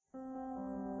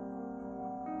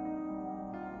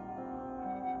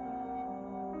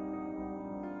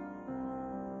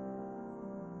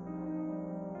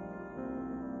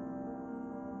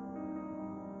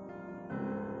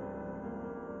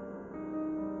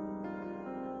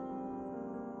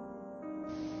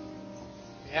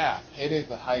Yeah, Payday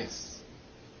the Heist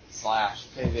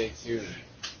 / Payday 2.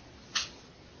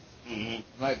 Mm-hmm.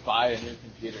 I might buy a new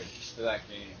computer just for that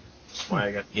game. That's why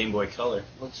I got the Game Boy Color.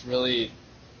 It's very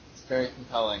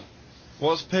compelling.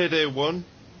 What's Payday 1?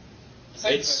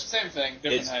 Same thing,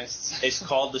 different heists. It's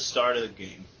called the start of the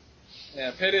game.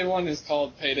 Yeah, Payday 1 is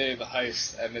called Payday the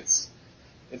Heist, and it's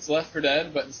Left 4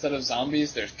 Dead, but instead of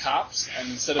zombies, there's cops, and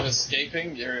instead of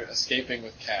escaping, you're escaping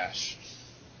with cash.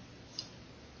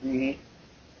 Mm-hmm.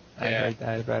 I heard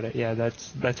that about it. Yeah,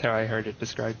 that's how I heard it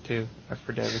described too. Left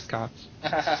 4 Dead with cops.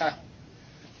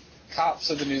 Cops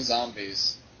are the new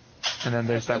zombies. And then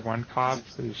there's that one cop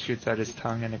who shoots out his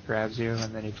tongue and it grabs you,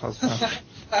 and then he pulls it off.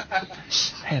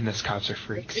 Man, those cops are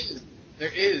freaks.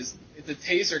 There is. It's a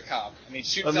taser cop, and he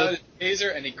shoots out his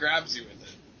taser and he grabs you with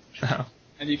it. Oh.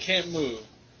 And you can't move.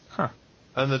 Huh.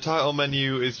 And the title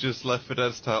menu is just Left 4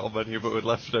 Dead's title menu, but with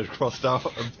Left 4 Dead crossed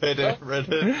out and Payday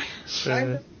written.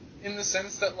 Kind of, in the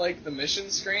sense that, like, the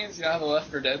mission screens, you know how the Left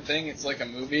 4 Dead thing, it's like a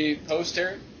movie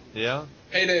poster? Yeah.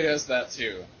 Payday does that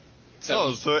too.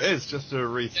 So it is just a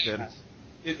reskin. Yeah.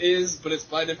 It is, but it's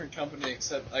by a different company,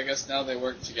 except I guess now they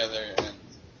work together, and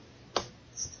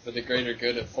it's for the greater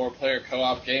good of 4-player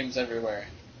co-op games everywhere.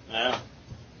 Yeah.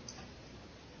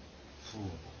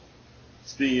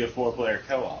 Speaking of 4-player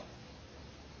co-op,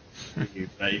 are you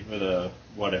ready for the,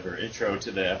 intro to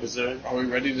the episode? Are we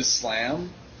ready to slam?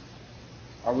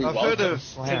 Are we I've welcome heard of to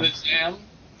slam. the jam?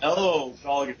 Hello,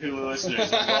 all you Cthulhu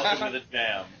listeners, and welcome to the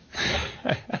jam.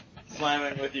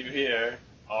 Slamming with you here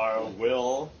are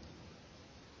Will.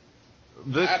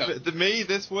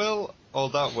 This Will, or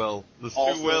that Will? There's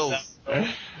Also two Wills.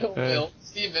 Will,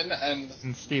 Steven, and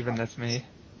Steven, that's me.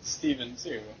 Steven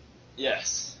too.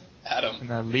 Yes. Adam.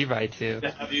 And Levi too.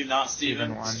 Have you not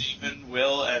Steven one. Steven,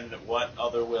 Will, and what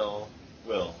other Will?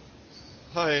 Will.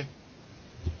 Hi.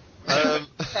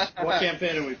 What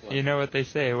campaign are we playing? You know what they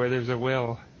say, where there's a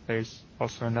will, there's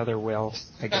also another Will,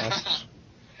 I guess.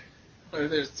 Where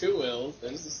there's two Wills,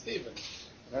 there's a Steven.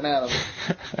 And an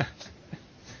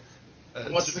Adam.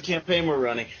 What's the campaign we're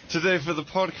running? Today for the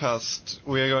podcast,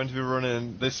 we are going to be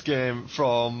running this game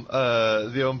from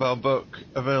the Unbound book,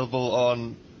 available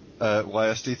on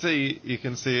YSDT. You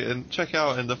can see it and check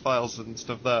out in the files and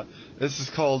stuff there. This is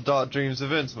called Dark Dreams of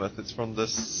Innsmouth. It's from the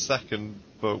second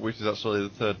book, which is actually the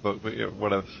third book, but yeah,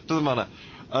 whatever. Doesn't matter.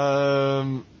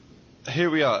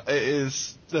 Here we are. It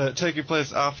is taking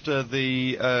place after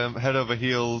the Head Over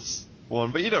Heels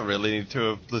one, but you don't really need to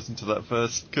have listened to that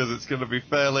first, because it's going to be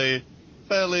fairly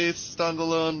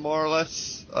standalone, more or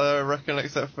less, I reckon,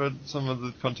 except for some of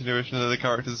the continuation of the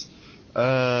characters.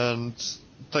 And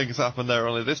things happen there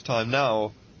only this time.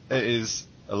 Now, it is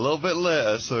a little bit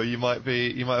later, so you might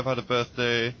have had a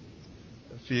birthday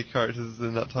for your characters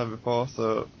in that time before,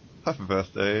 so happy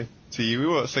birthday to you. We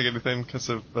won't sing anything because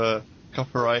of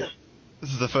copyright.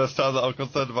 This is the first time that I'm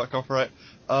concerned about copyright.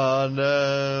 And,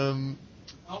 oh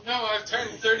no, I've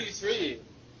turned 33.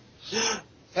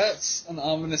 That's an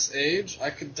ominous age.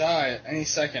 I could die at any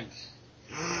second.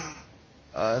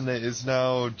 and it is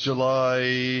now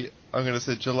July, I'm going to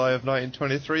say July of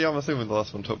 1923. I'm assuming the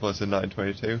last one took place in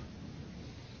 1922.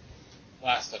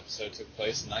 Last episode took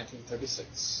place in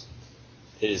 1936.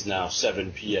 It is now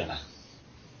 7 p.m.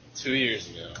 2 years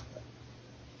ago.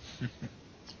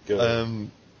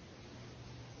 Good.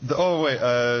 Do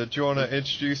you want to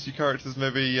introduce your characters,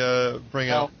 maybe bring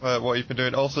up what you've been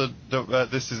doing? Also,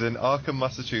 this is in Arkham,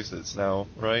 Massachusetts now,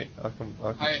 right?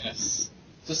 Arkham. Yes.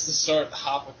 Just to start,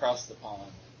 hop across the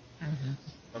pond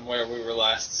from where we were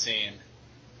last seen.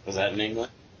 Was that in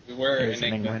England? We were It was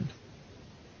in England.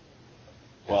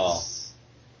 Well,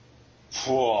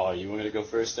 whoa, you want me to go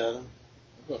first, Adam?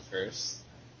 I'll go first.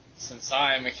 Since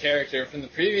I am a character from the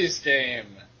previous game,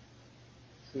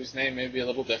 whose name may be a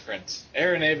little different.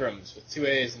 Aaron Abrams, with 2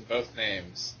 A's in both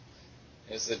names,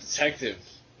 is a detective,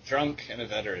 drunk, and a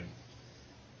veteran.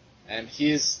 And he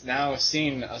has now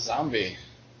seen a zombie,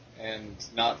 and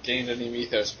not gained any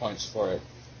mythos points for it.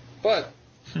 But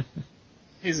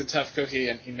he's a tough cookie,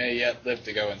 and he may yet live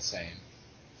to go insane.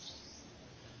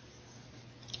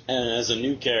 And as a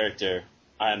new character,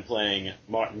 I'm playing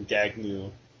Martin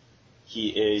Gagnew. He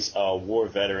is a war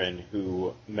veteran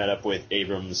who met up with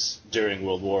Abrams during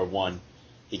World War I.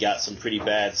 He got some pretty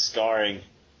bad scarring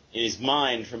in his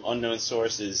mind from unknown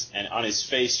sources and on his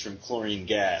face from chlorine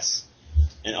gas.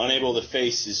 And unable to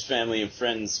face his family and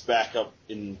friends back up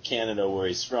in Canada where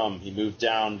he's from, he moved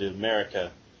down to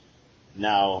America.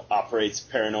 Now operates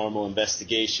paranormal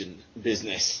investigation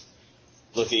business,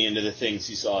 looking into the things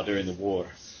he saw during the war.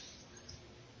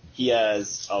 He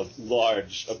has a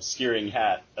large, obscuring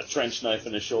hat, a trench knife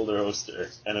in a shoulder holster,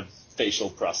 and a facial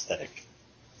prosthetic.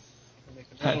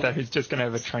 I thought he was just gonna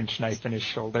have a trench knife in his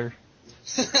shoulder.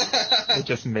 I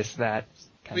just missed that.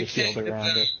 Kind We of healed can't get around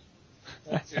that. it.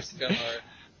 That's your scar.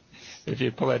 If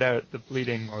you pull it out, the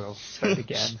bleeding will start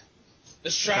again. The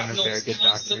shrapnel very is good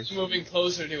constantly doctors. moving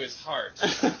closer to his heart.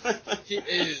 He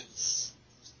is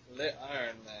lit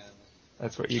Iron Man.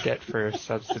 That's what you get for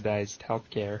subsidized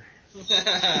healthcare.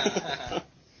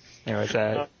 Anyways,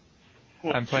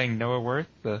 I'm playing Noah Worth,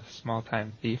 the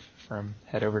small-time thief from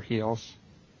Head Over Heels.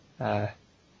 I've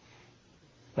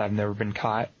never been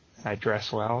caught. I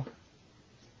dress well.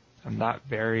 I'm not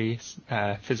very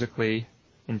physically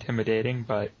intimidating,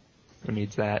 but who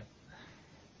needs that?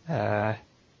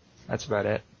 That's about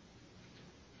it.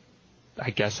 I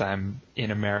guess I'm in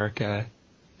America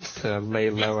to lay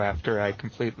low after I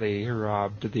completely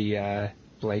robbed the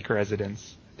Blake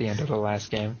residence at the end of the last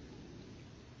game.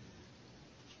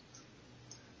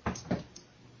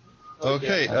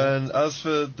 Okay, and as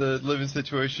for the living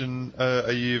situation,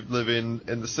 are you living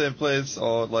in the same place,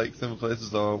 or like similar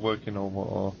places, or working, or what?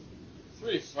 Or?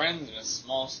 3 friends in a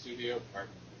small studio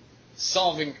apartment.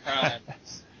 Solving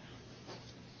crimes.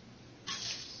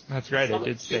 That's right. I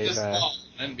did save.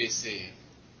 NBC.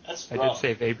 That's I did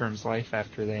save Abrams' life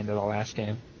after the end of the last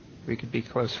game. We could be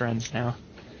close friends now.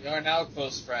 We are now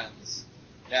close friends.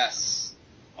 Yes.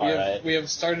 We have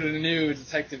started a new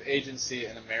detective agency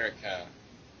in America.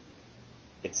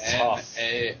 It's tough.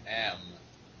 NAM.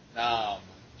 Nam.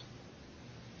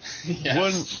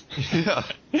 Yes. Yeah.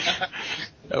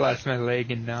 I lost my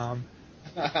leg in Nam,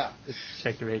 the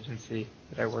detective agency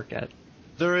that I work at.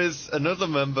 There is another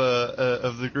member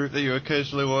of the group that you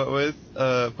occasionally work with,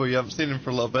 but you haven't seen him for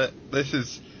a little bit. This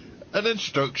is an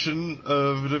introduction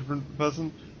of a different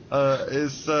person.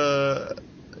 Is a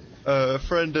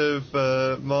friend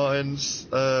of Martin's,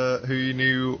 who you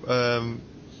knew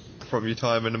from your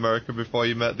time in America before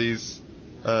you met these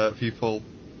people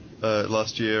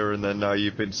last year, and then now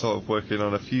you've been sort of working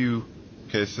on a few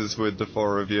cases with the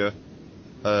 4 of you.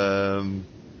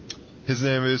 His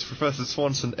name is Professor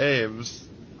Swanson Ames.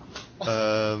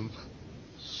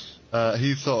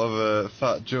 He's sort of a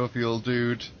fat, jovial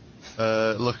dude,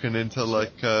 looking into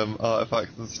like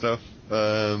artifacts and stuff.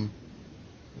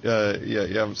 Yeah,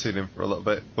 you haven't seen him for a little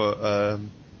bit, but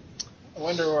I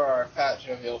wonder where our fat,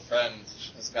 jovial friend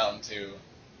has gotten to.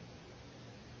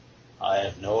 I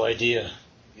have no idea.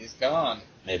 He's gone.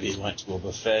 Maybe he went to a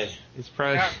buffet. He's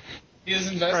probably He is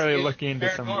probably investigating looking into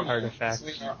some paranormal, artifacts.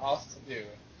 as we are off to do.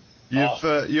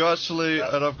 you actually,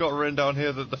 and I've got written down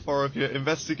here that the 4 of you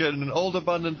investigated an old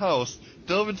abandoned house,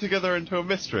 delving together into a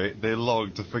mystery they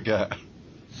long to forget.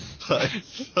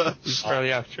 He's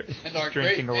probably out And our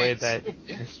drinking great away mates. that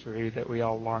history that we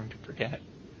all long to forget.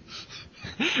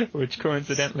 Which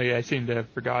coincidentally I seem to have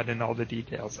forgotten all the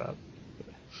details of.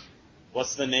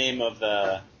 What's the name of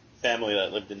the family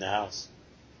that lived in the house?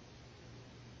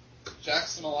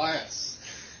 Jackson Elias.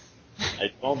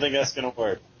 I don't think that's gonna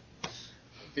work.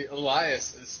 The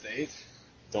Elias estate.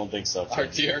 Don't think so. Our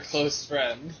dear close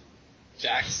friend,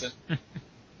 Jackson.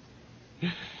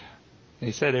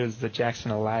 They said it was the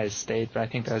Jackson Elias estate, but I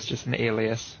think that was just an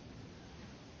alias.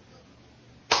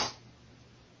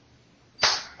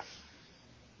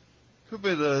 Could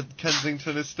be the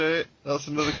Kensington estate. That's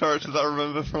another character that I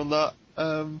remember from that.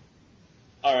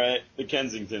 Alright, the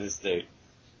Kensington estate.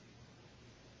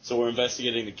 So we're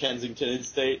investigating the Kensington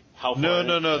estate? How far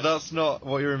No, that's not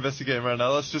what you're investigating right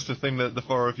now. That's just a thing that the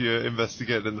 4 of you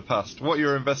investigated in the past. What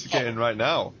you're investigating right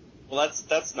now. Well,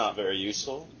 that's not very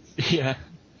useful. Yeah.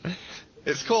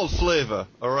 It's called Flavour,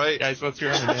 alright? Guys, let's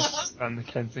reminisce on the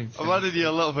Kensington. I've added you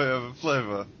a little bit of a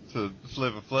flavour to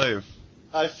Flavor Flav.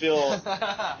 I feel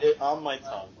it on my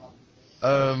tongue.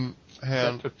 Is Hang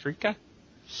on. that paprika?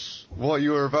 What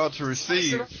you are about to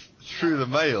receive through the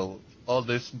mail on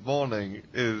this morning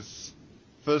is,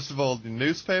 first of all, the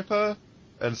newspaper,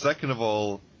 and second of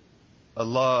all, a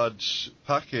large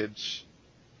package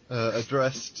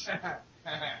addressed.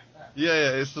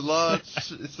 Yeah, it's a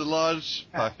large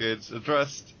package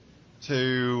addressed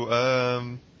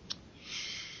to.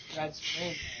 That's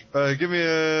me. Give me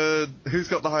a. Who's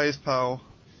got the highest POW?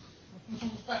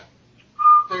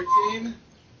 13?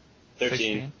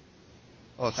 13.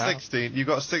 Oh, 16. You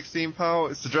got 16 POW?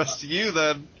 It's addressed to you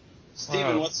then.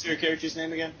 Steven, Wow. what's your character's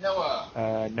name again?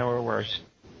 Noah. Noah Worth.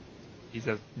 He's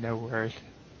a no Worth.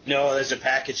 No, there's a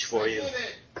package for you. Did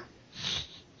it.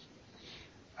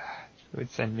 Who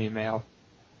would send me mail?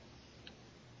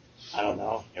 I don't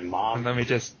know. Your And mom? let me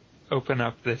just open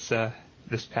up this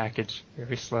this package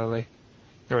very slowly.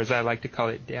 Or as I like to call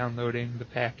it, downloading the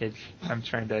package. I'm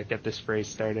trying to get this phrase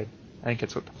started. I think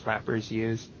it's what the flappers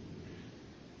use.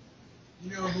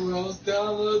 You know who else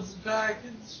downloads the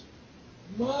package?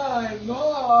 My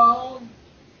mom!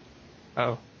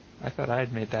 Oh, I thought I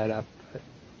had made that up. But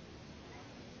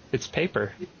it's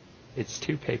paper. It's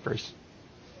 2 papers.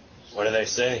 What do they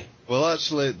say? Well,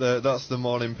 actually, that's the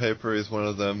morning paper is one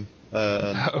of them,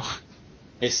 Oh.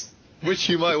 It's which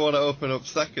you might want to open up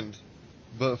second.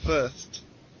 But first,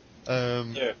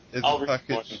 here. is I'll a read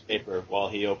the morning package. paper while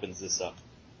he opens this up.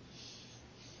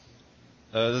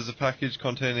 There's a package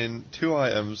containing 2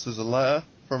 items. There's a letter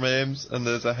from Ames, and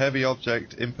there's a heavy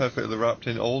object imperfectly wrapped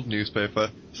in old newspaper.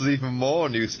 So there's even more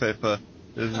newspaper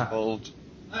is involved.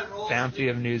 Bounty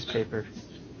of newspaper.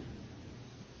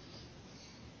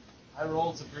 I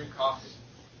roll to brew coffee.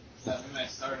 So that way I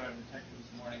start our detective's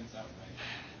mornings that way.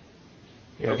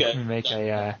 Here, Okay. Let me make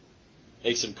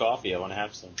Make some coffee. I want to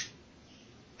have some.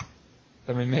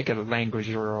 a language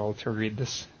roll to read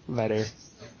this letter.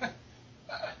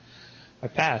 I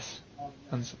pass,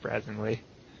 unsurprisingly.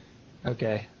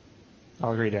 Okay,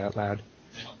 I'll read it out loud.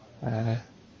 Just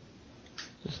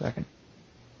a second.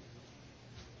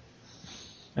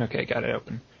 Okay, got it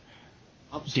open.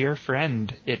 Dear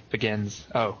friend, it begins.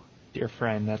 Oh, dear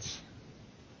friend, that's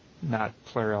not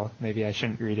plural. Maybe I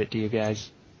shouldn't read it to you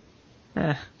guys.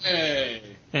 Hey!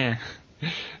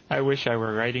 I wish I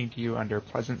were writing to you under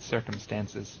pleasant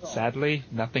circumstances. Sadly,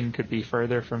 nothing could be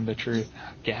further from the truth.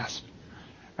 Gasp.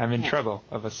 I'm in trouble,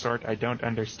 of a sort I don't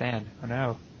understand. Oh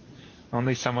no.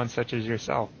 Only someone such as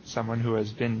yourself, someone who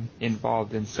has been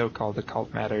involved in so-called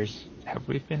occult matters. Have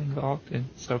we been involved in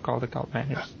so-called occult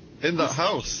matters? In that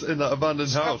house, in that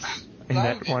abandoned house. In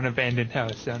that one abandoned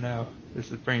house, oh no. This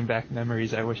is bringing back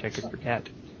memories I wish I could forget.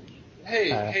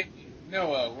 Hey,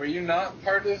 Noah, were you not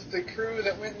part of the crew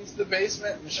that went into the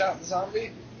basement and shot the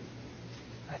zombie?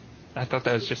 I thought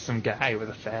that was just some guy with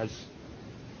a fez.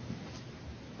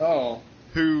 Oh.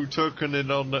 Who took an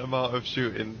inordinate amount of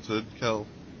shooting to kill.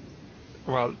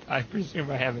 Well, I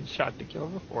presume I haven't shot to kill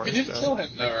before. We did so. kill him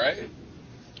though, right?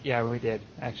 Yeah, we did,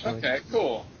 actually. Okay,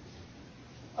 cool.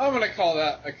 I'm gonna call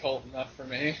that occult enough for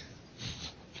me.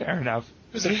 Fair enough.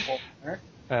 Who's a cult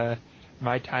nerd?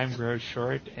 My time grows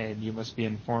short, and you must be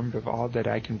informed of all that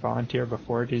I can volunteer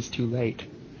before it is too late.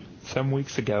 Some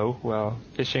weeks ago, while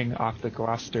fishing off the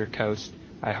Gloucester coast,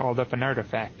 I hauled up an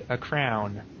artifact, a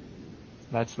crown.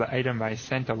 That's the item I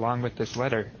sent along with this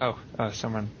letter. Oh,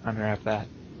 someone unwrap that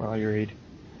while you read.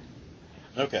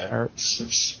 Okay.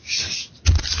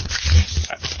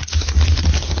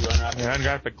 You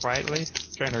unwrap it quietly?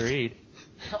 Trying to read.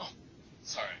 Oh,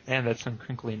 sorry. And that's some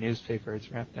crinkly newspaper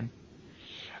it's wrapped in.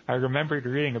 I remembered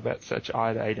reading about such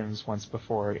odd items once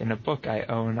before in a book I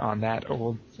own on that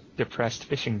old, depressed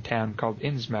fishing town called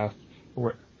Innsmouth,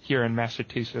 here in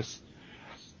Massachusetts.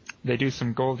 They do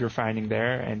some gold refining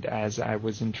there, and as I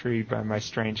was intrigued by my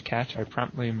strange catch, I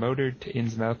promptly motored to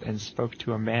Innsmouth and spoke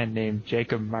to a man named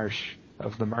Jacob Marsh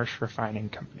of the Marsh Refining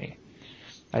Company.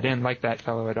 I didn't like that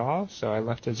fellow at all, so I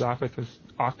left his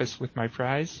office with my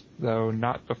prize, though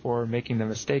not before making the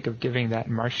mistake of giving that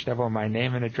Marsh devil my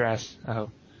name and address.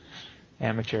 Oh,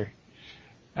 amateur.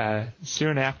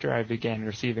 Soon after, I began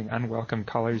receiving unwelcome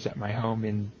callers at my home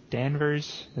in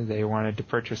Danvers. They wanted to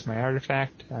purchase my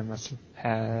artifact. I must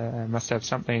have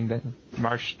something that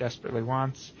Marsh desperately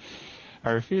wants.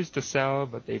 I refused to sell,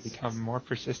 but they become more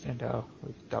persistent. Oh,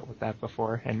 we've dealt with that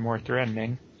before, and more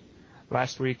threatening.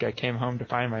 Last week, I came home to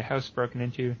find my house broken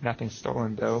into. Nothing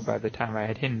stolen, though, by the time I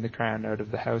had hidden the crown out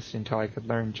of the house until I could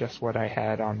learn just what I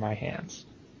had on my hands.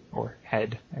 Or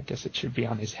head. I guess it should be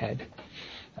on his head.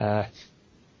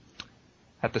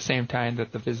 At the same time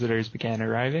that the visitors began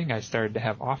arriving, I started to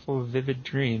have awful vivid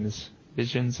dreams.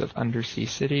 Visions of undersea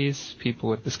cities, people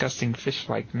with disgusting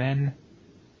fish-like men.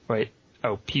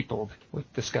 People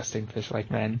with disgusting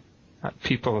fish-like men. Not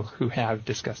people who have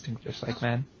disgusting fish-like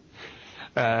men.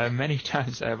 Many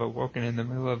times I have awoken in the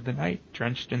middle of the night,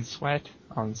 drenched in sweat.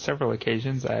 On several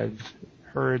occasions I've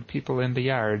heard people in the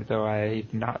yard, though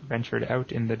I've not ventured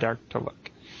out in the dark to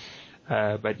look.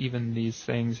 But even these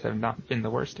things have not been the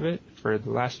worst of it. For the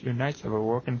last few nights I've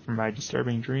awoken from my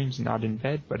disturbing dreams not in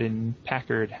bed, but in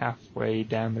Packard halfway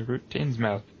down the route to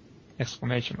Innsmouth! !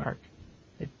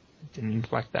 I didn't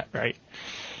inflect that right.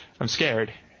 I'm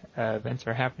scared. Events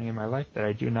are happening in my life that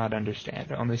I do not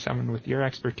understand. Only someone with your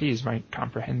expertise might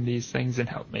comprehend these things and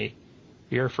help me.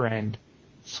 Your friend,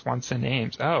 Swanson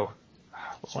Ames. Oh,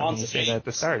 why didn't you say that at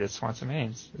the start? It's Swanson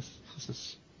Ames. This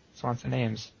is Swanson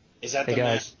Ames. Is that Hey, the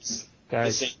guys. man?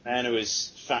 The same man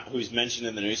who's mentioned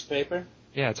in the newspaper?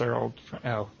 Yeah, it's our old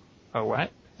friend. Oh,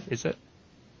 what? Is it?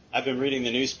 I've been reading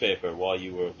the newspaper while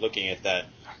you were looking at that.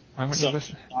 Why wouldn't you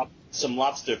listen? Some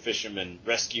lobster fishermen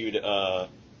rescued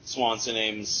Swanson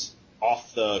Ames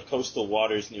off the coastal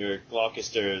waters near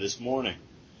Gloucester this morning.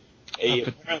 He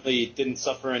apparently didn't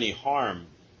suffer any harm,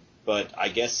 but I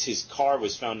guess his car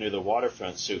was found near the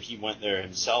waterfront, so he went there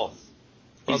himself.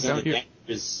 He's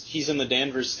in the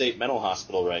Danvers State Mental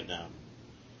Hospital right now.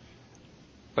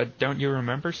 But don't you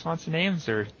remember Swanson Ames,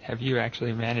 or have you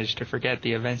actually managed to forget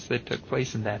the events that took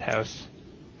place in that house?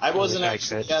 I wasn't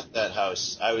actually at that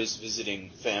house. I was visiting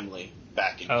family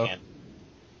back in Canada.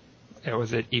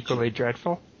 Was it equally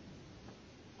dreadful?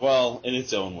 Well, in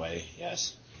its own way,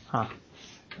 yes. Huh.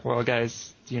 Well,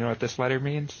 guys, do you know what this letter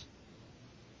means?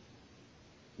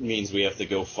 It means we have to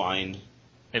go find...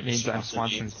 It means I'm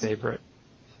Swanson's favorite.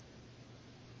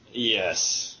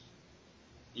 Yes.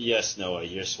 Yes, Noah,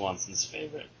 you're Swanson's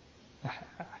favorite.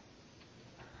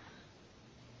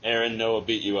 Aaron, Noah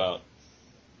beat you out.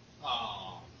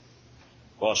 Oh.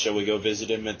 Well, shall we go visit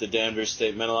him at the Danvers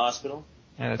State Mental Hospital?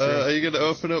 Yeah, that's right. Are you going to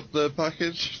open up the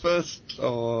package first,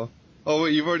 or... Oh,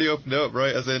 wait, you've already opened it up,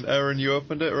 right? As in, Aaron, you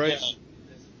opened it, right?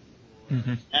 Yeah.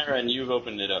 Mm-hmm. Aaron, you've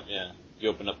opened it up, yeah. You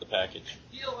opened up the package.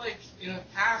 I feel like in a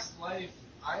past life,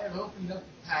 I have opened up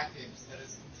a package that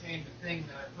has contained a thing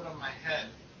that I put on my head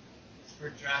for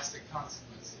drastic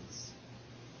consequences.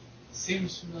 It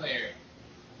seems familiar.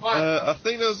 But I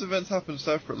think those events happen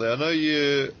separately. I know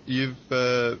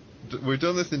we've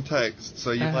done this in text,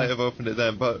 so you might have opened it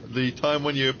then, but the time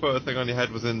when you put a thing on your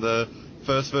head was in the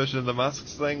first version of the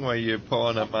masks thing, where you put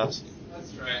on a mask.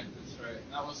 That's right.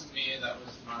 That wasn't me, that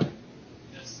was my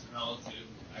distant relative,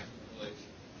 back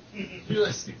in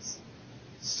relations.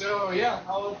 So, yeah,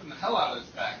 I'll open the hell out of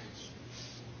this package.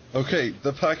 Okay,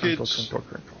 the package... Crinkle,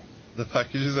 crinkle. The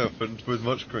package is opened with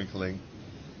much crinkling.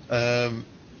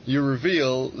 You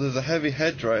reveal there's a heavy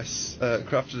headdress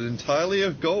crafted entirely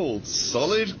of gold,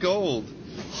 solid gold.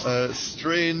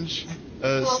 Strange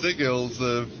sigils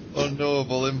of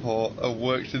unknowable import are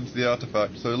worked into the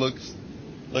artifact, so it looks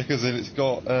like as in it's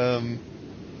got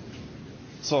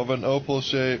sort of an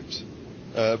opal-shaped,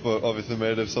 but obviously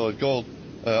made of solid gold,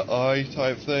 eye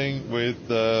type thing with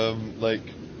like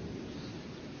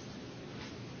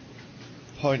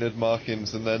pointed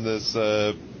markings, and then there's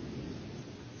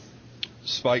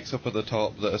spikes up at the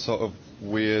top that are sort of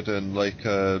weird and like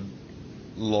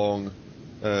long,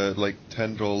 like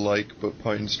tendril-like, but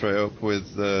pointing straight up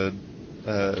with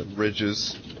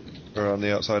ridges around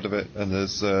the outside of it, and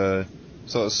there's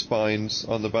sort of spines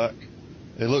on the back.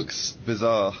 It looks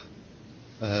bizarre,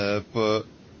 but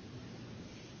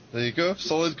there you go,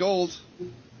 solid gold.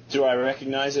 Do I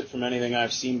recognize it from anything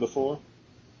I've seen before?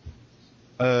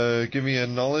 Give me a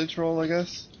knowledge roll, I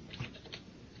guess.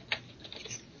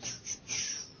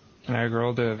 Can I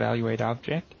roll to evaluate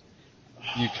object?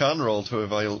 You can roll to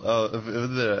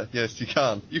evaluate. Yes, you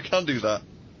can. You can do that.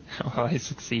 Well, I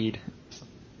succeed.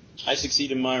 I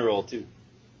succeed in my roll, too.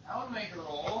 I would make a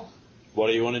roll. What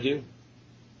do you want to do?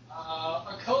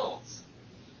 Occult.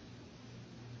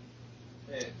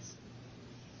 It's.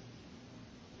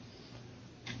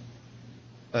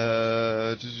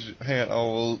 Hang on, I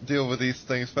will deal with these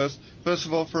things first. First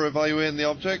of all, for evaluating the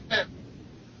object,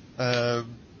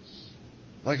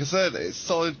 like I said, it's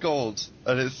solid gold,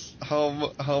 and it's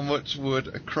how much would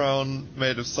a crown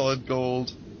made of solid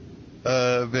gold be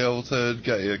able to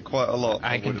get you? Quite a lot.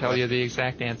 I can tell you the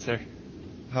exact answer.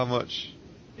 How much?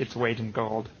 Its weight in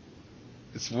gold.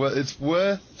 It's worth its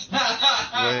weight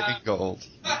in gold.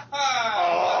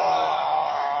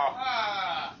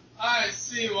 I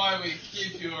see why we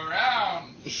keep you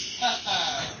around.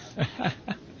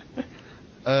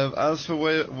 As for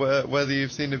whether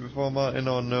you've seen it before, Martin,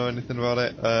 or know anything about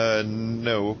it,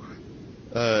 no.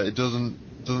 It doesn't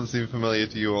seem familiar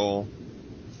to you all.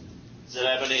 Does it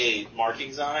have any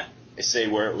markings on it? They say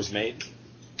where it was made?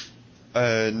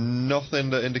 Nothing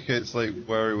that indicates like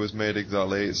where it was made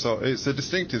exactly. So it's a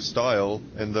distinctive style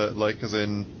in that, like, as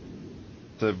in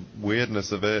the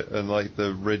weirdness of it, and like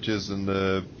the ridges and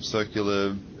the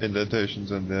circular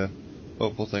indentations and the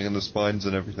opal thing and the spines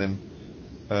and everything.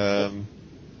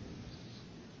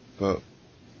 But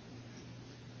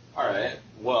alright,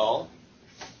 well,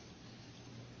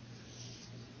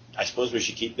 I suppose we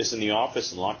should keep this in the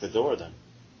office and lock the door then.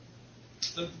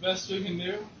 Is that the best we can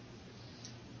do?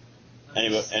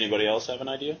 Anybody else have an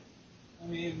idea? I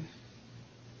mean,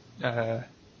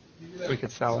 we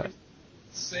could sell it.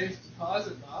 Safe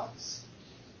deposit box.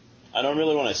 I don't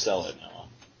really want to sell it now.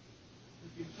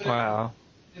 We could put it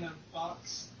in a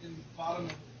box in the bottom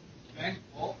of the bank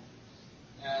vault.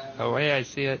 The way I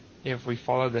see it, if we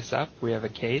follow this up, we have a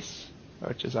case,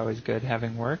 which is always good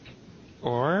having work,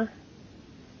 or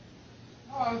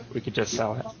we could just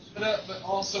sell it. But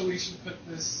also we should put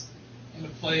this in a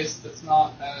place that's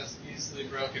not as easily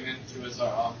broken into as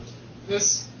our office.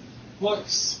 This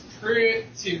looks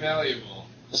pretty valuable.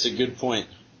 That's a good point.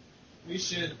 We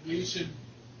should.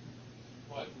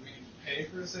 What? Do we need to pay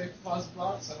for a safe deposit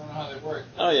box? I don't know how they work.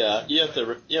 Oh yeah, you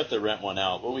have to rent one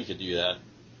out, but we could do that.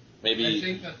 Maybe. I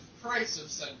think that the price of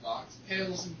said box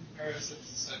pales in comparison to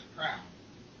said crown.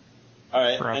 All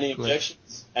right. Probably. Any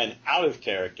objections? And out of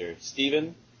character,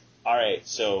 Steven? All right.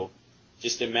 So,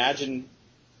 just imagine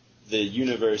the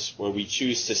universe where we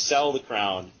choose to sell the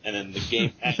crown, and then the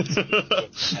game ends.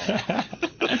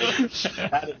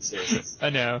 That exists. I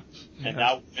know. And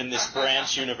now we're in this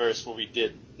branch universe where we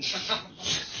didn't.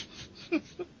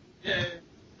 Yeah.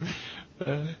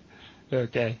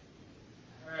 Okay.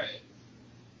 Alright.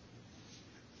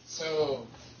 So,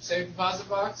 safe deposit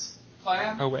box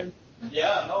plan? Oh wait.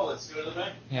 Yeah. No. Let's go to the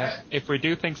bank. Yeah. If we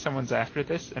do think someone's after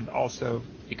this, and also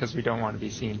because we don't want to be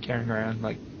seen carrying around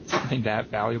like something that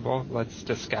valuable, let's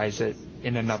disguise it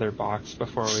in another box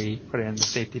before we put it in the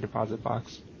safety deposit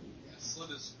box. Yes, let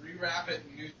us rewrap it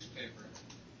in newspaper.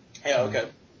 Yeah. Okay.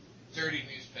 Dirty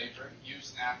newspaper.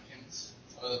 Use napkins.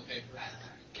 Toilet paper.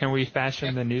 Can we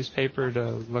fashion the newspaper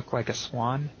to look like a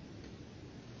swan?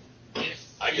 If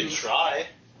I can you try.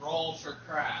 roll for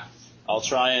craft. I'll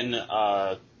try and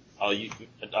I'll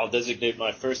designate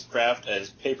my first craft as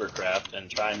paper craft and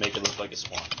try and make it look like a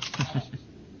swan.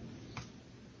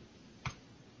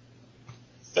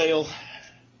 Fail.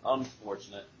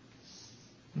 Unfortunate.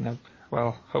 Nope.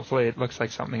 Well, hopefully it looks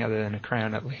like something other than a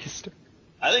crown at least.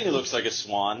 I think it looks like a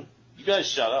swan. You guys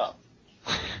shut up.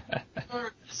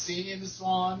 Ever seen a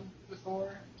swan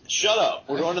before? Shut up.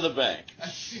 We're going to the bank. Have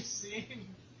you seen?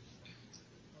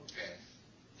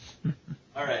 Okay.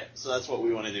 All right. So that's what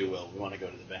we want to do, Will. We want to go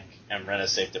to the bank and rent a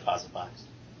safe deposit box.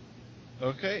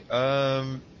 Okay,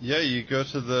 yeah, you go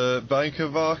to the Bank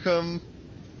of Arkham.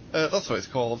 That's what it's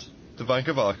called. The Bank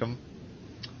of Arkham.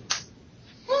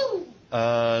 Woo!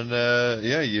 And,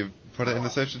 yeah, you put it in the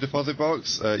safety deposit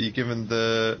box. Would you be given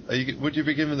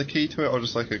the key to it, or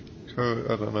just like a code?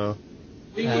 I don't know.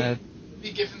 We would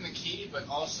be given the key, but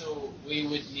also we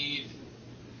would need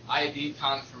ID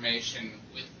confirmation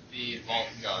with the vault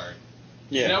guard.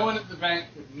 Yeah. No one at the bank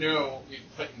would know what we've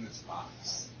put in this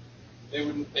box. They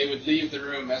would leave the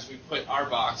room as we put our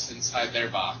box inside their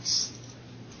box.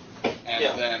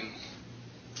 And then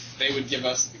they would give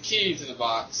us the key to the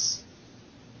box.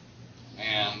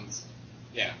 And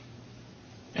yeah.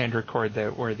 And record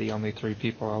that we're the only 3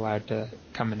 people allowed to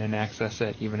come in and access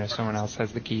it, even if someone else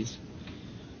has the keys.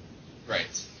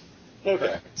 Right.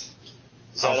 Okay.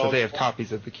 Also, they have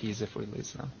copies of the keys if we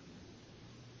lose them.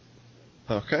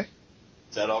 Okay.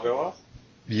 Does that all go off?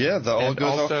 Yeah, that all And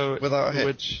goes also, off without a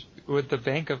hitch. Would the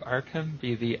Bank of Arkham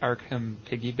be the Arkham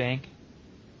Piggy Bank?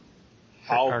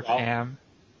 How Arkham.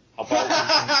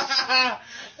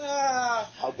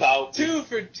 about 2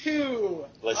 for 2.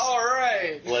 Let's- All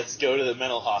right. let's go to the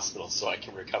mental hospital so I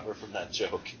can recover from that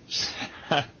joke.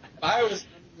 If I was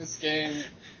running this game,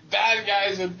 bad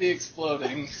guys would be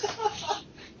exploding.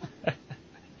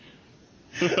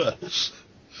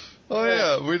 Oh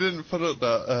yeah, we didn't put up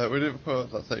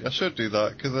that thing. I should do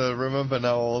that, because I remember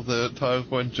now all the times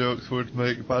when jokes would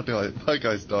make bad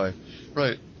guys die.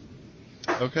 Right.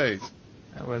 Okay.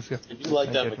 That was a You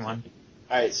like that good one.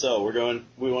 Alright, so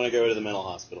we want to go to the mental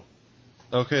hospital.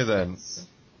 Okay then.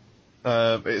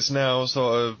 It's now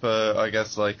sort of, I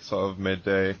guess sort of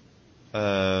midday.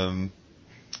 Have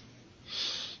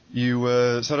you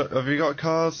got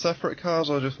cars, separate cars,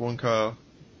 or just one car?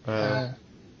 We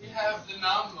have the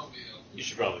non-mobile. You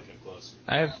should probably come close.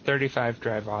 I have 35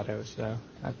 drive autos, so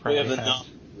I We probably have the have.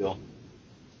 non-wheel.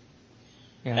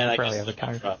 Yeah, And I I probably guess have a the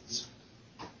car. trucks.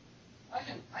 I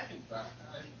can drive.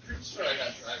 I'm pretty sure I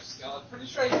got drive skill. I'm pretty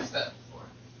sure I used that before.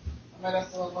 I might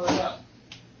have to look it up.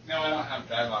 No, I don't have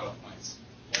drive auto points.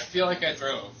 I feel like I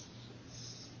drove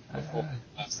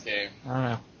last game. I don't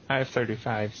know. I have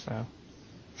 35, so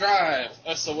Drive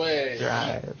us away.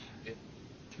 drive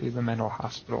to the mental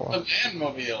hospital. The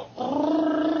Vanmobile.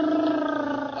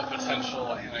 A potential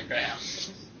anagram.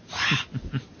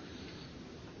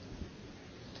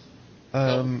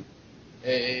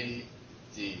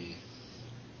 A-D.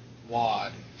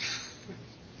 WAD.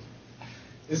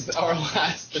 Is our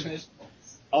last initials.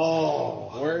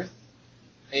 Oh. Worth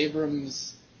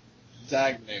Abrams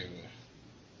Dagnu.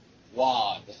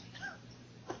 WAD.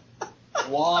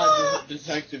 WAD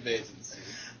Detective Agency.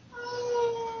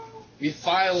 We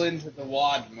file into the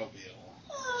WAD mobile.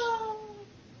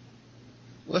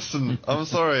 Listen, I'm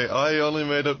sorry, I only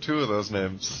made up 2 of those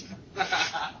names.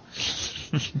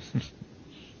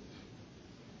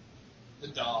 The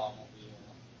doll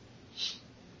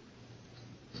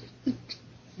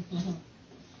mobile.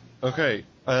 Okay,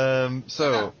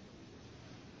 so,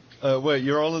 wait,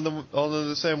 you're all in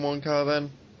the same one car then?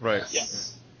 Right.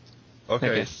 Yes.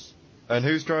 Okay. Yes. And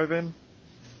who's driving?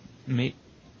 Me.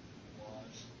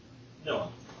 No.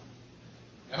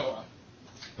 Noah.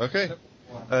 Okay.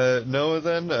 Noah,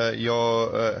 then,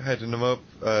 you're heading them up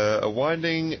a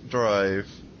winding drive.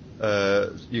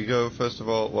 You go, first of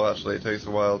all, well, actually, it takes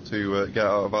a while to get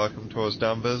out of Arkham towards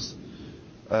Danvers.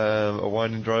 A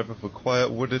winding drive up a quiet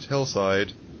wooded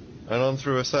hillside, and on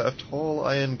through a set of tall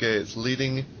iron gates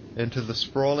leading into the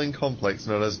sprawling complex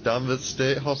known as Danvers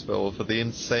State Hospital for the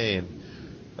Insane.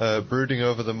 Brooding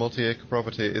over the multi-acre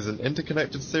property is an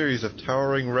interconnected series of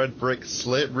towering red brick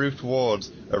slate-roofed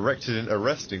wards erected in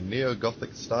arresting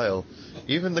neo-Gothic style.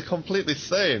 Even the completely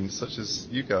sane, such as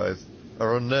you guys,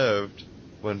 are unnerved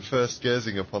when first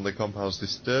gazing upon the compound's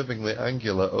disturbingly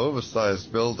angular,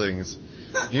 oversized buildings.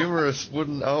 Numerous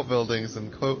wooden outbuildings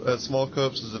and small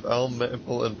copses of elm,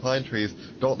 maple and pine trees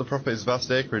dot the property's vast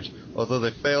acreage, although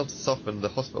they fail to soften the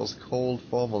hospital's cold,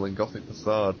 formal and Gothic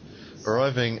facade.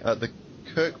 Arriving at the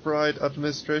Kirkbride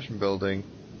Administration Building,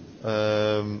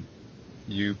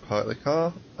 you park the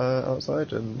car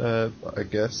outside, and I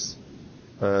guess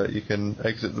you can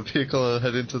exit the vehicle and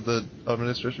head into the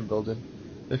Administration Building,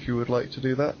 if you would like to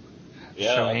do that.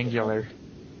 Yeah. So angular.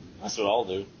 That's what I'll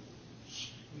do.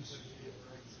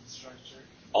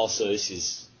 Also, this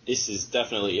is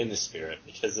definitely in the spirit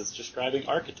because it's describing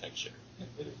architecture.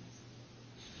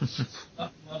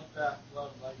 Love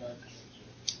architecture.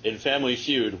 In Family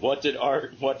Feud, what did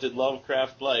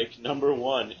Lovecraft like? Number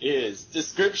 1 is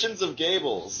descriptions of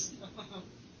gables.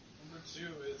 Number 2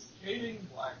 is hating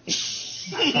black.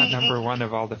 I thought number 1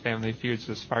 of all the Family Feuds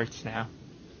was farts now.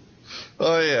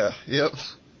 Oh yeah, yep.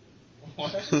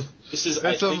 What? This is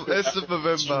It's a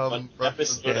Mavim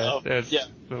episode Yeah, of that's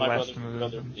the My last Brother, Mavim.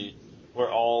 Brother Me, where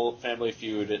all Family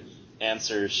Feud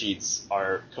answer sheets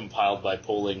are compiled by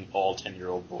polling all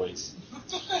 10-year-old boys.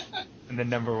 And the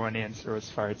number 1 answer was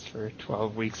farts for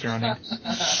 12 weeks running.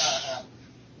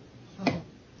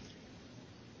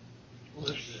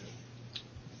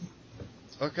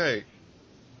 Okay.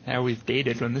 Now we've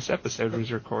dated when this episode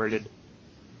was recorded.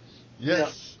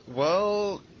 Yes.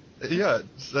 Well, yeah,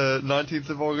 it's 19th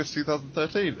of August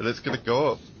 2013, and it's going to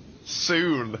go up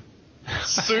soon.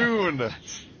 Soon.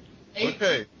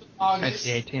 Okay. That's August.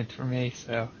 the 18th for me,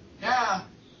 so Yeah.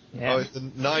 yeah. Oh, it's the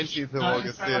 19th of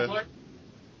August, yeah.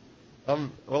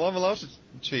 I'm allowed to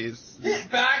cheese.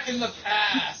 Back in the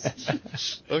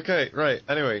past. Okay, right,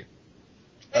 anyway.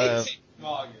 18th of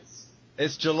August.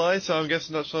 It's July, so I'm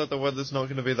guessing that's why the weather's not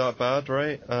going to be that bad,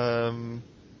 right?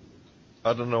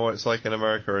 I don't know what it's like in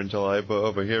America in July, but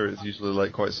over here it's usually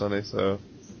like quite sunny, so...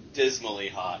 Dismally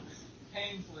hot.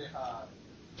 Painfully hot.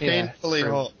 Yeah, Painfully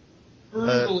hot.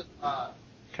 Brutally hot.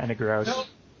 Kind of gross. No,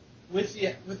 with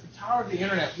the power of the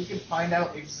internet, we could find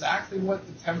out exactly what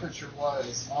the temperature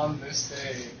was on this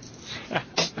day in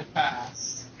the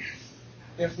past.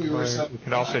 If we were so. We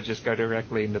could also just go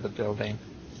directly into the building.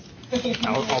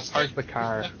 I'll park the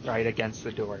car right against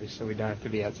the door, so we don't have to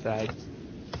be outside.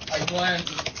 I glance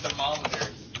at the thermometer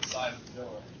inside the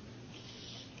door.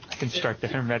 Construct a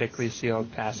hermetically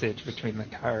sealed passage between the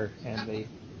car and the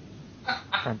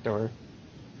front door.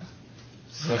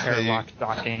 The airlock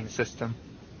docking system.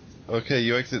 Okay,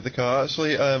 you exit the car.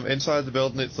 Actually, inside the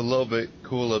building it's a little bit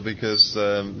cooler because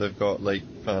they've got like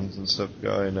fans and stuff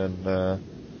going and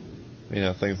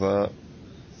things like that.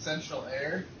 Central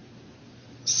air.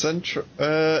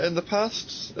 In the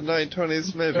past, the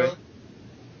 1920s maybe.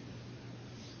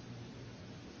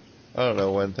 I don't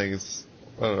know when things.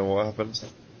 I don't know what happens.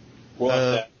 We'll have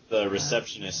to have the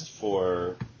receptionist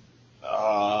for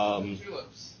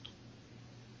Tulips.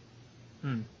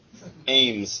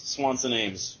 Ames, Swanson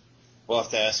Ames. We'll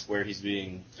have to ask where he's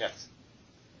being kept.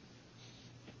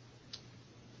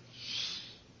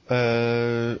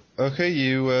 Okay,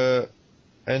 you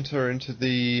enter into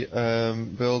the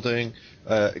building,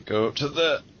 go up to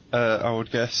the, I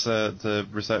would guess, the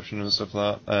reception and stuff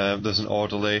like that. There's an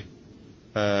orderly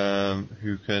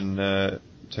who can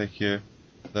take you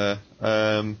there.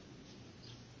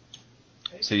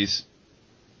 So he's...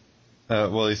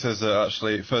 he says that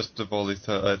actually, first of all, he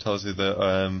tells you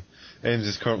that Ames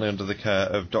is currently under the care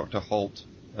of Dr. Holt,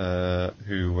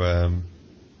 who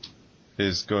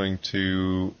is going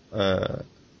to...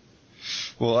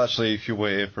 actually, if you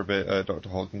wait here for a bit, Dr.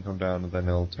 Holt can come down and then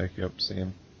he'll take you up to see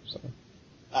him. So.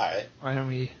 Alright. Why don't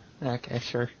we... Okay,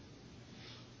 sure.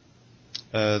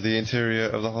 The interior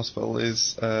of the hospital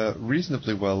is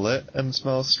reasonably well lit and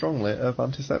smells strongly of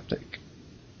antiseptic.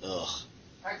 Ugh.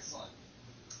 Excellent.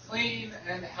 Clean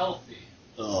and healthy.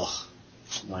 Ugh.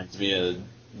 Reminds me of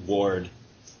ward.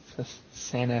 It's a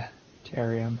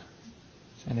sanitarium.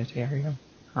 Sanitarium?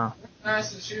 Huh.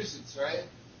 Massachusetts, right?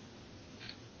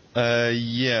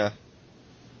 Yeah.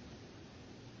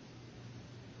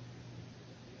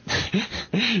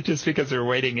 Just because we're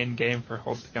waiting in game for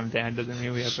Holt to come down doesn't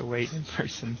mean we have to wait in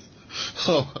person.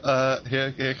 Oh,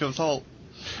 here comes Holt.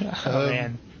 Oh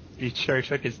man, he sure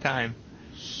took his time.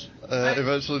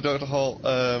 Eventually, Dr. Holt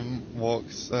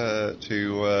walks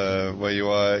to where you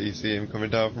are. You see him coming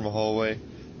down from a hallway.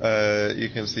 You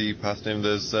can see past him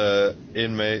there's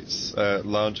inmates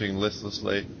lounging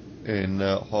listlessly in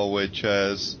hallway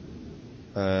chairs,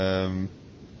 dotted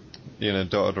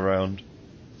around.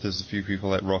 There's a few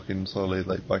people like rocking slowly,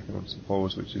 like backing up and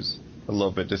forwards, which is a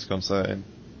little bit disconcerting.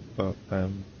 But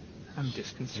I'm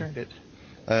disconcerted.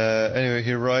 anyway,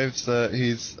 he arrives.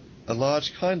 He's a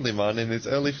large, kindly man in his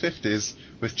early 50s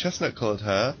with chestnut-coloured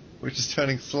hair, which is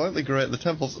turning slightly grey at the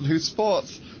temples, and who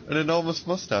sports an enormous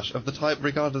moustache of the type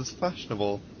regarded as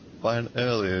fashionable by an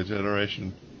earlier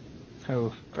generation.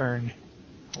 Oh, burn.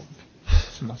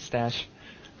 It's a mustache.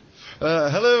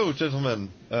 Hello,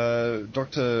 gentlemen.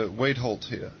 Dr. Wade Holt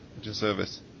here, at your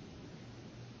service.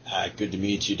 Good to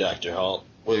meet you, Dr. Holt.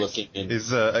 We're looking in...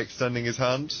 He's extending his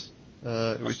hand,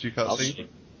 which you can't see. shake.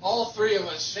 All three of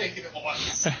us shake it at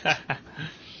once.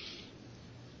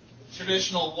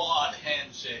 Traditional WAD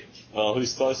handshake. Well,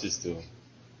 who's closest to him?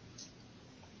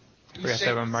 We have to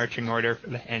have a marching order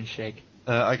for the handshake.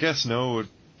 I guess Noah would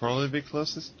probably be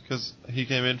closest, because he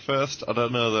came in first. I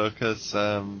don't know, though, because...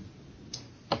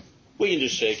 We can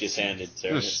just shake his hand in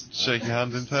turn. just shaking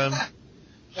hands in turn.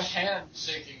 The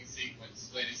handshaking sequence,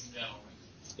 ladies and gentlemen.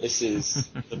 This is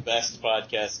the best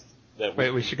podcast that Wait,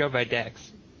 we should go by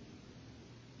Dex.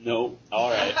 No,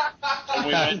 alright. And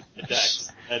we went to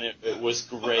Dex, and it was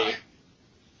great.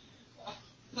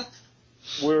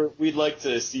 We'd like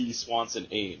to see Swanson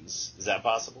Ames. Is that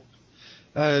possible?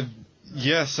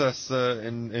 Yes, that's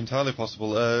entirely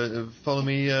possible. Follow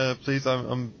me, please.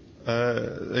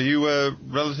 Are you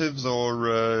relatives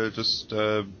or just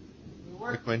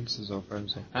acquaintances or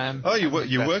friends? You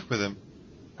work with him.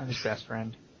 I'm his best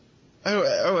friend.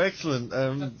 Oh, excellent.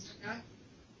 That's the guy?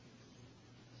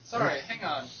 Sorry, hang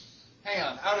on.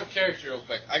 Out of character real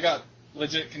quick. I got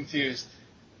legit confused.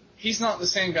 He's not the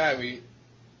same guy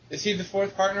Is he the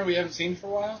fourth partner we haven't seen for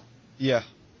a while? Yeah.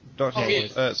 Dr. he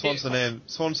is.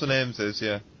 Swanson Ames is,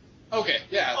 yeah. Okay,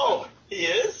 yeah. Oh, he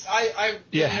is?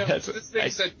 This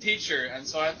thing said teacher, and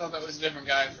so I thought that was a different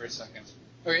guy for a second.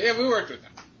 Okay, yeah, we worked with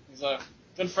him. He's a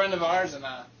good friend of ours, and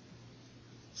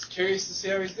just curious to see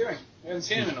how he's doing. We haven't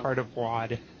seen him in a part of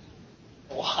WAD.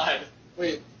 WAD?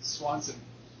 Wait, Swanson.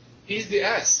 He's the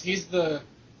S.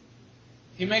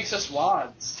 He makes us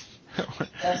WADs.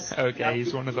 Okay,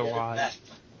 he's one of the WADs.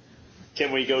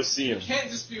 Can we go see him? You can't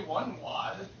just be one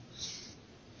WAD.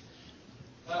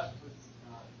 That was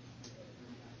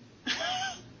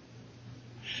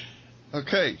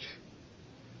Okay.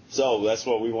 So that's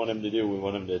what we want him to do. We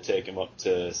want him to take him up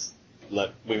to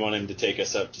we want him to take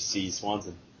us up to see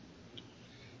Swanson.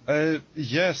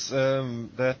 Yes,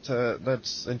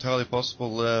 that's entirely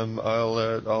possible.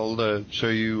 I'll show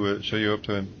you up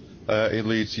to him. It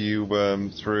leads you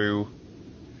through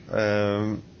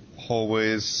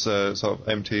hallways, sort of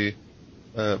empty,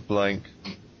 blank,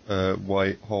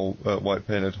 white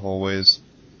painted hallways.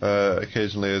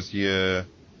 Occasionally, as you're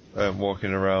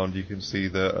walking around, you can see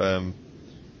that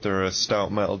there are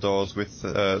stout metal doors with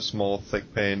small,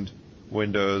 thick-paned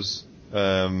windows.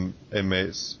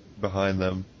 Inmates behind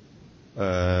them,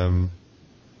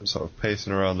 sort of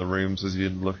pacing around the rooms as you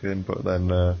look in, but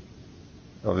then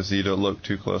obviously you don't look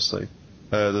too closely.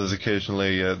 There's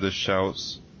occasionally there's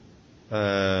shouts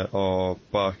or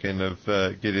barking of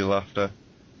giddy laughter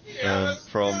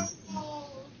from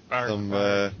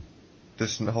some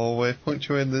distant hallway,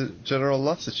 punctuating the general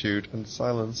lassitude and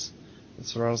silence that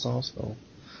surrounds the hospital.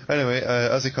 Anyway,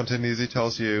 as he continues, he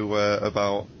tells you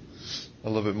about a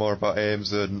little bit more about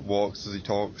Ames and walks as he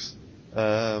talks.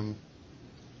 Yes,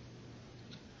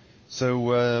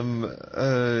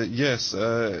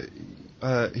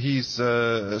 he's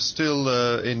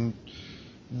still in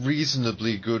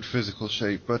reasonably good physical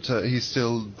shape, but he's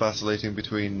still vacillating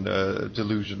between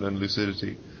delusion and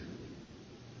lucidity.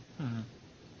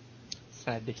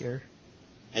 Sad to hear.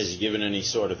 Has he given any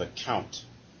sort of account?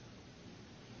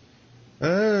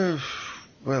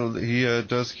 Well, he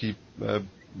does keep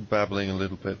babbling a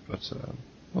little bit, but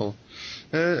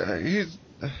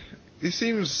he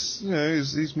seems,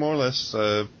 he's more or less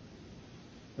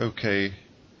okay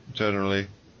generally.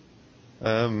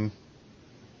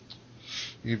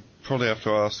 You probably have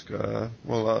to ask.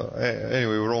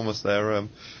 Anyway, we're almost there.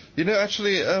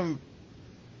 Actually,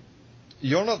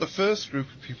 you're not the first group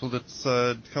of people that's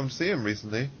come to see him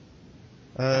recently.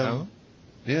 No?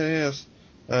 Yeah, yes.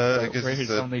 We're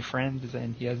his only friends,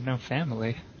 and he has no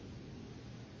family.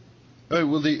 Oh,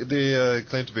 well, they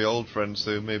claim to be old friends,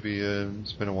 so maybe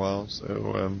it's been a while,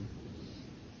 so,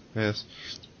 yes.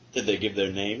 Did they give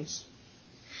their names?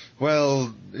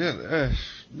 Well, yeah,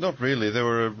 not really. They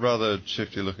were a rather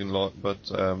shifty-looking lot, but,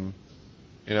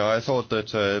 I thought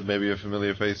that maybe a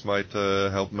familiar face might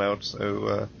help them out,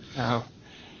 so, Oh,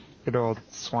 good old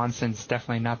Swanson's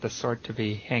definitely not the sort to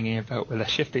be hanging about with a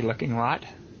shifty-looking lot.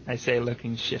 I say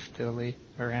looking shiftily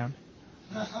around.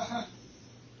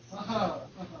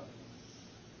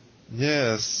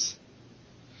 Yes.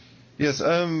 Yes,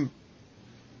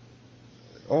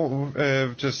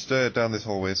 just down this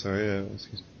hallway, sorry,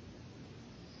 excuse me.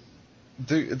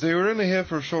 They were only here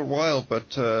for a short while, but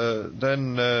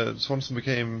then Swanson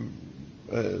became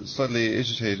slightly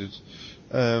agitated.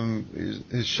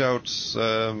 His shouts,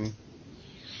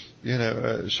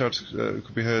 shouts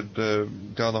could be heard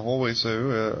down the hallway,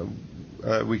 so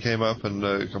we came up and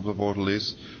a couple of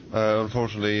orderlies.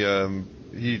 Unfortunately,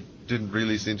 he didn't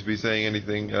really seem to be saying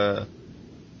anything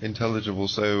intelligible,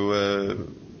 so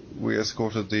we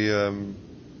escorted the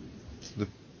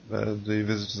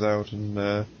visitors out, and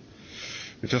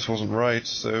it just wasn't right.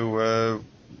 So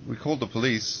we called the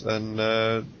police, and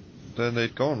then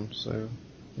they'd gone. So,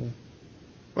 yeah.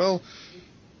 Well,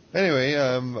 anyway,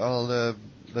 I'll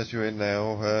let you in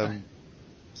now.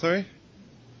 Sorry?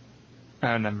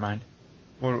 Oh, never mind.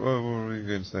 What were you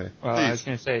going to say? Well, Please. I was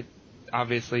going to say,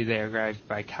 obviously they arrived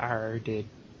by car. Did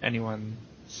anyone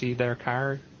see their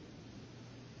car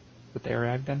that they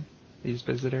arrived in, these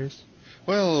visitors?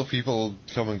 Well, people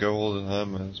come and go all the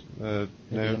time. Maybe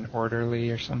No, an orderly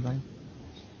or something?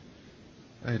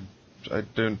 I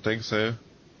don't think so.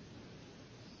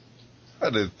 I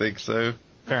don't think so.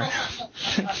 Fair enough.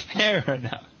 Fair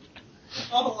enough.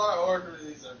 All our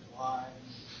orderlies are blind.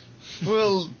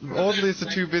 Well, orderlies are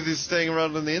too busy staying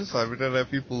around on the inside. We don't have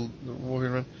people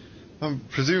walking around.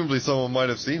 Presumably someone might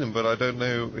have seen them, but I don't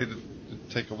know. It'd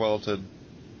take a while to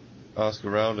ask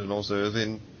around, and also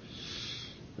then...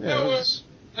 Yeah,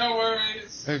 No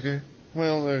worries. Okay.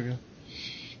 Well, there we go.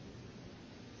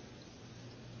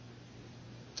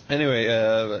 Anyway,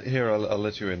 here, I'll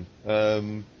let you in.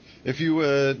 If you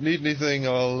need anything,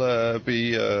 I'll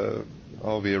be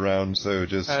around, so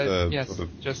just... yes, sort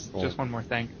of just call. one more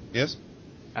thing. Yes?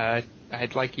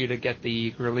 I'd like you to get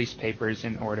the release papers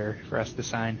in order for us to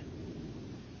sign.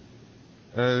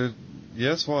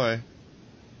 Yes, why?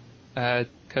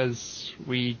 'Cause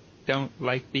we don't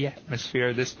like the atmosphere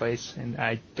of this place, and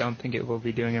I don't think it will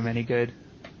be doing him any good.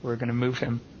 We're gonna move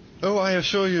him. Oh, I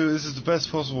assure you, this is the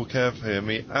best possible care for him.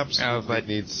 He absolutely but-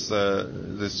 needs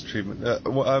this treatment.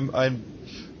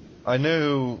 I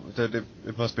know that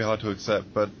it must be hard to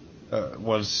accept, but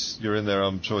once you're in there,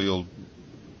 I'm sure you'll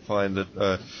find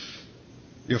that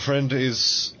your friend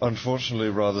is unfortunately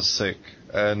rather sick,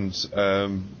 and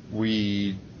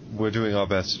we're doing our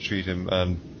best to treat him,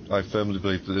 and I firmly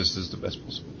believe that this is the best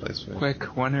possible place for him.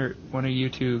 Quick, one of you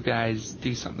two guys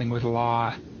do something with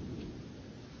law.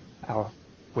 I'll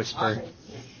whisper.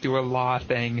 Do a law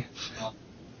thing. I'll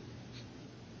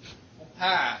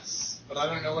pass, but I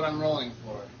don't know what I'm rolling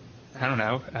for. I don't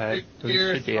know. We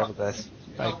should be able to.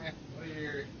 Like, What are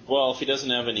your... Well, if he doesn't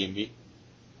have any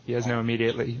he has no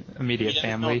immediate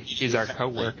family. He's our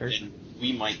coworker. then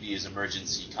we might be his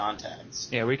emergency contacts.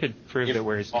 Yeah, we could prove that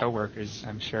we're his coworkers,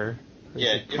 I'm sure. We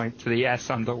could point to the S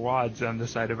on the wads on the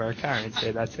side of our car and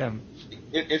say that's him.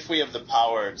 If we have the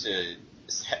power to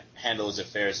handle his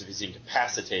affairs, if he's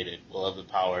incapacitated, we'll have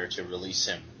the power to release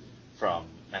him from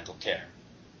mental care.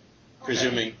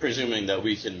 Okay. Presuming that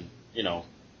we can,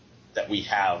 that we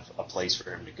have a place for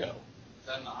him to go.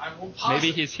 Then I will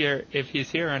Maybe he's here, if he's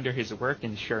here under his work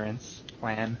insurance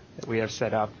plan that we have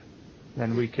set up,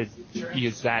 then we could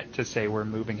use that to say we're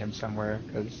moving him somewhere,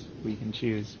 because we can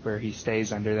choose where he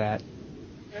stays under that.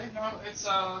 Okay, no, it's,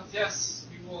 yes,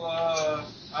 we will,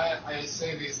 I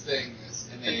say these things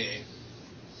in a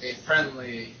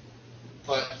friendly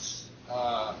but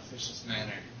officious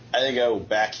manner. I think I will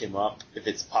back him up if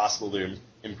it's possible to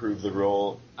improve the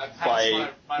role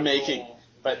by making.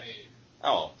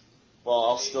 Role well,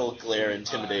 I'll still glare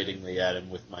intimidatingly at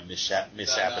him with my misshapen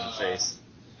face.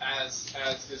 As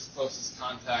his closest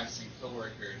contacts and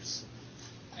coworkers,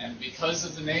 and because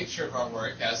of the nature of our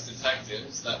work as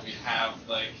detectives, that we have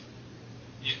like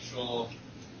mutual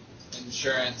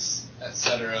insurance,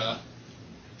 etc.,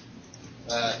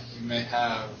 that we may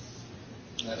have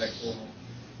medical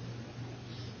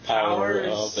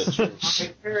powers.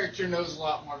 My character knows a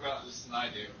lot more about this than I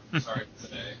do. Sorry to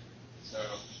say. So,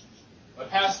 I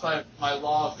passed my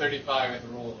law of 35 at the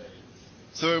roll day.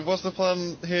 So what's the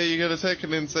plan here? You're gonna take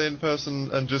an insane person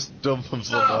and just dump them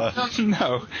somewhere?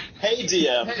 No. Hey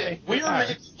DM, Hey, we're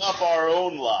making up our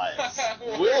own lives.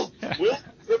 We'll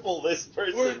cripple this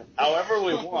person however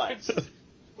we want.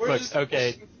 We're Look, just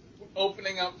okay.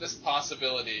 opening up this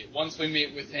possibility. Once we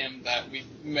meet with him, that we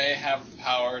may have the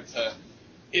power to,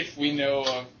 if we know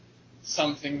of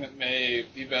something that may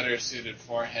be better suited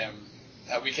for him,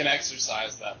 that we can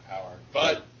exercise that power.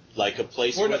 But Like a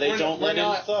place We're where they not- don't we're let in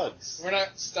not- thugs. we're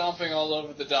not stomping all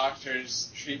over the doctor's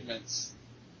treatments,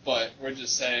 but we're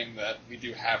just saying that we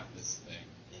do have this thing.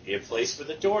 Maybe a place where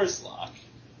the doors lock.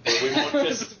 Where we won't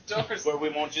just The doors- where we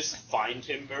won't just find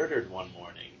him murdered one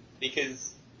morning.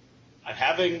 Because I'm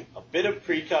having a bit of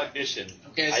precognition.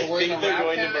 Okay, so I we're think gonna they're wrap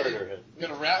going to him murder him. We're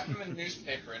gonna wrap him in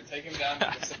newspaper and take him down to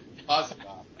the deposit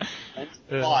box. And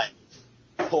Yeah. slide.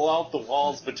 Pull out the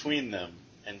walls between them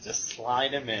and just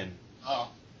slide him in. Oh,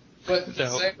 but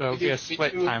So there'll be a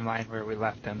split timeline where we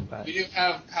left him, but We do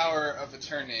have power of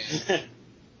attorney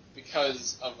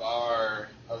because of our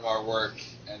work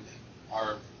and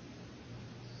our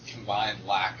combined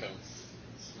lack of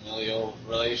familial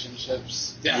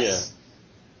relationships. Yes.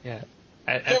 yeah.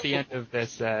 At the end of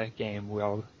this game,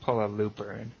 we'll pull a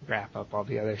looper and wrap up all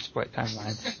the other split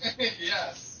timelines.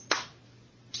 Yes.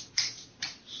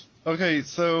 Okay,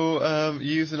 so you're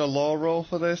using a law roll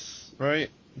for this, right?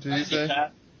 Did you say?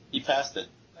 He passed it.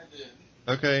 I did.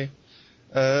 Okay.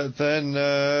 Then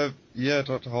yeah,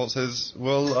 Dr. Holt says,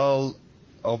 well,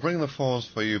 I'll bring the forms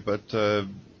for you, but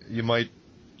you might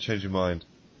change your mind.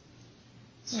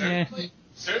 Certainly.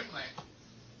 Certainly.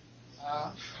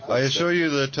 I assure you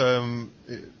that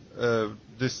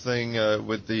this thing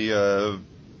with the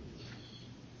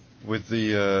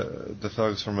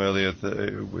thugs from earlier,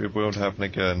 it won't happen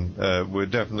again. We're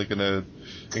definitely going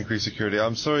to increase security.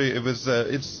 I'm sorry,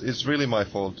 it's really my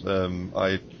fault.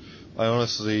 I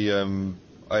honestly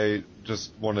I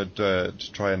just wanted to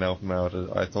try and help him out.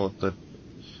 I thought that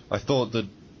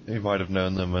he might have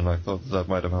known them, and I thought that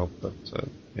might have helped. But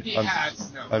He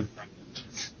has no.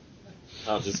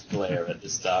 I'll just glare at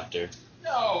this doctor.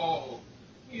 No.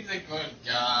 He's a good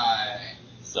guy.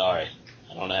 Sorry,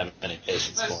 I don't have any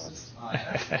patience That's for him. just fine.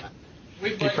 That's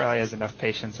fine. He probably has enough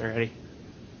patience already.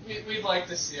 We'd like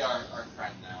to see our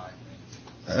friend now, I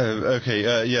think.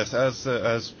 Okay, yes,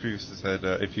 as previously said,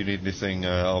 if you need anything,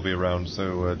 I'll be around.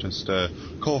 So just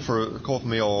call for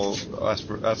me or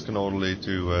ask an orderly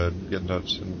to get in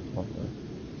touch and whatnot.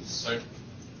 So,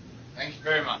 thank you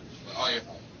very much for all your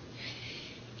help.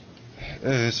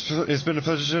 It's been a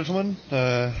pleasure, gentlemen.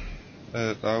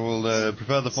 I will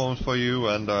prepare the forms for you,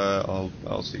 and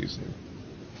I'll see you soon.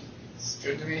 It's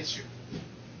good to meet you.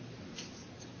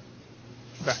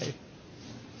 Right.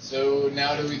 So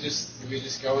now do we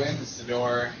just go in? Is the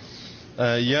door?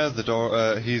 Yeah, the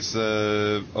door. He's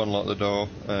unlocked the door,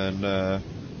 and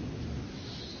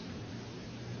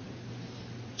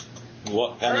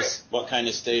What kind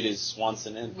of state is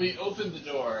Swanson in? We open the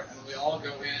door and we all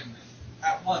go in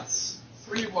at once,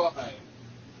 3 wide.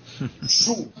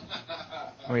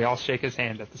 We all shake his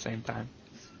hand at the same time.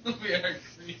 We are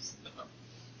creased up.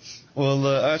 well,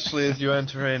 actually, as you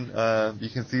enter in, you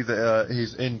can see that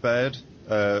he's in bed,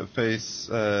 face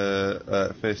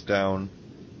down.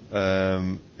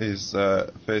 His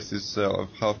face is sort of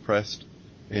half pressed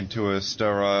into a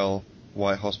sterile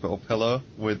white hospital pillow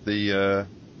with the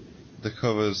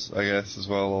covers, I guess, as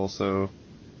well, also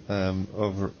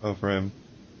over him.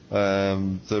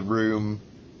 The room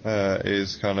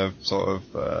is kind of sort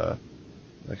of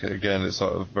again, it's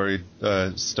sort of very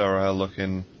sterile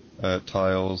looking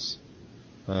tiles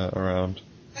around.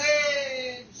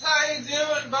 Hey, how you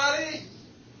doing, buddy?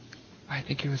 I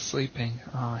think he was sleeping.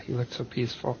 Oh, he looked so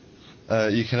peaceful.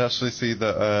 You can actually see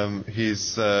that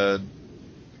he's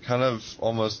kind of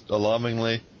almost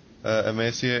alarmingly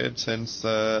emaciated since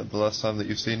the last time that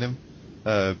you've seen him.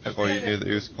 Before you knew that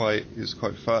he was quite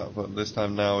fat, but this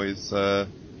time now he's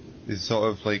sort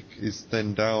of like he's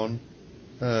thinned down.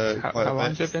 How Quite a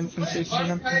long's bit. it been since you've seen How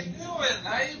him? you doing?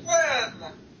 How you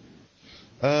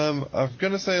been? I'm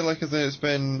gonna say like it's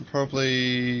been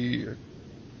probably,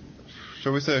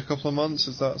 shall we say, a couple of months?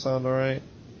 Does that sound alright?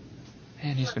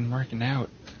 Man, he's been working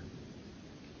out.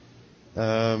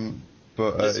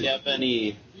 But Does he have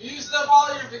any? You used up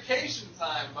all your vacation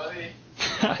time, buddy.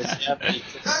 Does he have any?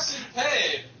 Got you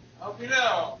paid. Hope you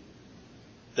know.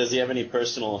 Does he have any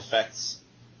personal effects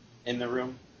in the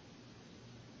room?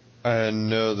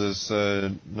 no, there's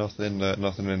nothing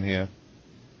in here.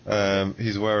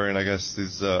 He's wearing, I guess,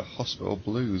 his hospital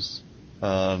blues,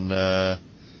 and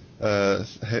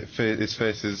his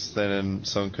face is thin and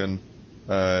sunken,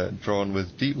 drawn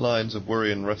with deep lines of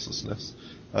worry and restlessness.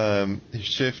 He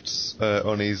shifts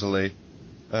uneasily,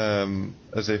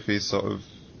 as if he's sort of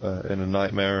in a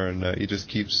nightmare, and he just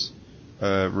keeps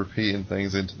repeating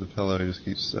things into the pillow. He just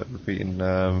keeps repeating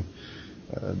the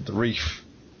reef,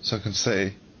 sunken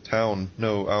city, town,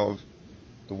 no, out of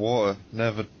the water,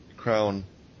 never crown,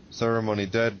 ceremony,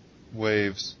 dead,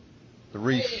 waves, the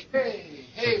reef.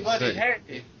 Hey, buddy,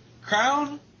 hey.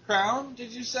 Crown,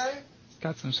 did you say?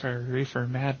 Got some sort of reefer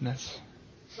madness.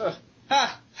 Ha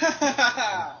ha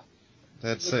ha!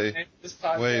 Dead city,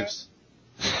 waves,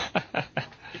 The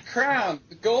crown,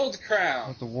 the gold crown.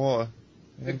 not the water.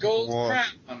 The gold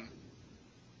crown.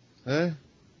 Eh?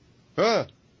 Ah!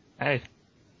 Hey,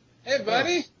 Hey,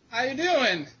 buddy, how you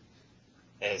doing?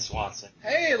 Hey, Swanson.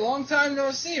 Hey, long time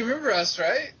no see. Remember us,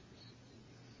 right?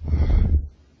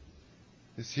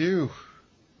 It's you.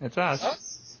 it's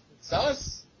us. It's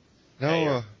us.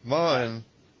 Noah, Martin,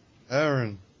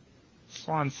 Aaron.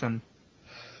 Swanson.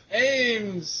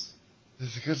 Ames.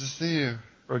 It's good to see you.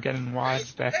 We're getting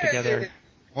wads back Hey. together.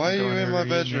 Why are you Going to in a my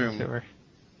reunion bedroom? tour.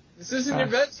 This isn't your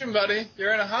bedroom, buddy.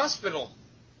 You're in a hospital.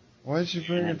 Why did you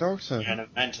bring a doctor? You're in a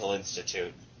mental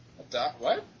institute.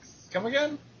 What? Come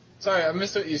again? Sorry, I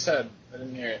missed what you said. I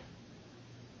didn't hear it.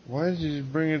 Why did you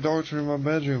bring a doctor in my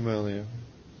bedroom earlier?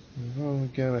 I don't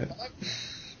get it.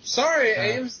 Sorry,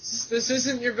 Ames. This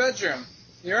isn't your bedroom.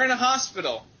 You're in a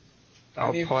hospital.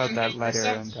 I'll You've pull out been that being letter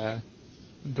receptive.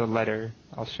 and the letter.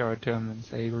 I'll show it to him and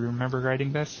say, "Remember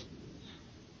writing this?"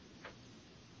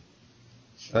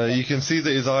 You can see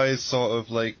that his eyes sort of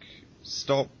like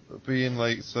stop being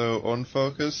like so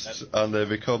unfocused, and they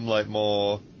become like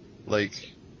more like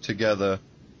together.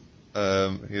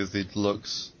 As he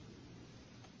looks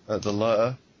at the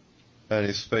letter, and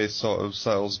his face sort of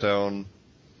settles down,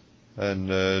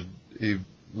 and he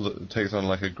takes on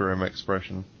like a grim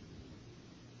expression.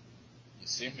 You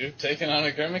seem to have taken on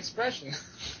a grim expression.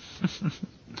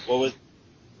 What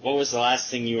was the last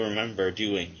thing you remember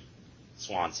doing,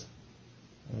 Swanson?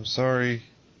 I'm sorry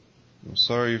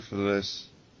for this.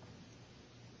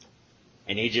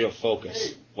 I need you to focus.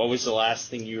 Hey. What was the last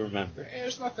thing you remember? Hey,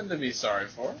 there's nothing to be sorry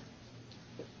for.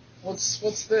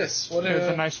 What's this? What It was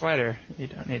a nice letter. You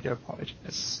don't need to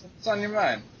apologize. what's on your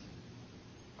mind?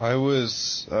 I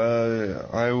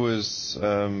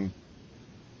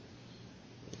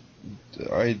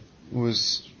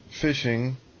was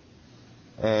fishing,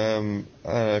 and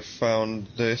I found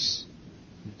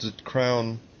the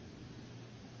crown.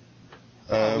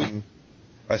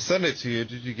 I sent it to you.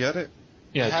 Did you get it?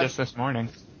 Yeah, have- just this morning.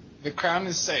 The crown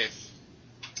is safe.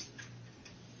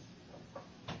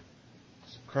 The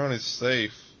crown is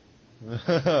safe.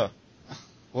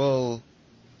 Well,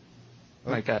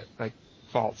 Like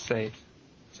vault safe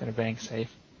instead of bank safe.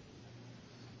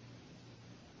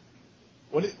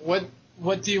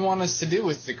 What do you want us to do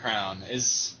with the crown?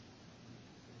 Is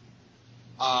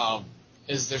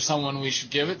there someone we should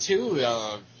give it to?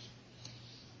 I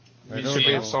we don't Should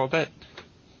we have know. sold it?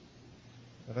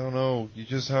 I don't know. You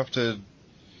just have to.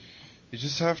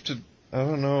 I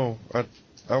don't know. I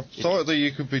thought that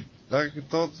you could be. I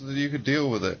thought that you could deal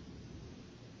with it.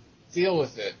 deal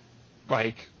with it?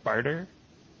 Like barter?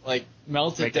 Like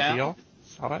melt it Make down? a deal?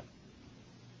 Sell it?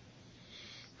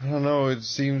 I don't know. It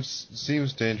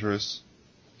seems dangerous.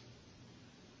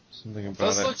 Something It about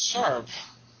does it. look sharp.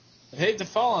 I'd hate to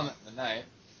fall on it in the night.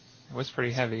 It was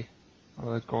pretty heavy.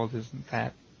 Although the gold isn't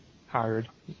that hard.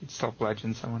 You could still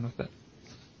bludgeon someone with it.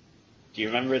 Do you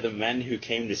remember the men who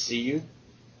came to see you?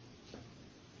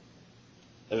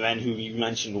 The men who you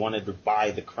mentioned wanted to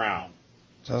buy the crown.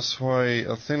 That's why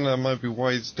I think that might be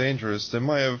why it's dangerous. They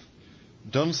might have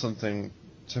done something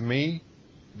to me,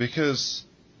 because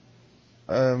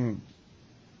I've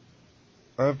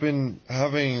been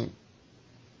having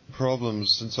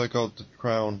problems since I got the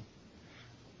crown.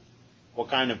 What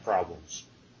kind of problems?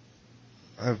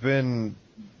 I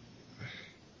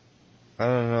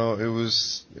don't know, it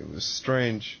was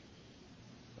strange.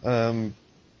 I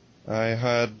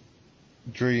had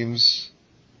dreams,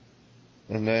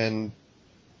 and then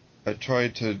I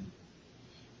tried to,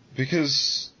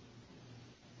 because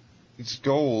it's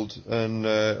gold, and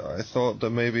I thought that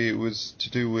maybe it was to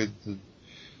do with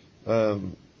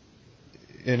in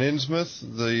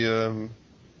Innsmouth,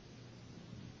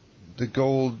 the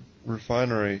gold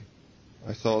refinery.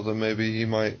 I thought that maybe he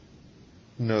might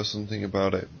know something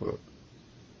about it, but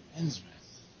Innsmouth.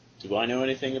 Do I know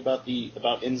anything about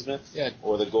Innsmouth? Yeah.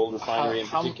 Or the gold refinery in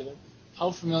How- particular?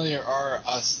 How familiar are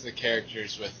us, the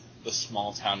characters, with the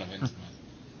small town of Innsmouth?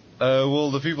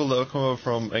 well, the people that have come over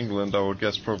from England, I would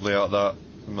guess, probably aren't that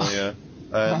familiar.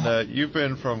 And you've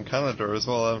been from Canada as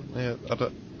well. Yeah,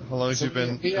 how long have So you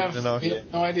been we have out we here?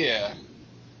 have no idea.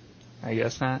 I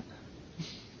guess not.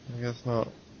 I guess not.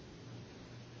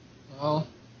 Well,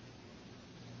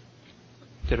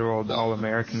 Good old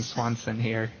All-American Swanson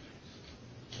here.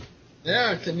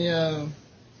 yeah. Can you,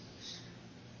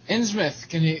 Innsmouth?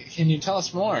 Can you tell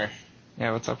us more?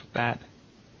 Yeah, what's up with that?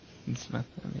 Smith,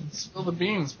 I mean. Spill the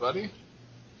beans, buddy.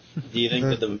 Do you think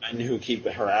that the men who keep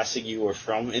harassing you are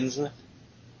from Innsmouth?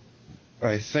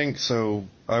 I think so.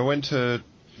 I went to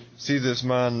see this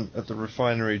man at the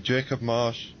refinery, Jacob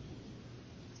Marsh,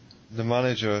 the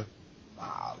manager.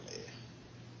 Marley.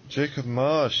 Jacob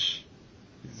Marsh.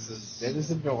 He's as dead as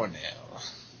a doornail.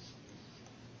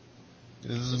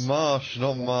 This is Marsh,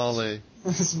 not Marley.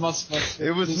 This much.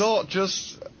 It was not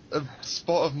just a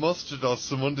spot of mustard or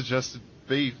some undigested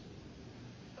beef.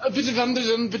 A bit of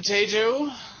underdone potato.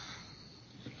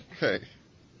 Okay.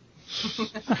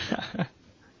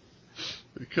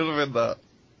 It could have been that.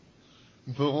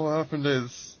 But what happened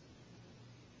is,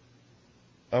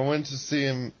 I went to see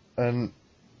him and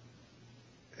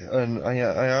I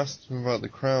asked him about the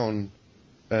crown,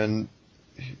 and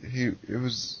he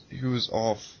was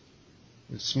off.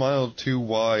 He smiled too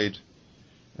wide,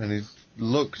 and he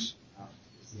looked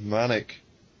manic.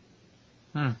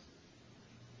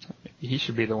 He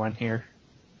should be the one here.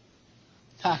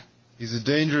 Ha. He's a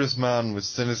dangerous man with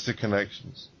sinister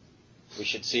connections. We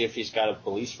should see if he's got a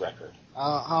police record.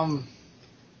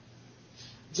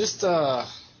 Just an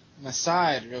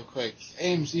aside, real quick.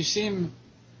 Ames, you seem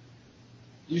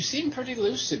pretty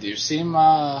lucid. You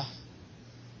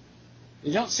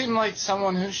don't seem like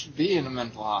someone who should be in a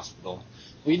mental hospital.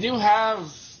 We do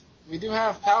have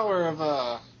power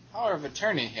of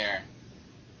attorney here.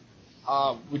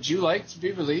 Would you like to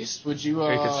be released? Would you?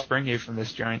 We could spring you from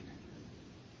this joint.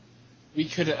 We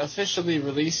could officially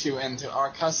release you into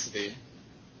our custody.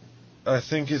 I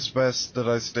think it's best that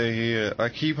I stay here. I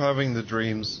keep having the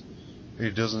dreams.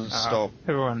 It doesn't stop.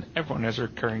 Everyone has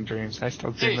recurring dreams. I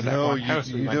still dream of that No, one house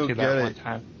we you went don't to get that it. one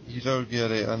time. You don't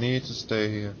get it. I need to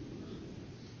stay here.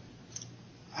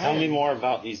 Tell me more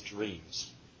about these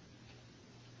dreams.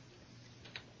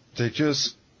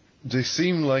 They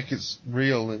seem like it's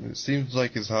real, and it seems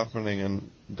like it's happening, and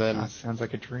then Sounds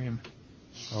like a dream.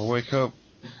 I wake up.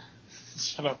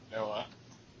 Shut up, Noah.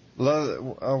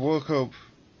 I woke up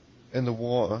in the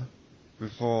water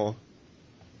before.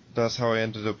 That's how I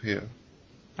ended up here.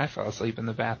 I fell asleep in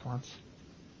the bath once.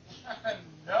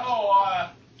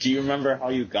 Noah. Do you remember how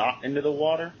you got into the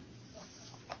water?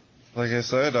 Like I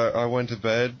said, I went to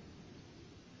bed.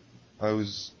 I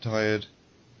was tired.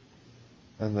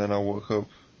 And then I woke up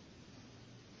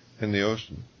in the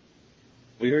ocean.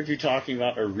 We heard you talking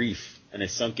about a reef and a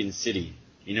sunken city.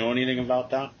 You know anything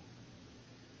about that?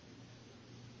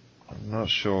 I'm not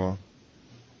sure.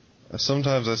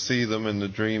 Sometimes I see them in the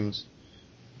dreams.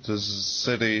 There's a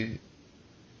city.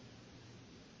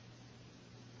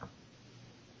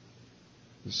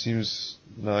 It seems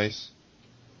nice.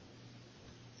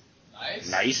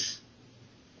 Nice.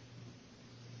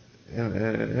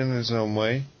 In its own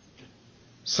way.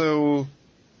 So,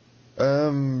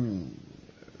 When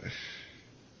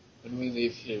we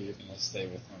leave here, you're gonna stay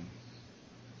with him.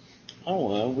 Oh,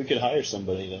 well, we could hire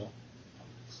somebody, though.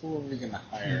 Who are we gonna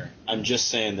hire? I'm just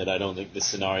saying that I don't think the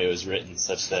scenario is written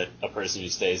such that a person who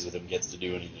stays with him gets to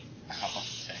do anything. Oh,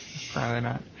 okay. Probably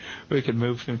not. We could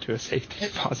move him to a safety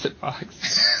deposit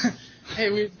box. Hey,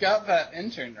 we've got that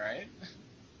intern, right?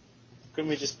 Couldn't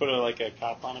we just put a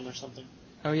cop on him or something?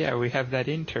 Oh yeah, we have that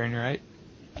intern, right?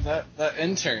 That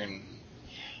intern.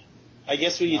 I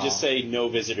guess we could just say no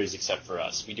visitors except for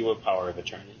us. We do have power of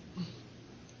attorney.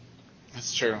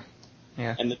 That's true.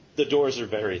 Yeah. And the doors are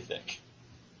very thick.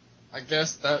 I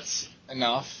guess that's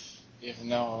enough, even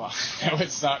though I know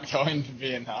it's not going to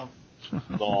be enough.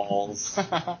 Balls.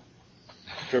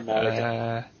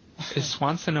 Dramatic. Is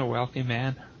Swanson a wealthy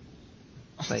man?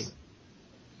 Like,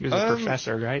 he was a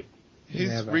professor, right?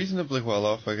 He's reasonably well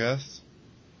off, I guess.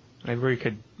 Maybe we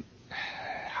could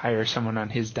hire someone on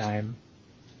his dime.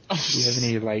 Do you have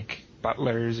any,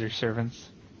 butlers or servants?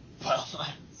 Well,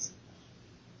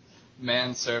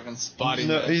 manservants, body.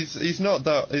 No, he's not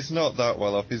that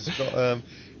well off. He's got a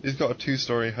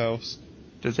 2-story house.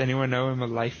 Does anyone know him a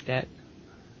life debt?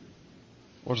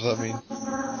 What does that mean?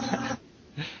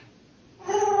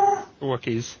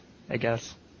 Wookiees, I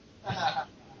guess.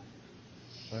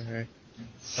 Okay.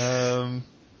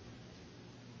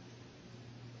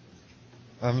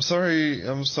 I'm sorry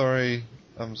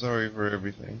for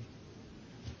everything.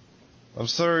 I'm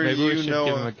sorry. Maybe we should know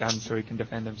give him a gun so he can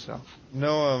defend himself.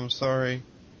 No, I'm sorry.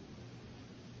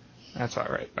 That's all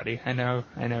right, buddy. I know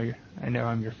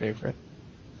I'm your favorite.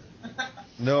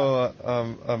 No,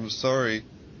 I'm sorry.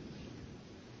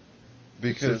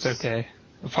 Because It's okay.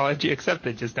 Apology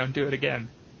accepted. Just don't do it again.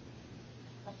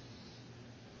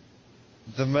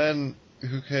 The men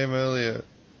who came earlier.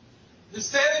 They're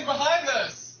standing behind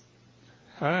us!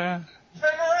 Uh, Turn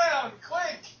around,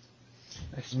 quick!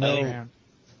 I spin No. around.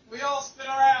 We all spin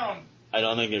around! I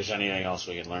don't think there's anything else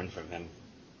we can learn from him.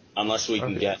 Unless we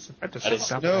can get... It's about to I say just-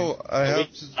 something. No, I we have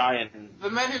can to. try and... The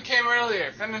men who came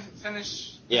earlier,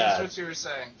 finish Yeah. what you were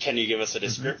saying. Can you give us a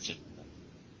description?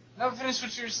 No, finish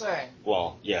what you were saying.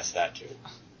 Well, yes, that too.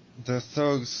 The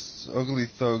thugs, ugly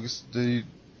thugs, they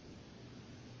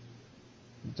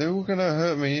were gonna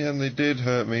hurt me, and they did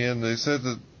hurt me, and they said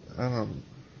that,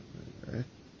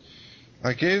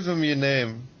 I gave them your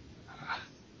name.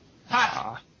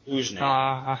 Ha! Whose name?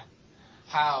 How,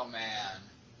 man?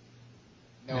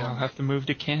 No I'll one. have to move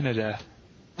to Canada.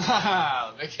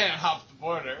 They can't hop the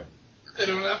border. They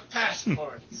don't have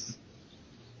passports.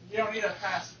 You don't need a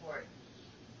passport.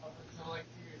 Up until like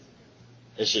 2 years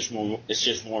ago. It's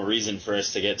just more reason for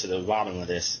us to get to the bottom of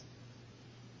this.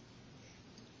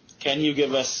 Can you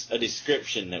give us a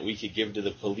description that we could give to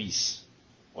the police?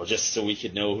 Or just so we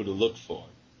could know who to look for?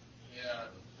 Yeah.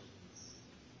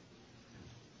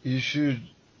 You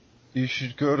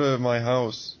should go to my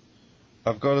house.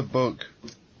 I've got a book.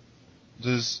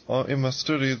 In my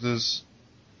study, there's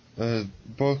a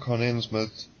book on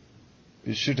Innsmouth.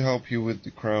 It should help you with the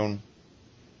crown.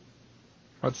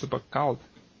 What's the book called?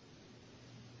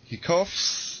 He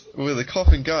coughs with a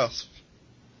coughing gasp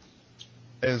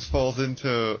and falls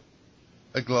into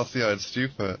a glassy-eyed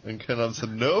stupor and can answer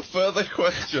no further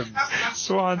questions.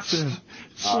 Swanson!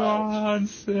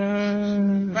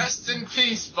 Swanson! Rest in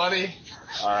peace, buddy.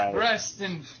 Alright. Rest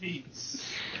in peace.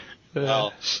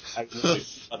 Well, I can do a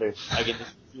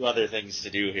few other things to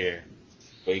do here.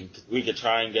 We could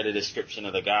try and get a description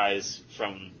of the guys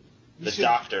from the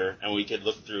doctor, and we could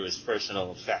look through his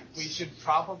personal effects. We should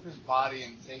prop up his body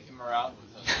and take him around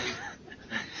with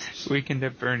us. Weekend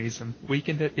at Bernie's.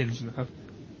 Weekend at Innsmouth.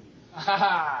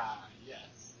 Haha,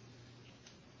 yes.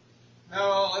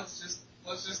 No, let's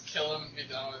just kill him and be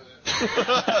done with it.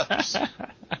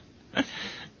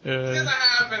 It's gonna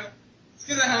happen. It's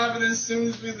gonna happen as soon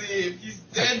as we leave. He's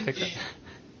dead meat.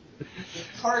 The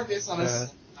carcass on his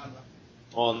slab.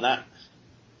 Well, in that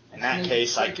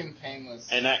case, freaking painless.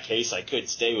 In that case, I could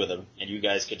stay with him, and you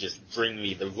guys could just bring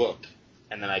me the book,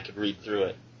 and then I could read through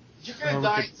it. You're gonna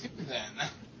die too, then.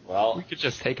 Well, we could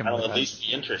just take him that'll with at us. least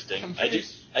be interesting.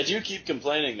 I do keep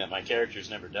complaining that my characters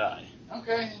never die.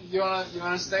 Okay, you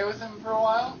wanna stay with him for a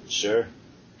while? Sure.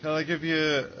 Can I give you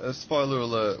a spoiler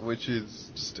alert, which is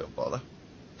just don't bother.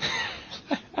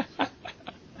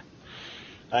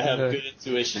 I have good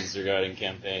intuitions regarding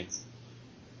campaigns.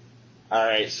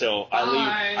 Alright, so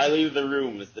I leave the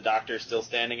room. Is the doctor still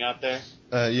standing out there?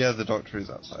 Yeah, the doctor is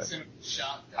outside. Is he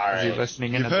Alright.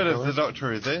 listening in You've at heard the of door? the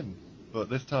doctor is in, but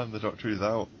this time the doctor is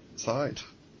outside.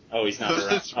 Oh, he's not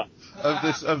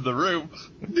around. of the room.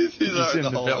 He's He's out in the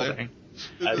hallway. building.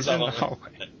 I He's tell in the him-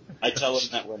 hallway. I tell him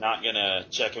that we're not gonna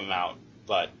check him out,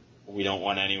 but we don't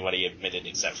want anybody admitted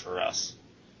except for us.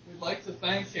 We'd like to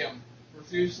thank him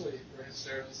profusely for his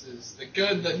services, the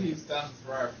good that he's done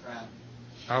for our friend.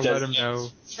 I'll let him know.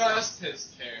 Trust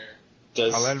his care.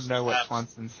 I'll let him know what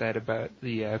Swanson said about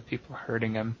the people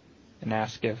hurting him, and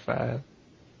ask if he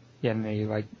had any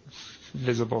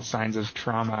visible signs of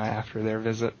trauma after their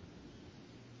visit.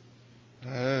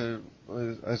 I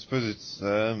suppose it's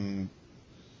a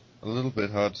little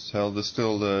bit hard to tell. There's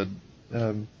still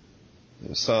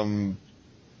some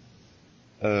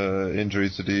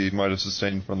injuries that he might have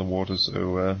sustained from the water,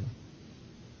 so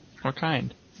What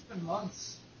kind? It's been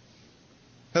months.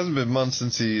 hasn't been months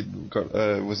since he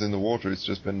was in the water. It's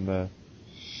just been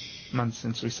Months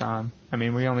since we saw him. I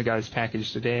mean, we only got his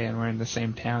package today, and we're in the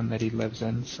same town that he lives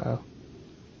in, so...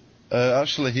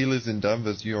 actually he lives in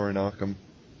Danvers, you're in Arkham.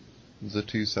 They're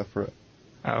two separate.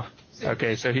 Oh,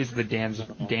 okay, so he's the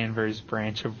Danvers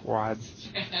branch of WADS.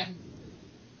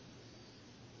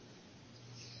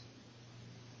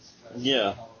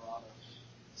 Yeah.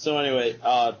 So anyway,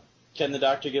 can the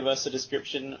doctor give us a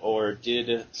description, or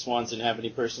did Swanson have any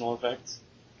personal effects?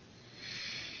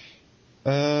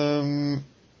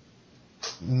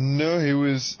 No, he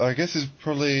was. I guess it's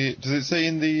probably. Does it say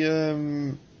in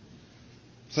the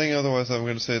thing? Otherwise, I'm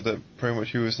going to say that pretty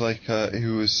much he was he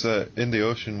was in the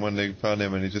ocean when they found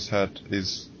him, and he just had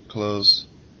his clothes.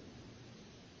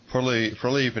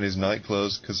 Probably even his night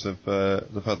clothes, because of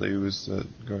the fact that he was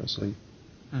going to sleep.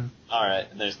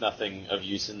 Alright, and there's nothing of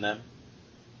use in them?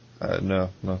 No,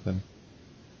 nothing.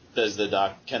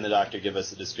 Can the doctor give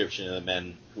us a description of the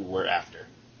men who we're after?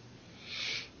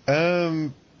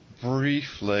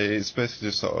 Briefly, it's basically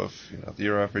just sort of,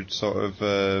 your average sort of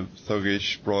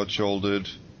thuggish, broad-shouldered,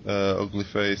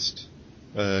 ugly-faced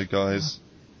guys.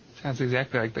 Sounds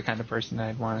exactly like the kind of person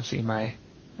I'd want to see my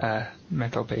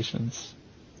mental patients.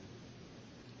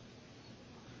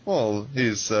 Well,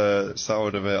 he's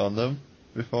soured a bit on them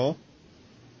before.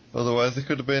 Otherwise, they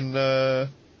could have been,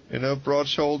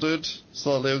 broad-shouldered,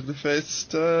 slightly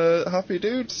ugly-faced, happy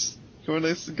dudes. Go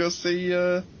see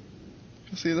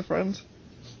the friend.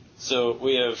 So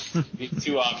we have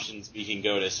two options. We can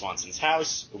go to Swanson's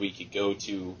house, or we could go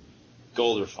to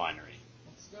Gold Refinery.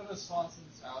 Let's go to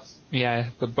Swanson's house. Yeah,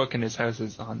 the book in his house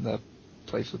is on the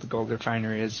place with the gold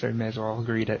refinery is, so we may as well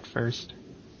read it first.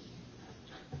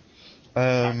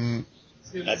 The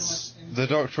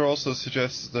doctor also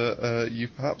suggests that you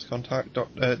perhaps contact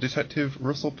Detective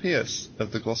Russell Pierce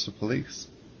of the Gloucester Police.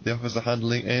 The officer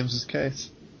handling Ames's case.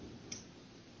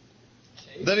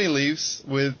 Okay. Then he leaves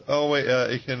with,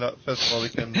 he can, first of all, he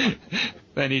can...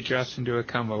 Then he drops into a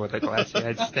coma with a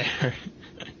glassy-eyed stare.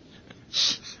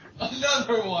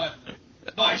 Another one!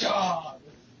 My God!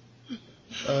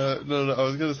 No, I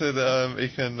was going to say that he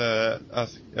can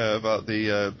ask about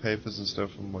the papers and stuff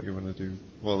and what you want to do.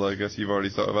 Well, I guess you've already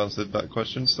sort of answered that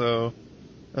question, so...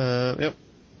 yep.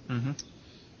 Mm-hmm.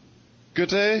 Good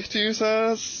day to you,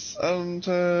 sirs, and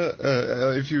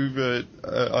if you...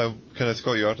 I can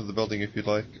escort you out of the building if you'd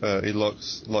like. He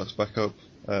locks back up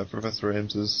Professor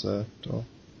Ames's door.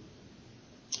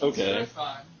 Okay. Very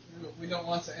fine. We don't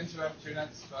want to interrupt your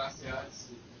next class, guys.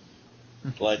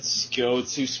 Let's go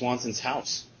to Swanson's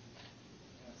house.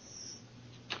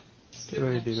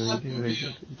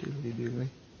 Doodly.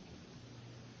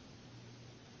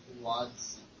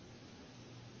 Wads.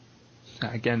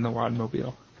 Again, the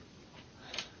Wadmobile.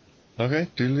 Okay.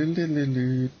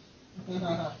 Doodly-doodly-doo.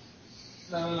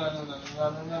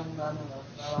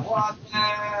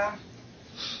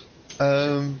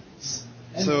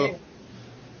 So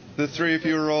the three of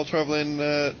you are all travelling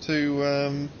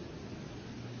to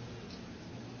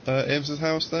Ames's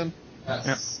house then?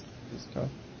 Yes.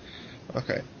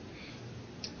 Okay.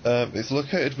 It's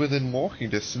located within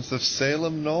walking distance of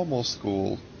Salem Normal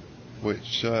School,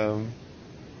 which,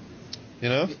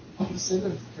 Opposite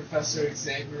of Professor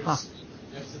Xavier's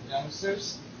gifted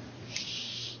youngsters.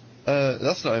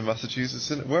 That's not in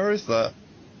Massachusetts, is it? Where is that?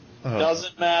 Oh.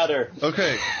 Doesn't matter.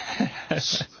 Okay.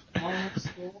 Normal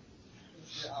school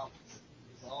is the opposite.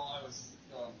 Is all I was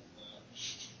going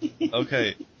with.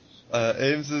 Okay.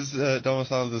 Ames's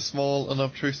domicile is a small,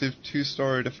 unobtrusive,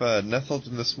 two-storied affair nestled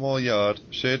in a small yard,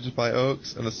 shaded by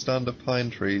oaks and a stand of pine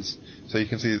trees. So you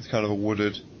can see it's kind of a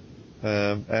wooded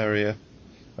area.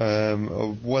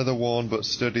 A weather-worn but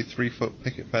sturdy 3-foot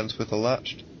picket fence with a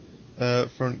latched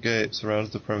front gate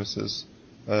surrounds the premises,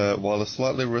 while a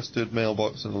slightly rusted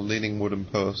mailbox and a leaning wooden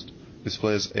post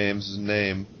displays Ames's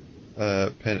name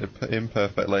painted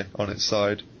imperfectly on its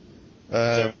side.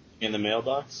 In the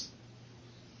mailbox?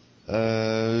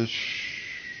 You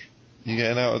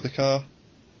getting out of the car?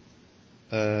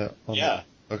 Yeah.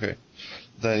 Okay.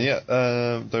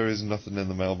 Then, there is nothing in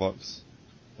the mailbox.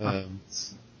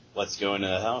 Let's go into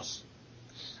the house.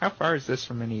 How far is this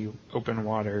from any open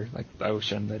water, like the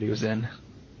ocean that he was in?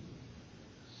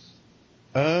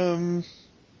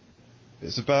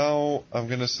 It's about, I'm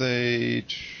gonna say,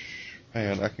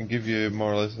 hang on, I can give you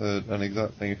more or less an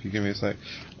exact thing if you give me a sec.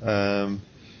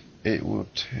 It will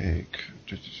take,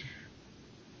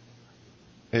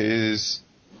 it is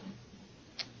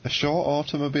a short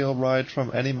automobile ride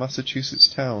from any Massachusetts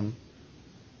town.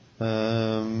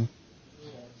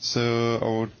 So I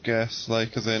would guess,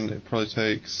 as in, it probably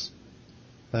takes,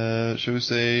 should we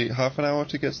say, half an hour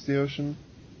to get to the ocean?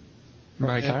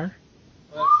 By car?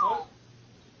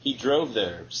 He drove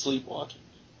there, sleepwalking.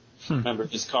 Remember,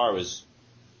 his car was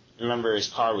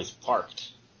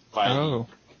parked by the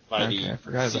I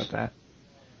forgot about that.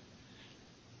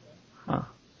 Huh.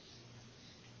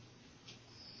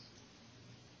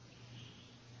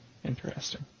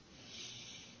 Interesting.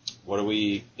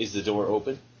 Is the door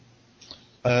open?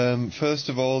 First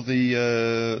of all,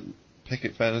 the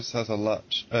picket fence has a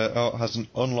latch, has an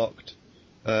unlocked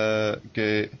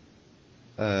gate.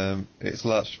 It's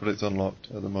latched, but it's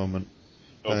unlocked at the moment.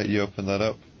 Okay. You open that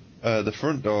up. The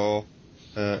front door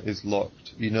is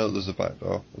locked. You know there's a back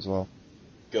door as well.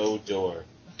 Go door.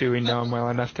 Do we know him well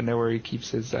enough to know where he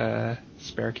keeps his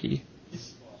spare key?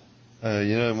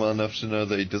 You know him well enough to know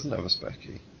that he doesn't have a spare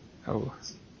key. Oh.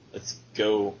 Let's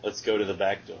go to the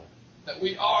back door. That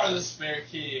we are the spare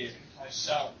key, I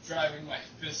shout, driving my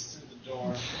fist through the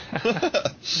door.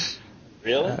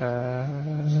 Really?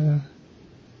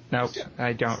 Nope,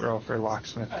 I don't roll for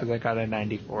locksmith because I got a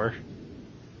 94.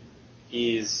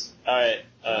 He's... Alright,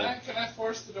 Can I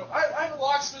force the door? I'm a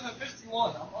locksmith at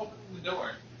 51, I'm opening the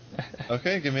door.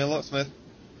 Okay, give me a locksmith.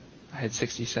 I had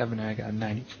 67 and I got a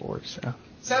 94, so...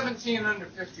 17 under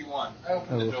 51. I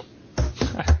opened the door.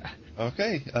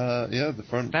 Okay, yeah, the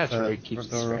front. That's where he front keeps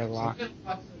the door spare opens. lock I've been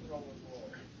locked in the door before.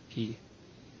 key.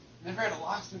 Never had a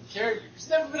locksmith character. There's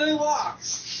never been any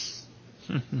locks.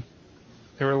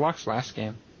 There were locks last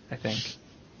game, I think.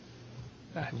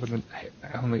 I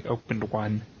only opened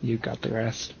one. You got the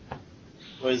rest.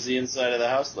 What does the inside of the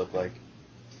house look like?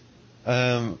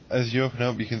 As you open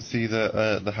up, you can see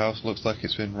that the house looks like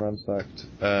it's been ransacked.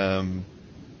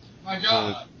 My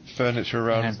God. The furniture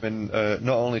around has been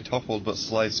not only toppled but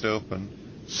sliced open.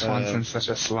 Swanson's such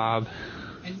a slob.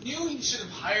 I knew he should have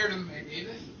hired a maid.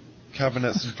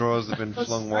 Cabinets and drawers have been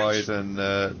flung wide, and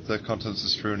the contents are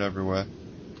strewn everywhere.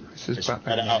 This is It's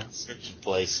Butler right now. out search the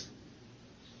place.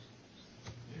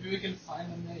 Maybe we can find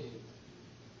a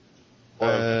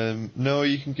maid. No,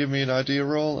 you can give me an idea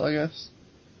roll, I guess.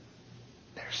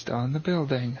 They're still in the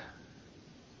building.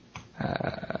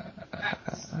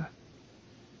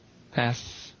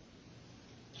 Pass.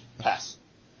 Pass.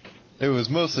 It was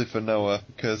mostly for Noah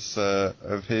because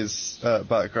of his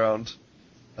background.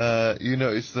 You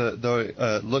notice that though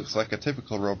it looks like a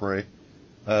typical robbery,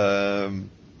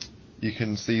 you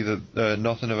can see that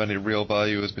nothing of any real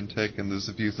value has been taken. There's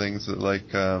a few things that, like,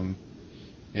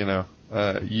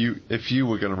 if you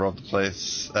were going to rob the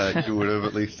place, you would have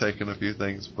at least taken a few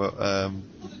things. But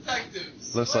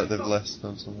Detectives. looks like they've left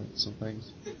on some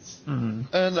things. Mm.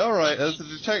 And alright, as a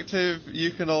detective, you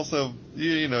can also,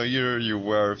 you're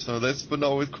aware of some of this, but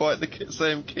not with quite the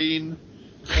same keen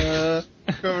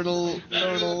criminal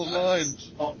mind.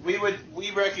 Well,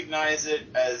 we recognize it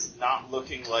as not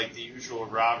looking like the usual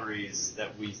robberies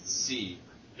that we see.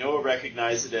 Noah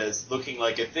recognized it as looking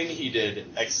like a thing he did,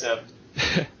 except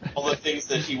all the things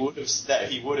that he would have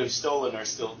stolen are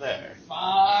still there.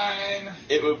 Fine.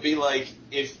 It would be like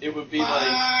It's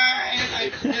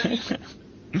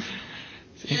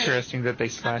interesting that they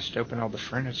slashed open all the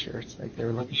furniture. It's like they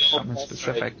were looking for something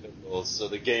specific. So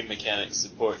the game mechanics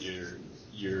support your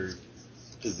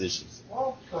position.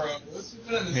 Well, pros. We've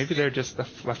been in this Maybe they're just the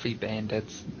fluffy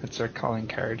bandits. That's their calling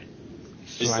card.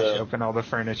 Slash open all the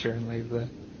furniture and leave the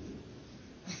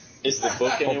Is the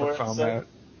book pull anywhere? the foam inside?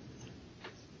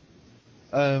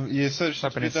 out. You searched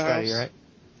Up in the his study, house. right?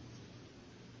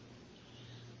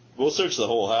 We'll search the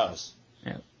whole house.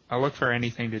 Yeah. I'll look for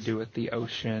anything to do with the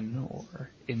ocean or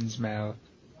Innsmouth.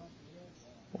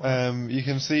 You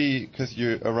can see, because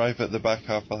you arrive at the back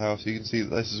half of the house, you can see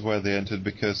that this is where they entered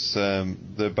because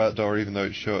the back door, even though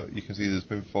it's shut, you can see that it's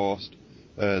been forced.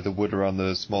 The wood around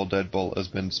the small deadbolt has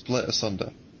been split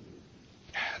asunder.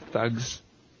 Thugs.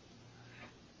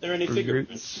 Are there any fingerprints?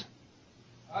 Brutes.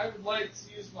 I would like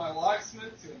to use my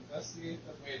locksmith to investigate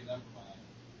the... Wait, never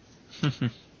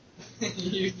mind.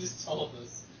 You just told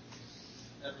us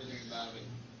everything about it.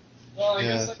 Well, I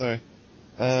guess... Sorry.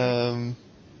 Never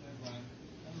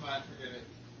mind, forget it.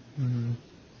 Mm.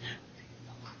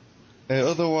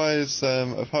 Otherwise,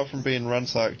 apart from being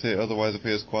ransacked, it otherwise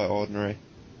appears quite ordinary.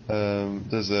 You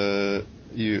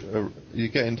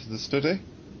get into the study.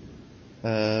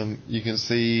 You can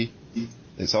see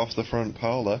it's off the front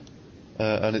parlour,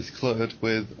 and it's cluttered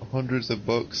with hundreds of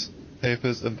books,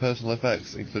 papers, and personal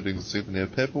effects, including souvenir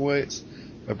paperweights,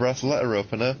 a brass letter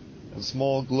opener, and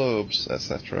small globes,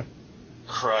 etc.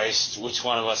 Christ, which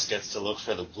one of us gets to look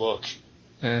for the book?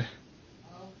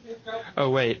 Oh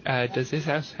wait, does this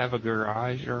house have a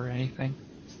garage or anything?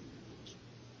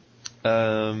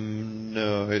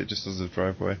 No, it just has a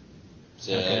driveway.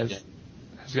 Okay, I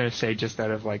was gonna say just out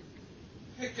of like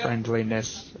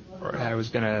friendliness, or I was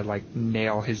gonna like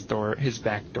nail his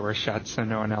back door shut so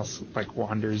no one else like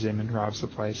wanders in and robs the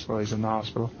place while he's in the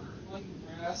hospital. One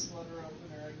brass letter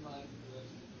opener in my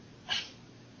possession.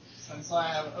 Since I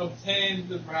have obtained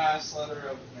the brass letter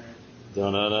opener,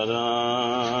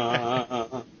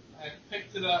 Da-da-da-da. I have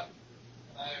picked it up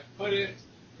and I have put it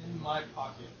in my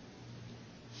pocket.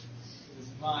 It is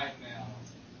mine now.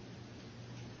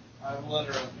 I have a letter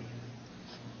opener.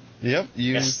 Yep,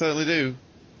 you Yes. certainly do.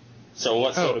 So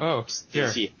what sort of Oh, books here.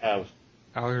 does he have?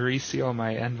 I'll reseal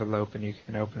my envelope and you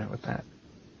can open it with that.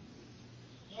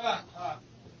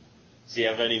 Does he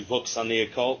have any books on the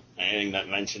occult? Anything that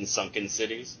mentions sunken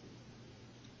cities?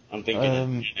 I'm thinking of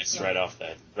Venice right off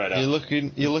that. Right You're off.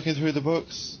 looking through the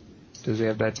books. Does he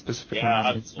have that specific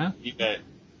Yeah, one? No?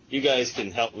 you guys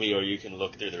can help me, or you can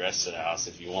look through the rest of the house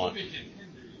if you want. We can hinder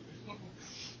you.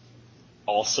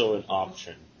 Also an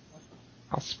option.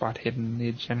 I'll spot hidden in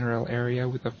the general area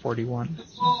with a 41.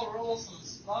 Let's all roll some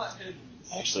spot hidden.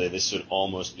 Actually, this would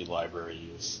almost be library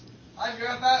use. I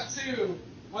got that too.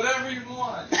 Whatever you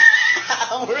want.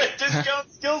 We're at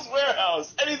Discount Skills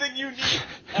Warehouse. Anything you need.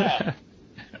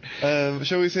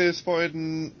 Shall we say spotted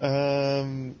in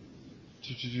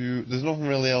There's nothing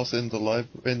really else in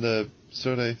the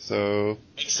study, so.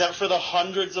 Except for the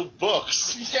hundreds of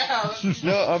books. Yeah.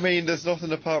 No, I mean, there's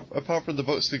nothing apart from the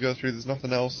books to go through. There's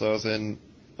nothing else. So as in,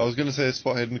 I was gonna say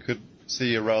Spot Hidden could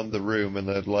see around the room, and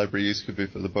the library use could be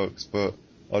for the books, but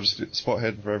I'll just do Spot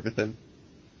Hidden for everything.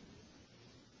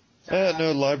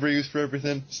 No library use for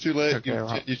everything. It's too late.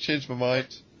 Okay, You changed my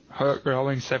mind.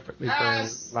 Rolling separately for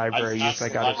library use, I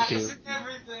got it too.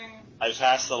 I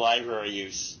passed the library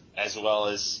use, as well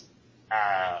as,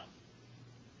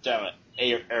 damn it,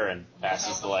 Aaron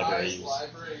passes the library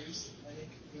use.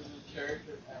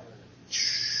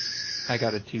 I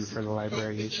got a 2 for the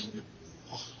library use.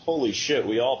 Holy shit,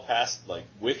 we all passed, like,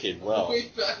 wicked well. We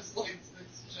passed like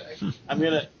 6 checks.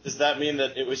 Does that mean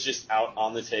that it was just out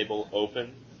on the table,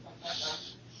 open?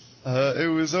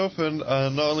 It was open,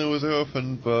 and not only was it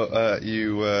open, but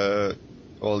you're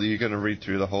gonna read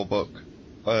through the whole book.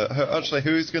 Actually,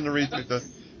 who is gonna read through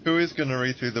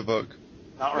the book?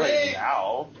 Not right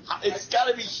now. It's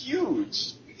gotta be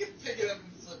huge. We can pick it up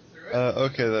and flip through it.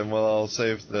 Okay then, well I'll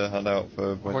save the handout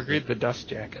for when. We'll read the dust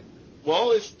jacket.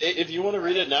 Well, if you want to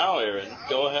read it now, Aaron,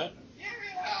 go ahead.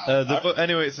 The book,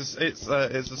 anyway, it's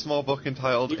a small book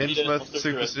entitled You read it, I'll Innsmouth, flip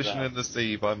the rest Superstition of that. in the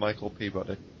Sea by Michael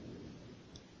Peabody.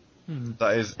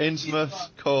 That is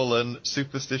Innsmouth,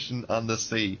 Superstition and the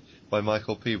Sea by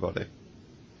Michael Peabody.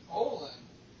 Poland.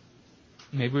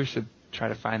 Maybe we should try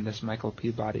to find this Michael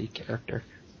Peabody character.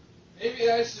 Maybe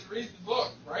I should read the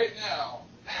book right now.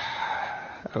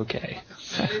 Okay.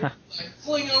 I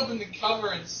fling open the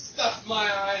cover and stuff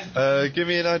my eyes. Give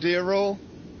me an idea roll.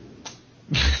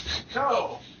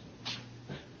 Go.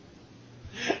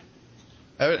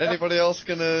 Anybody else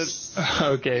gonna?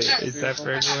 Okay, is that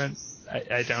for everyone?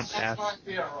 I don't That's pass. my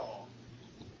idea roll.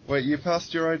 Wait, you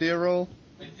passed your idea roll?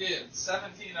 I did.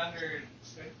 17 under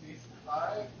 55,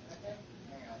 I think?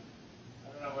 Hang on.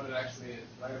 I don't know what it actually is,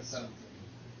 but I got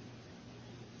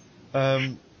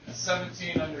 17.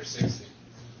 17 under 60.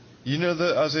 You know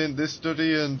that, as in this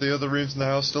study and the other rooms in the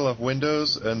house still have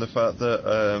windows, and the fact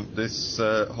that this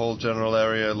whole general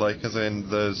area, like as in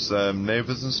there's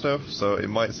neighbours and stuff, so it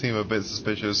might seem a bit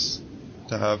suspicious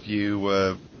to have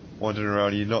you wandering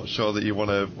around. You're not sure that you want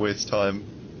to waste time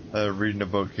reading a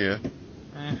book here.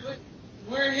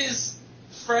 We're his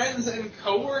friends and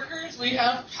co-workers. We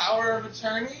have power of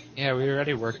attorney. Yeah, we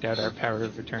already worked out our power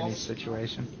of attorney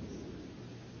situation.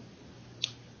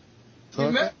 We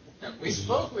met him. We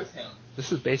spoke with him.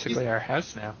 This is basically our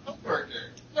house now. Co-worker.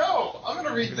 No, I'm gonna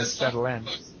read We're gonna this settle book.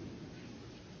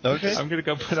 in. Okay. I'm gonna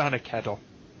go put on a kettle.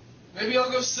 Maybe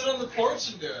I'll go sit on the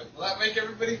porch and do it. Will that make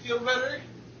everybody feel better?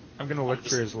 I'm gonna look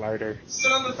for his larder.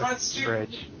 Sit on the front That's the stoop.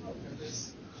 fridge.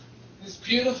 This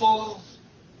beautiful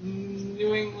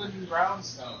New England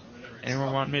brownstone. Or whatever it's Anyone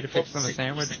called. want me to fix them a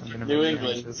sandwich? I'm gonna New make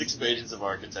England, sandwiches. 6 pages of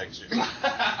architecture.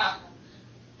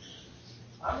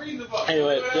 I'm reading the book.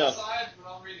 Anyway, I'll do it yeah. outside, but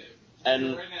I'll read it. And- I'll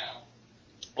do it right now.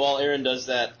 While Aaron does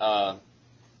that,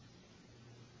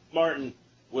 Martin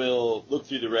will look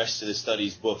through the rest of the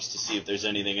study's books to see if there's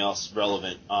anything else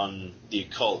relevant on the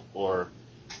occult or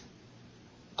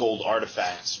gold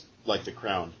artifacts like the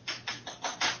crown.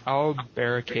 I'll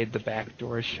barricade the back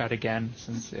doors shut again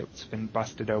since it's been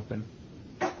busted open.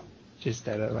 Just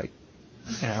out of They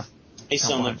don't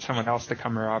sound want like someone else to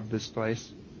come rob this place.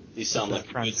 these sound It's like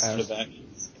the front good sort of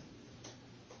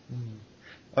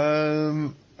Hmm.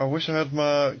 back. I wish I had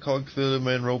my cog through the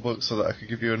main rule book so that I could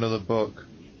give you another book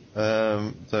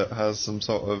that has some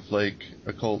sort of like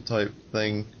occult type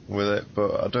thing with it,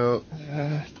 but I don't.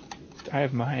 I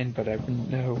have mine, but I wouldn't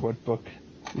know what book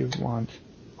you want.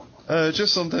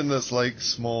 Just something that's like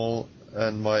small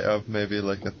and might have maybe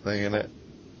like a thing in it,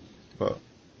 but.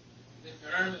 The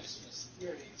Vermis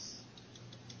Mysterious.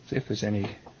 See if there's any.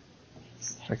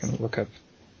 I can look up.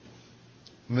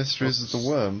 Mysteries of the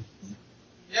Worm.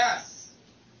 Yes.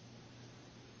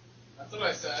 That's what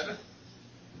I said.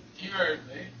 You heard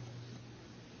me.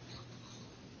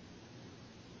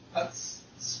 That's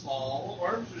small.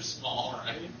 Worms are small,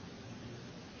 right?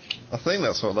 I think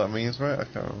that's what that means, right? I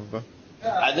can't remember.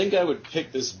 Yeah. I think I would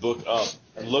pick this book up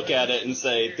and look at it and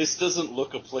say, this doesn't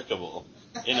look applicable.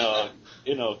 You know.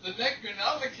 The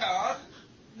Necronomicon.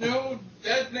 No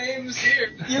dead names here.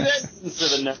 You guys didn't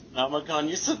say the Necronomicon,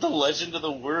 you said the Legend of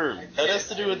the Worm. That has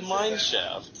to do with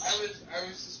Mineshaft. I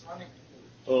was just running.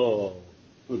 Oh.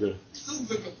 Okay. This doesn't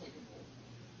look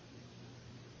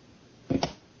applicable.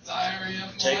 Diary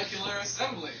of Take- Molecular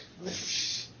Assembly.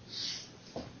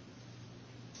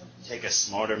 Take a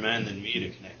smarter man than me to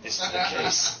connect this to the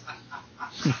case.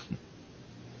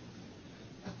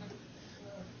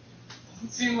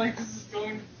 Doesn't seem like this is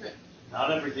going to fit.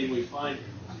 Not everything we find.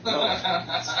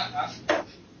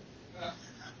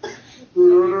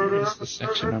 Here's the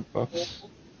section of books.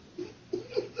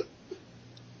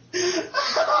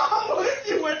 What if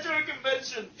you went to a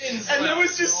convention and there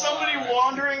was just somebody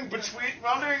wandering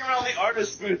around the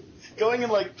artist booth, going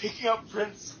and like picking up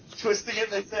prints, twisting it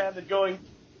in his hand, and going,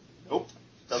 "Nope,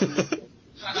 doesn't."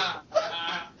 I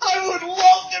would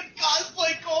love to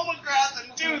cosplay Colmagrath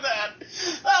and do that.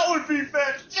 That would be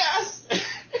fantastic.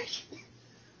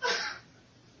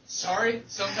 Sorry,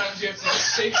 sometimes you have to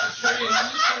just shake the tree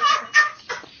and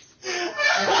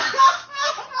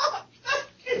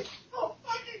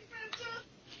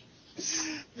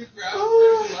you grab a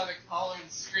person by the collar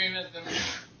and scream at them.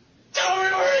 Tell me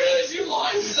where it is, you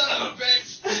lying son of a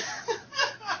bitch!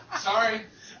 Sorry.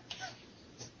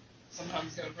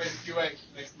 Sometimes you gotta play the QA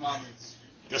next moments.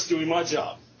 Just doing my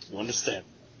job. You understand?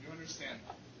 You understand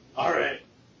that. Alright.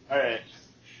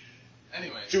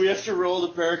 Anyway. Do we have to roll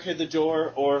to barricade the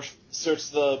door, or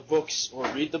search the books, or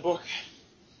read the book?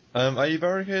 Are you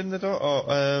barricading the door?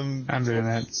 Or, I'm doing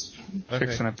that. Okay.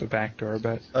 Fixing up the back door,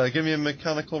 but... Give me a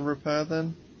mechanical repair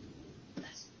then.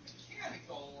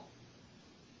 Mechanical.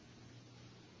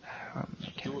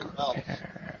 Mechanical Do it well.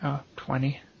 repair. Oh,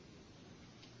 20.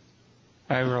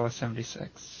 I roll a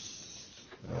 76.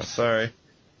 Oh, sorry.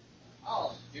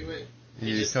 I'll do it.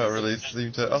 You can't really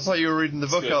seem to... I thought you were reading the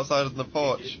book good. outside on the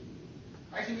porch.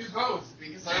 I can do both,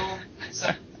 because I will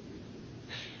accept.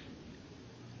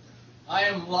 I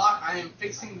am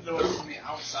fixing the door from the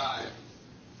outside.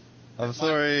 I'm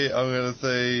sorry, I'm gonna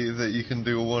say that you can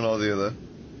do one or the other.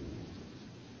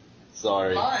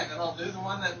 Sorry. Fine, then I'll do the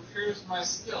one that proves my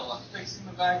skill. I'm fixing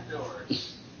the back door.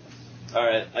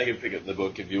 Alright, I can pick up the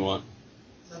book if you want.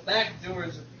 The back door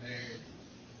is repaired.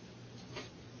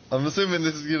 I'm assuming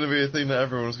this is gonna be a thing that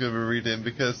everyone's gonna be reading,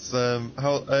 because,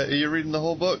 are you reading the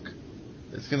whole book?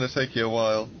 It's gonna take you a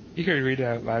while. You could read it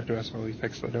out loud to us while we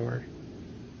fix the door.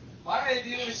 My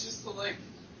idea was just to,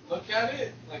 look at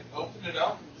it, open it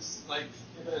up and just,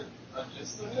 get a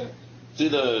gist of it. Do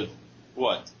the,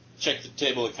 what? Check the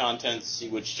table of contents, see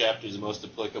which chapters are most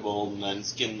applicable, and then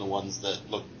skim the ones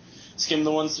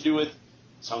to do with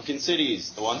sunken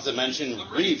cities, the ones that mention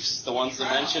reefs, the ones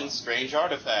that mention strange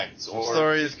artifacts, or...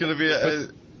 Sorry, it's gonna be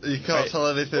you can't tell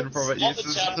anything from it. All the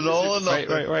It's chapters an all or are- nothing.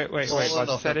 Wait. All or Let's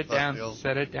nothing set it down. deal.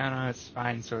 Set it down on its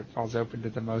spine so it falls open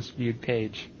to the most viewed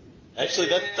page. Actually,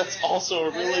 that's also a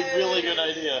really, really good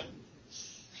idea.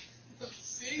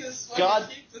 See, this is why you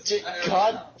keep this guy around.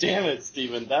 God damn it,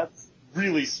 Steven, that's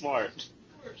really smart.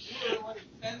 You were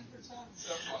 10%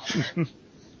 so far.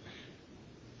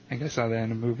 I think I saw that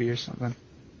in a movie or something.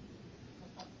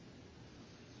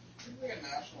 It's like a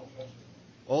national treasure.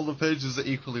 All the pages are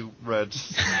equally red.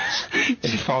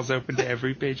 It falls open to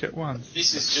every page at once.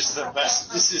 This is just the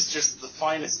best, this is just the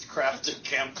finest crafted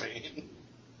campaign.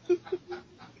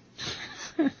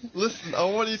 Listen, I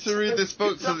want you to read this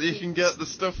book so that you can get the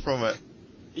stuff from it.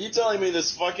 You telling me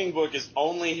this fucking book is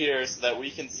only here so that we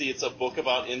can see it's a book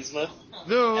about Innsmouth?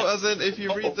 No, as in, if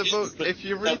you read the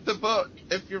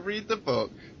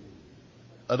book,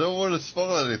 I don't want to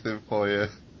spoil anything for you,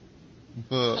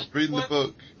 but read the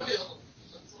book. That's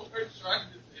what we're trying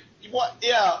to do. What?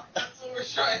 Yeah. That's what we're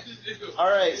trying to do.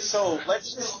 Alright, so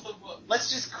let's Fill the book.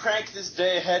 just crank this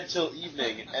day ahead till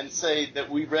evening and say that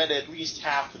we read at least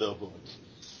half the book.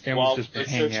 And While we've just been we're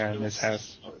hanging searching out in this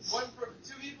house.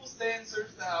 Two people stay and search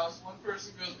the house. One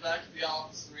person goes back to the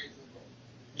office and reads the book.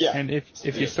 Yeah. And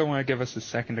if you still want to give us a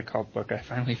second to call book, I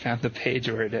finally found the page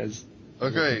where it is.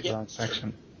 Okay. The wrong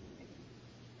section.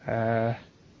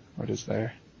 What is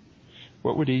there?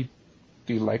 What would he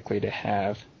be likely to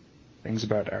have? Things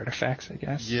about artifacts, I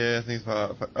guess. Yeah, things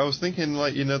about that. I was thinking,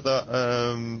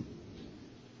 that,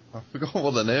 I forgot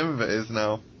what the name of it is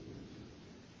now.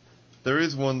 There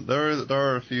is one. There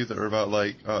are a few that are about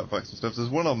artifacts and stuff. There's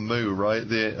one on Mu, right?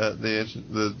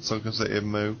 The sunken city of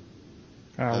Mu.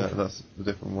 That's a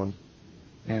different one.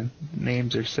 And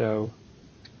names are so,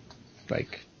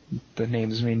 the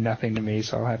names mean nothing to me,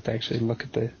 so I'll have to actually look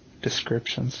at the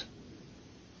descriptions.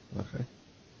 Okay.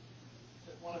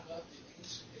 One about the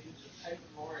ancient age of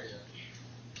Hyperborea.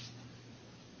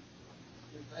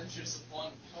 The Adventures of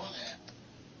one Conan.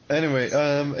 Anyway,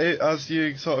 as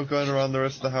you sort of going around the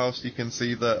rest of the house, you can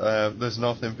see that there's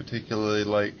nothing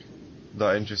particularly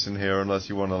that interesting here, unless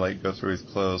you want to go through his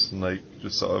clothes and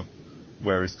just sort of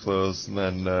wear his clothes and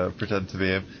then pretend to be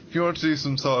him. If you want to do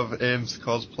some sort of Ames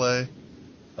cosplay,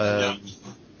 Yeah.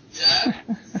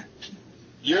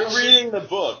 You're reading the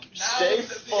book. Now Stay that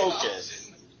the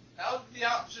focused. Now that the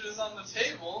option is on the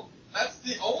table, that's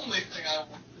the only thing I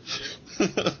want to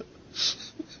do.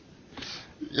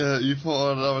 Yeah, you put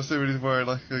on, I'm assuming he's wearing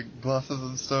glasses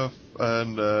and stuff,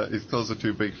 and his clothes are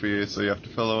too big for you, so you have to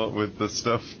fill them up with the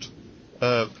stuffed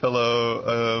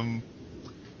pillow,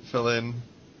 fill in.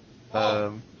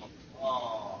 Oh.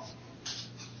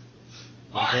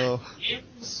 No.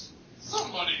 Name's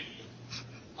somebody.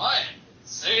 I'm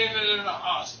saying it in a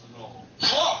hospital.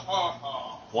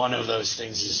 One of those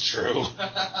things is true.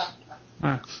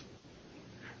 Huh.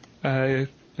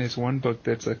 There's one book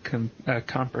that's a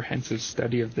comprehensive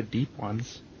study of the deep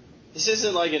ones. This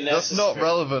isn't like a necessary... That's not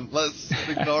relevant. Let's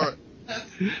ignore it.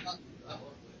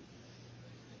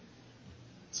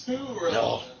 Too relevant.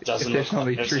 No, it doesn't There's look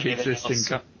only like three anything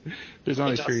existing else. there's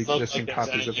only It three doesn't look existing like there's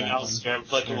copies of anything that else one. more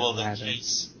applicable than Rather.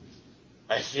 Case.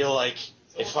 I feel like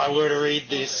if I were to read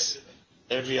this,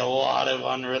 there'd be a lot of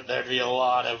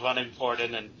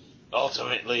unimportant and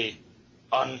ultimately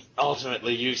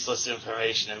useless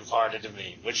information imparted to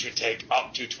me, which would take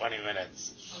up to 20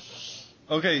 minutes.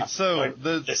 Okay, so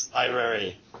This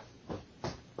library.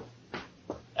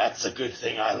 That's a good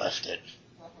thing I left it.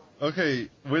 okay,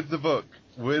 with the book,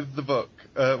 what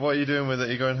are you doing with it?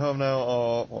 Are you going home now,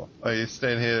 or what? Are you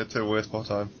staying here to waste more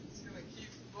time? Just gonna keep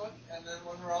the book, and then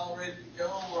when we're all ready to go,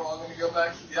 we're all gonna go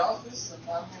back to the office, and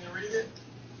I'm gonna read it.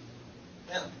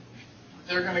 And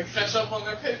they're gonna catch up on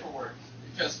their paperwork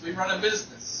because we run a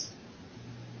business.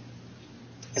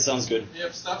 It sounds good. We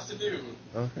have stuff to do.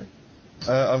 Okay.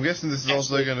 I'm guessing this is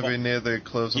also Actually, going to be near the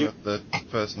closing of the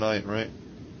first night, right?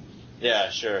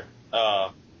 Yeah, sure.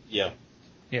 Yeah.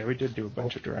 Yeah, we did do a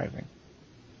bunch of driving.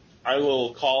 I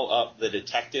will call up the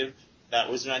detective that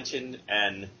was mentioned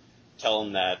and tell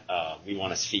him that we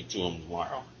want to speak to him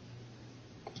tomorrow.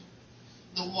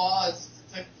 The Waz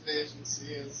Detective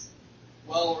Agency is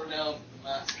well renowned for the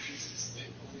Massachusetts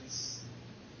State Police.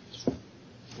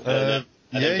 I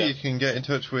think Yeah, that- you can get in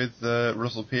touch with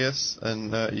Russell Pierce,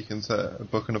 and you can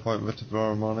book an appointment for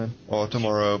tomorrow morning, or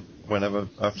tomorrow, whenever,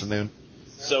 afternoon.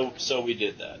 So we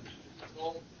did that. An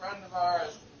old friend of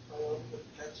ours,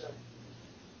 catch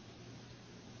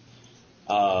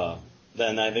up.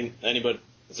 Then I think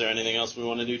is there anything else we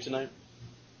want to do tonight?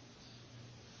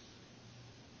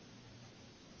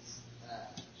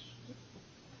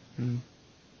 Hmm.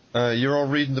 You're all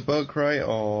reading the book, right?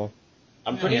 Or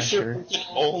I'm pretty Yeah, sure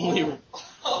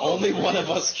only one of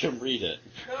us can read it.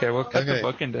 Okay, we'll cut Okay. the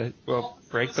book we'll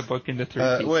break the book into three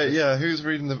pieces. wait, yeah, who's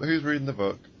reading the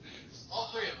book? All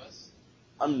three of us.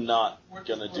 I'm not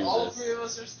gonna do All this. three of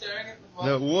us are staring at the book.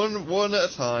 No, one at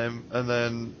a time, and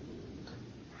then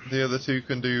the other two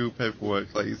can do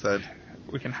paperwork, like you said.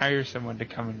 We can hire someone to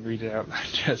come and read it out loud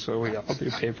just while we all do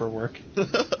paperwork. We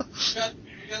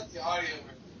got the audio.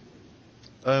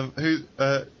 Who?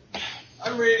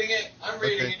 I'm reading it.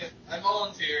 Okay. I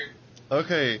volunteered.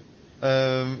 Okay.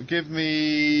 Give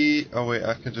me. Oh wait,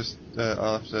 I can just.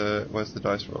 I'll have to. Where's the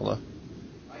dice roller?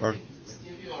 I Or- can just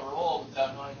give you a roll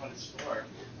without knowing what it's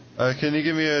for. Can you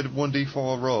give me a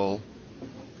 1d4 roll?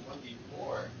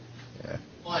 1d4. Yeah.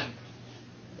 1.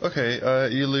 Okay.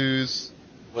 You lose.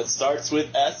 What starts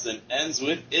with S and ends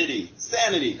with itty.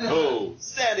 Sanity. Oh,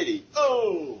 sanity.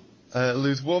 Oh.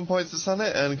 Lose 1 point to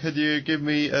Senate, and could you give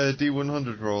me a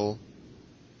d100 roll?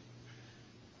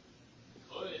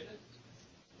 Good.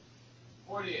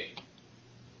 48.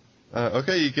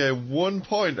 Okay, you get 1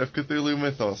 point of Cthulhu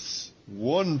Mythos.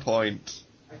 1 point.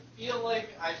 I feel like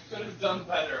I could have done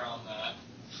better on that.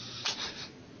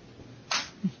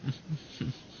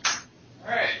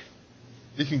 Alright.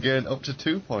 You can gain up to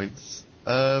 2 points.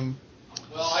 Well,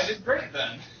 I did great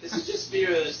then. This is just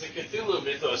because the Cthulhu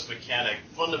Mythos mechanic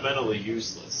fundamentally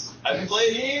useless. It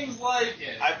seems like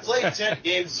it. I've played 10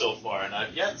 games so far, and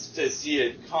I've yet to see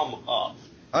it come up.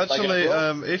 Actually,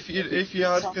 Like if you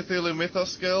had Cthulhu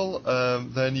Mythos skill,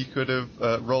 then you could have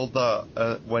rolled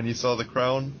that when you saw the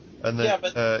crown, and then Yeah,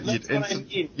 but that's you'd what I mean.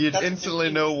 you'd That's what I instantly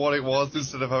mean. know what it was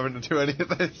instead of having to do any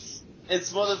of this.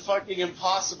 It's motherfucking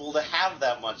impossible to have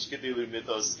that much Cthulhu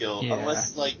Mythos skill Yeah.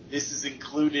 unless, this is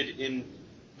included in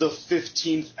the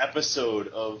 15th episode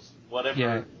of whatever.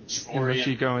 Yeah, unless Orient-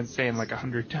 you go insane like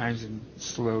 100 times and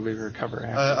slowly recover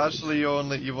after. Actually,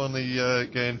 you've only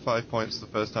gained 5 points the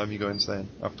first time you go insane.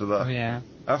 After that, Oh yeah.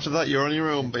 After that, you're on your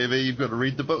own, baby. You've got to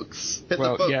read the books. Hit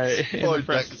Well, the books. yeah, in the Point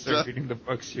process extra. of reading the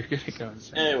books, you're gonna go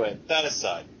insane. Anyway, that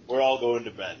aside, we're all going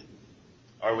to bed.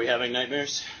 Are we having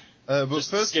nightmares? But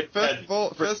Just first skip ahead of all,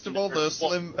 for the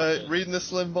slim, reading the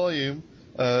slim volume,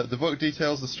 the book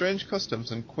details the strange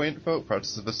customs and quaint folk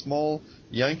practices of a small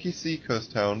Yankee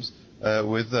seacoast town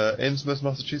with Innsmouth,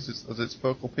 Massachusetts as its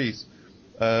focal piece.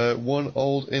 One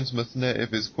old Innsmouth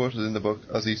native is quoted in the book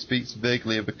as he speaks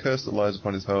vaguely of a curse that lies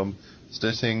upon his home,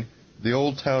 stating, "The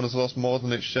old town has lost more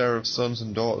than its share of sons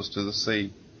and daughters to the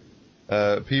sea."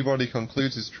 Peabody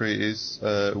concludes his treatise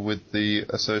with the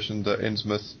assertion that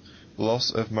Innsmouth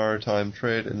loss of maritime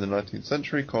trade in the 19th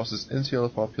century causes insular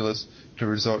populace to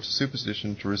resort to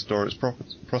superstition to restore its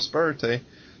prosperity,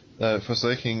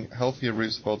 forsaking healthier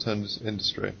routes of alternative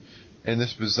industry. In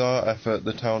this bizarre effort,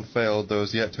 the town failed, though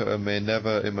as yet to may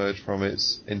never emerge from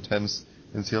its intense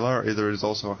insularity. There is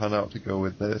also a handout to go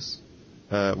with this,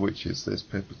 which is this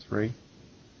paper 3.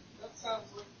 That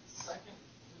sounds like the second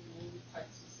new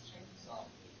Texas Chainsaw.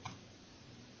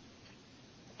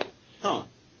 Huh.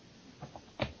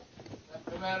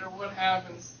 No matter what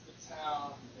happens to the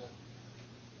town, the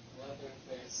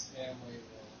Leatherface family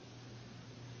will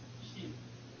keep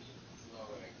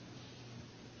flowing.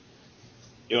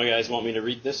 You guys want me to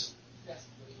read this? Yes,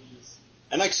 please.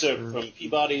 An excerpt from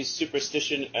Peabody's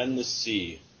Superstition and the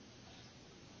Sea.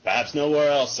 Perhaps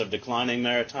nowhere else have declining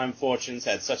maritime fortunes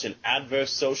had such an adverse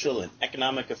social and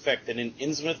economic effect than in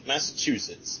Innsmouth,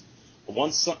 Massachusetts, a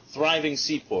once thriving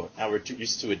seaport now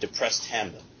reduced to a depressed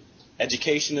hamlet.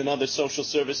 Education and other social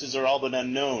services are all but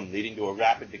unknown, leading to a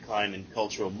rapid decline in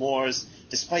cultural mores,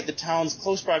 despite the town's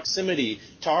close proximity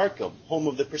to Arkham, home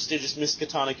of the prestigious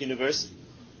Miskatonic University.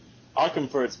 Arkham,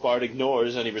 for its part,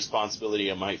 ignores any responsibility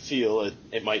it might feel it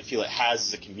has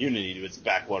as a community to its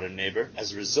backwater neighbor.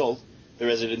 As a result, the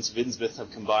residents of Innsmouth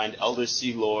have combined Elder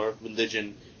Sea lore,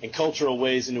 religion, and cultural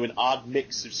ways into an odd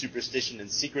mix of superstition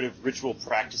and secretive ritual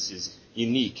practices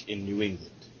unique in New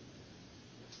England.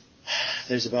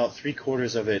 There's about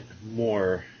 3/4 of it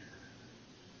more.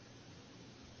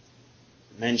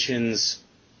 It mentions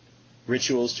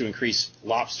rituals to increase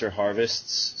lobster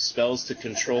harvests, spells to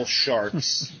control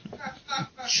sharks,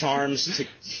 charms to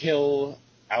kill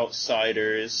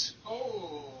outsiders.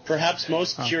 Perhaps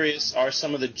most curious are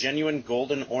some of the genuine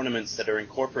golden ornaments that are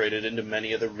incorporated into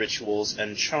many of the rituals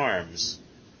and charms.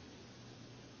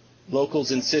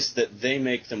 Locals insist that they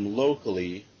make them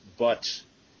locally, but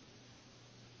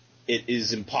it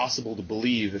is impossible to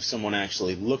believe if someone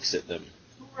actually looks at them.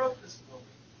 Who wrote this book?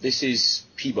 This is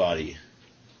Peabody.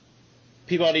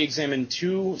 Peabody examined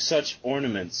 2 such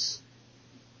ornaments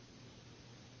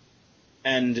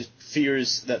and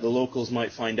fears that the locals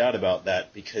might find out about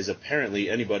that because apparently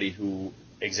anybody who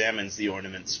examines the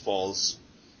ornaments falls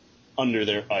under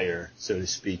their ire, so to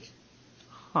speak.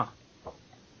 Huh.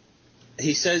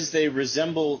 He says they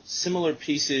resemble similar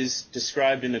pieces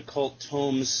described in occult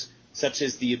tomes such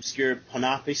as the obscure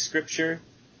Panapi scripture,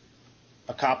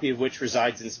 a copy of which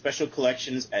resides in special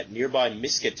collections at nearby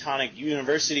Miskatonic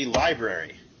University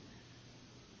Library.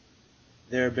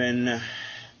 There have been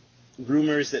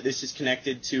rumors that this is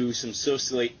connected to some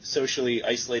socially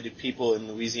isolated people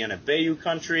in Louisiana Bayou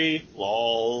country.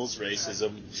 Lols,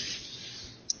 racism.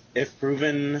 If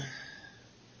proven,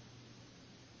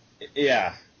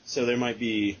 yeah, so there might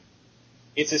be,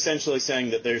 it's essentially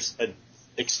saying that there's an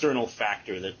external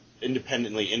factor that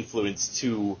independently influenced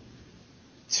two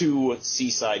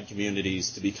seaside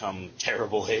communities to become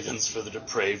terrible havens for the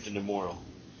depraved and immoral.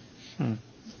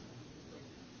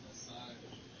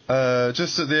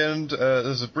 Just at the end,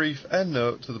 there's a brief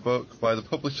endnote to the book by the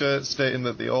publisher stating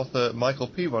that the author, Michael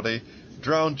Peabody,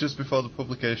 drowned just before the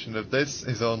publication of this,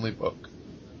 his only book.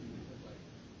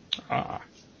 Ah.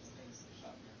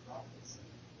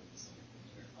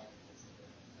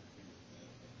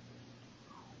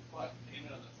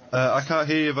 I can't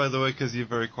hear you, by the way, because you're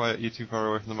very quiet. You're too far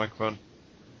away from the microphone.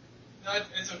 No,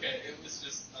 it's okay. It was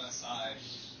just an aside.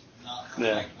 Not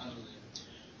Yeah. like unrelated.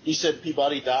 You said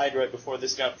Peabody died right before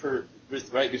this got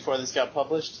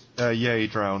published? Yeah, he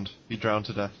drowned. He drowned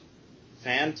to death.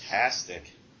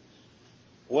 Fantastic.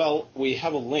 Well, we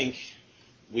have a link.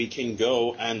 We can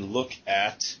go and look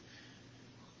at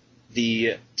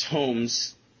the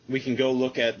tomes. We can go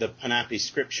look at the Panapi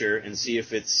scripture and see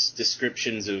if its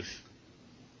descriptions of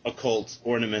occult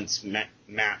ornaments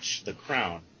match the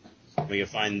crown. We can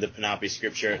find the Panapi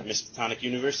scripture at Miskatonic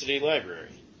University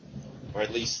Library. Or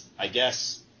at least, I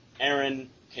guess, Aaron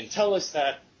can tell us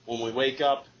that when we wake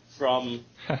up from,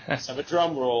 let's have a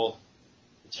drum roll,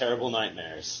 terrible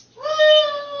nightmares.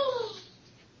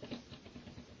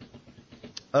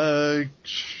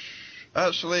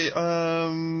 Actually,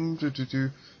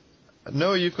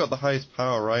 Noah, you've got the highest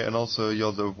power, right? And also,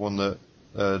 you're the one that,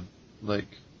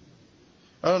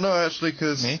 I don't know, actually,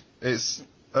 because it's,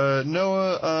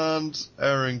 Noah and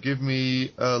Aaron, give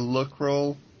me a luck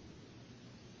roll.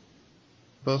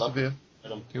 Both of you.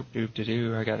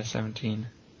 Doop-doop-de-doo, I got a 17.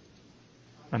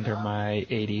 Under my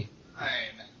 80. 9.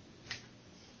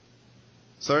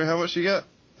 Sorry, how much you get?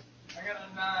 I got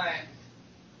a 9.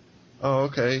 Oh,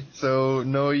 okay. So,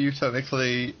 Noah, you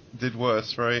technically did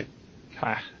worse, right?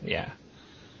 Ha, yeah.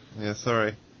 Yeah,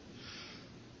 sorry.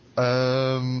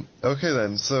 Okay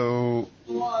then, so...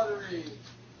 Lottery!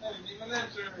 I didn't even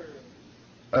enter!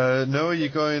 No, are you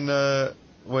going,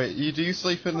 wait, do you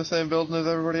sleep in the same building as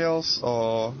everybody else,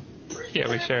 or? Yeah,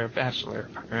 we share a bachelor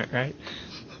apartment, right?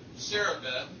 Share a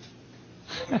bed.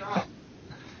 What a problem.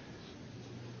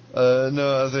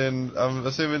 No, as in, I'm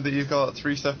assuming that you've got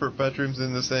 3 separate bedrooms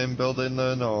in the same building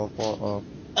then, or what? Or...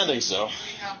 I think so. We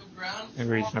have a ground floor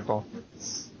Reasonable. and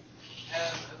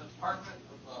an apartment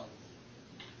above.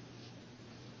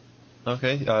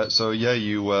 Okay, so yeah,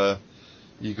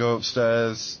 you go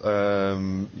upstairs,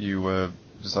 you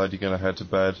decide you're gonna head to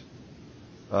bed,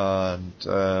 and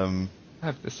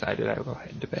I've decided I will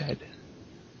head to bed.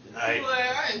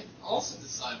 I also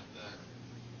decided that.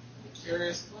 I'm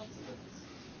curious coincidence.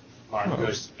 Martin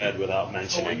goes to bed without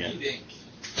mentioning it. Dink.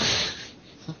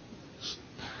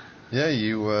 yeah,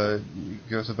 you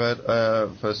go to bed.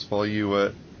 First of all,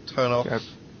 you turn off.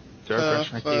 Do I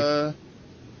brush my teeth?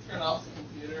 Turn off the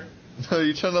computer. No,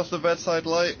 you turn off the bedside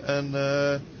light and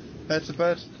head to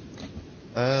bed.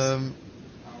 Power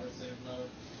save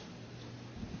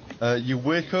mode. You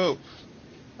wake up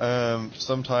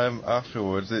sometime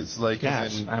afterwards. It's like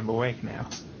as Yes, in, I'm awake now.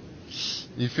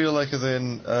 you feel like as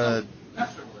in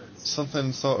Afterwards.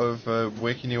 something sort of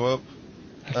waking you up.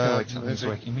 I feel like something's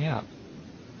maybe. waking me up.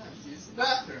 Let's use the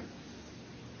bathroom.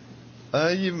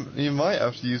 You might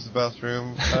have to use the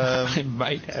bathroom. I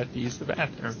might have to use the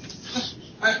bathroom.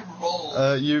 I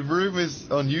roll. Your room is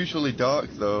unusually dark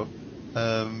though.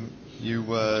 You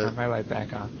Turn my light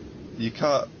back on. you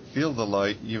can't feel the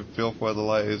light. You feel where the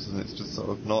light is, and it's just sort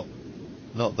of not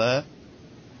there.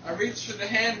 I reach for the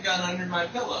handgun under my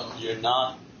pillow. You're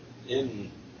not in.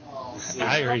 Oh,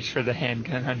 I reach for the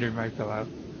handgun under my pillow.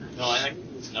 No, I think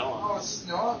it's Noah. oh, it's just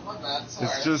Noah? My bad. Sorry.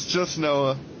 It's just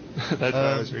Noah. That's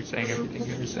why I was saying everything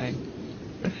you were saying.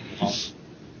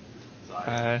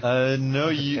 No,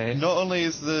 okay. you not only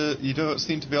is you don't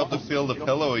seem to be able to feel the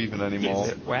pillow even anymore.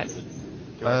 Is it wet?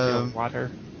 Do I feel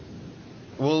water?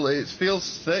 Well, it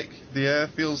feels thick. The air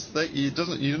feels thick. You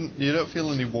don't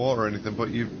feel any water or anything, but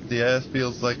the air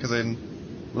feels like as in,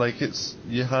 like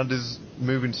your hand is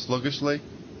moving sluggishly.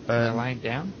 Am I lying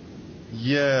down?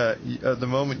 Yeah, at the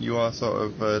moment you are sort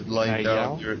of lying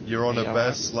down. Yell? You're on a Yell bare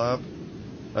out? slab,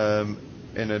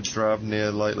 in a drab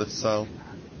near lightless cell.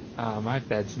 My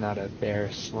bed's not a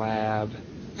bare slab.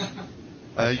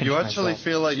 I pinch You actually myself.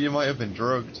 feel like you might have been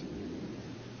drugged.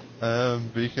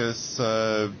 Because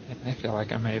I feel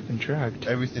like I may have been drugged.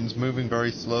 everything's moving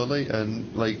very slowly,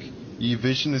 and like your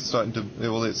vision is starting to.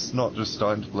 Well, it's not just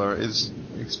starting to blur; it is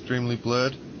extremely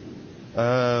blurred.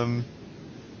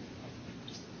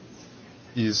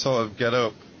 You sort of get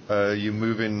up. You're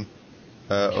moving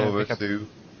over to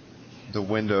the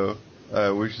window,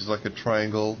 which is like a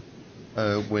triangular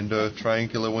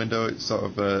window. It's sort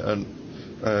of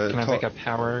Can I make a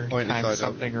power pointy times side up.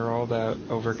 something roll to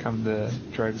overcome the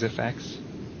drug's effects?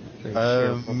 So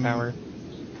sheer willpower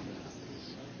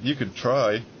You could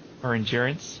try. or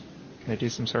endurance? Can I do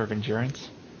some sort of endurance?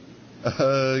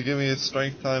 Give me a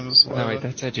strength times. No, wait,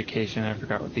 that's education. I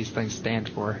forgot what these things stand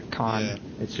for. Con. Yeah.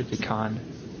 It should be con.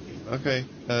 Okay.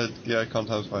 Yeah, con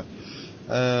times 5.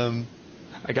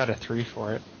 I got a 3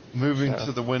 for it. Moving So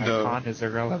to the my window. con is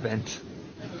irrelevant.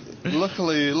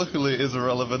 Luckily, it is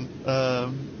irrelevant.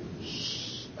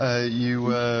 You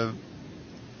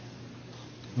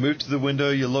move to the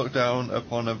window. You look down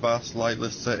upon a vast,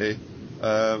 lightless city.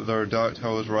 There are dark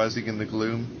towers rising in the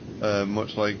gloom,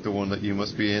 much like the one that you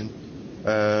must be in.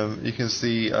 You can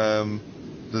see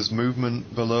there's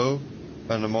movement below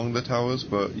and among the towers,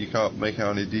 but you can't make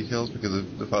out any details because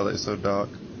of the fact that it's so dark.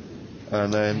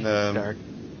 And then Dark.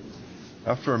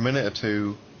 after a minute or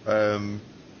two,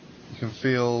 you can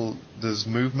feel there's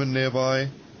movement nearby,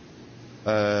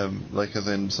 like as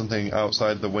in something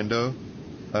outside the window,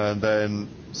 and then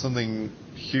something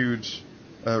huge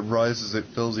rises. It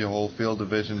fills your whole field of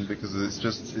vision because it's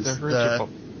there. Dirigible.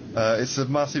 It's a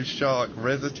massive shark,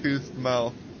 razor-toothed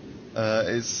mouth.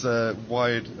 It's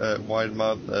wide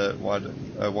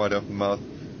open mouth,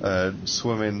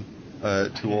 swimming Are there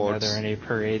towards any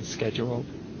parades scheduled?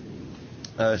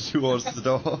 towards the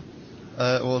door.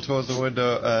 Towards the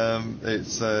window. It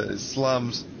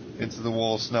slams into the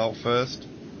wall snout first,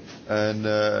 and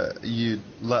you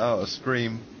let out a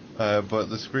scream, but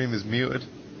the scream is muted.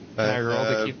 Can I roll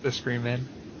to keep the scream in?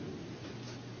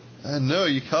 No,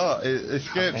 you can't. It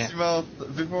escapes your mouth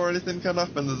before anything can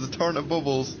happen. There's a torrent of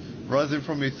bubbles rising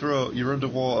from your throat. You're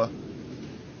underwater.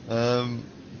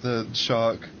 The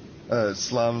shark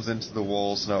slams into the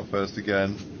wall snout first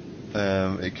again.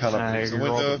 It cannot reach the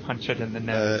roll window. to punch it in the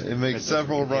nose. It makes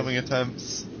several ramming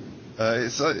attempts.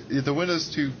 The window's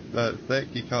too thick.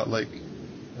 You can't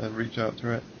reach out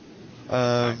through it.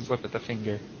 I flip at the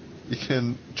finger. You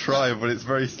can try, but it's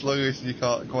very sluggish and you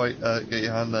can't quite get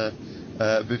your hand there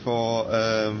before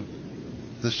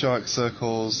the shark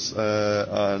circles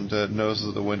and noses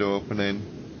at the window opening.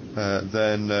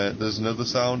 Then there's another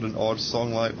sound, an odd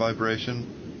song-like vibration,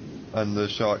 and the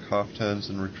shark half turns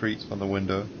and retreats from the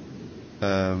window.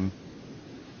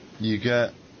 You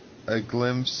get a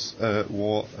glimpse at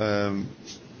what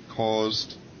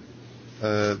caused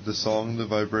the song, the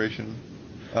vibration,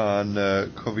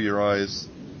 and cover your eyes,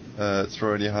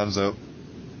 throwing your hands up,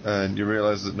 and you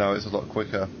realise that now it's a lot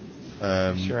quicker.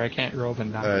 Sure, I can't roll the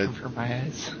knock for my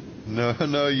eyes.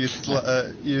 No, you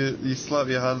slap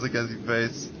your hands against your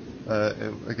face,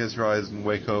 against your eyes, and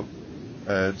wake up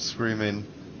screaming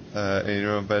in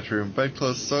your own bedroom,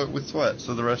 bedclothes soaked with sweat.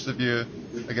 So the rest of you,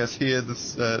 I guess, hear the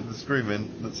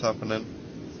screaming that's happening.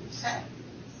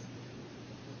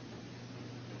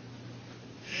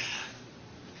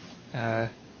 I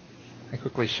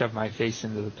quickly shove my face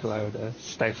into the pillow to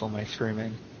stifle my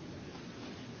screaming.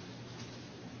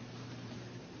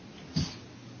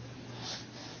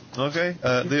 Okay,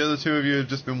 the other two of you have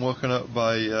just been woken up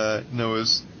by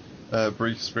Noah's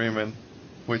brief screaming,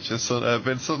 which has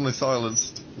been suddenly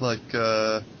silenced, like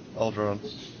Aldron.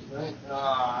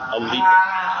 I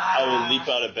will leap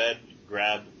out of bed,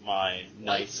 grab my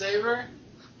knife Lightsaber?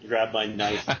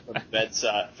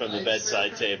 from the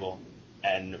bedside table,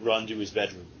 and run to his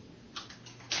bedroom.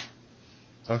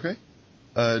 Okay.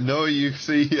 Noah, you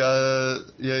see,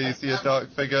 you see a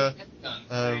dark figure.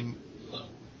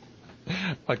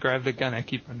 I'll grab the gun I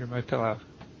keep under my pillow.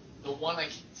 The one I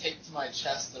can take to my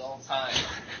chest at all times.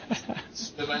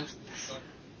 Eventually, so.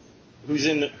 Who's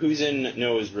in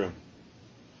Noah's room?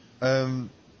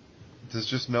 There's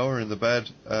just Noah in the bed,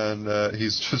 and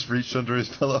he's just reached under his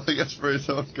pillow, I guess, for his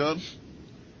own gun.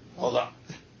 Hold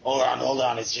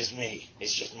on, it's just me.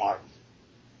 It's just Martin.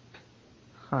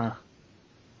 Huh.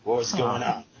 What's going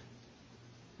on?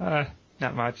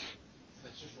 Not much. Is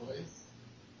that your voice?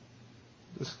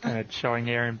 Just kind of chilling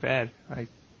here in bed.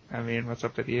 I mean, what's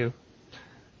up with you?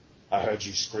 I heard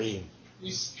you scream.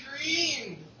 You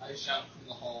screamed! I shout from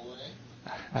the hallway.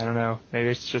 I don't know. Maybe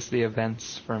it's just the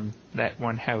events from that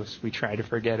one house we try to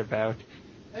forget about.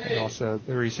 Hey, And also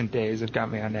the recent days have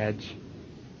got me on edge.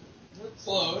 we're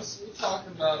close. We talk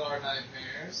about our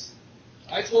nightmares.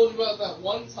 I told you about that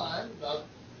one time about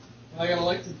when I got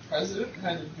elected president and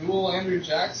had to duel Andrew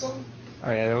Jackson.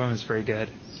 Oh yeah, that one was very good.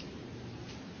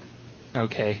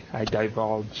 Okay, I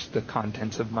divulged the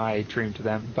contents of my dream to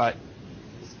them, but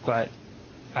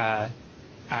I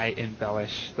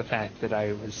embellish the fact that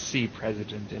I was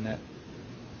C-president in it.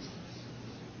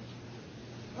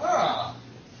 Ah,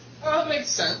 that makes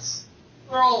sense.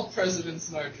 We're all presidents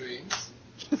in our dreams.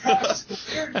 Perhaps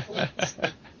weird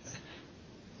coincidence.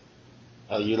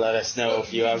 Oh, you let us know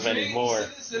if you have any more.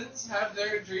 Citizens have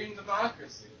their dream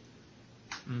democracy.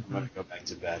 I'm gonna go back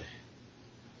to bed.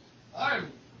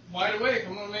 I'm wide awake.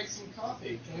 I'm gonna make some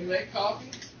coffee. Can we make coffee?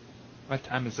 What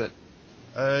time is it?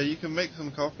 You can make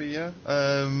some coffee, yeah.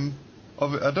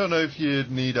 I don't know if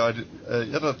you'd need I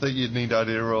don't think you'd need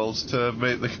idea rolls to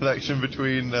make the connection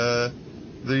between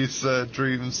these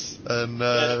dreams and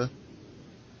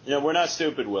We're not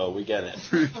stupid, Will. We get it.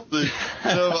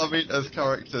 no, I mean as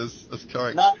characters.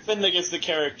 Nothing against the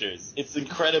characters. It's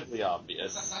incredibly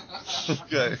obvious.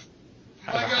 Okay.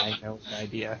 I have no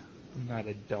idea. I'm not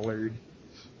a dullard.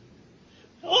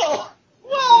 Oh!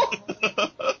 Whoa!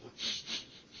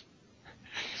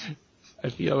 I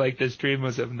feel like this dream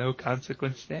was of no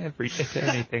consequence to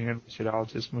anything, and we should all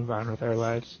just move on with our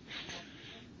lives.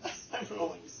 I'm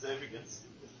rolling save against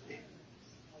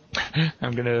sympathy.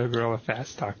 I'm gonna roll a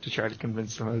fast talk to try to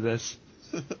convince them of this.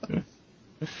 But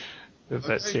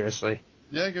Okay. seriously.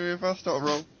 Yeah, give me a fast talk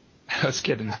roll. I was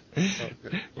kidding.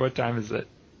 Okay. What time is it?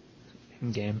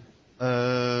 In game.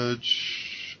 I'm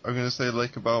gonna say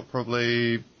like about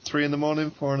probably 3 in the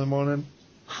morning, 4 in the morning.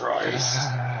 Christ.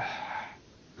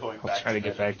 Going I'll back try to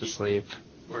get back to sleep.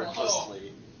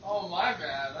 Wordlessly. Oh, my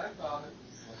bad. I thought it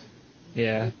was like...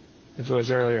 Yeah. If it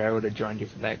was earlier, I would have joined you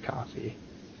for that coffee.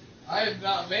 I had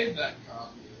not made that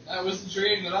coffee. That was the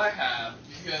dream that I had,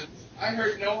 because I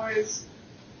heard noise,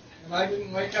 and I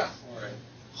didn't wake up for it.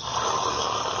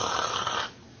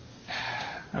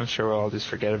 I'm sure we'll all just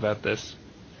forget about this.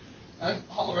 I've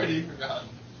already forgotten.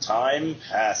 Time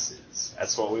passes.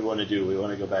 That's what we want to do. We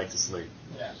want to go back to sleep.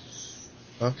 Yeah.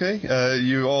 Okay,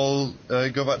 you all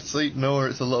go back to sleep. Noah,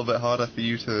 it's a little bit harder for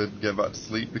you to get back to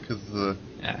sleep because of the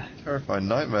terrifying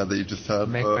nightmare that you just had.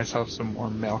 Make but myself some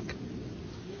warm milk.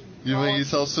 you make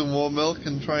yourself some warm milk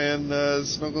and try and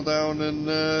snuggle down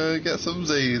and get some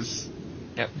Z's.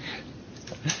 Yep.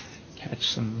 Catch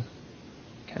some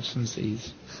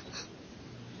Z's.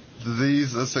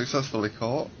 These are successfully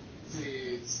caught.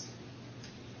 Please.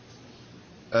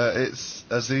 It's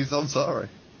Aziz Ansari.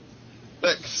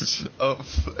 Next up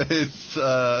is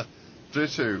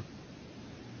Dritu.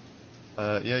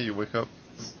 Yeah, you wake up.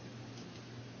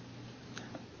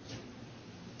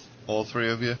 All three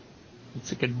of you.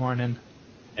 It's a good morning.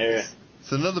 Aaron,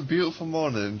 It's another beautiful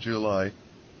morning in July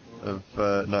of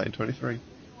 1923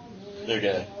 they're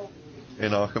good.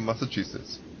 in Arkham,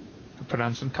 Massachusetts. I put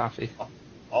on some coffee.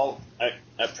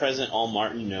 At present, all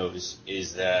Martin knows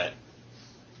is that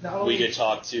Not we only could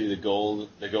talk to the gold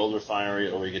refinery,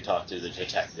 or we could talk to the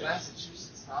detective.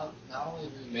 Massachusetts, not only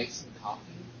do we make some coffee,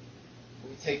 but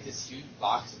we take this huge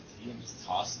box of tea and just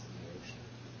toss it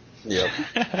in the ocean.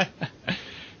 Yep.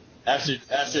 After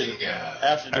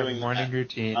Our doing morning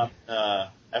routine.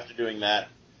 after doing that,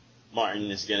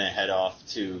 Martin is gonna head off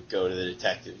to go to the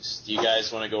detectives. Do you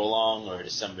guys want to go along, or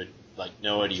does somebody like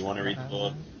Noah? Do you want to read the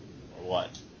book, or what?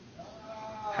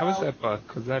 How was that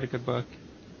book? Was that a good book?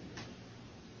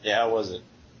 Yeah, how was it?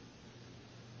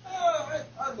 I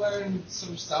learned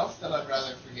some stuff that I'd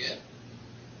rather forget.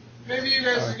 Maybe you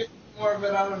guys are getting more of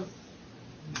it out of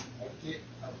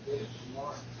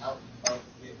more out of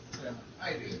it than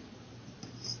I do.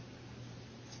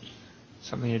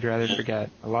 Something you'd rather forget.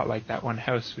 A lot like that one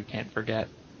house we can't forget.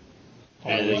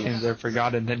 All And the then- things I've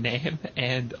forgotten the name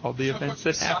and all the events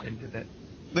that happened in it.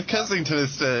 The Kensington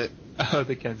Estate. Oh,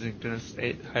 the Kensington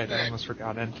Estate. I had almost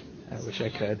forgotten. I wish I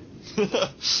could.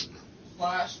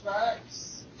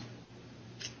 Flashbacks.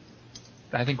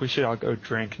 I think we should all go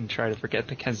drink and try to forget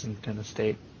the Kensington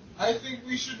Estate. I think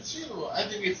we should too. I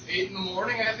think it's 8 in the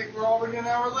morning. I think we're already an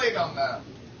hour late on that.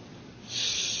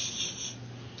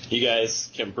 You guys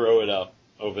can bro it up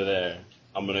over there.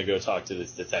 I'm gonna go talk to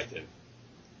this detective.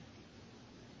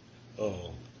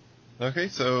 Oh. Okay,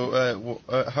 so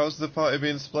how's the party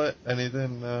being split?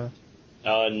 Anything?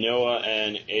 Noah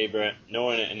and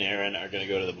Aaron are gonna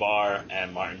go to the bar,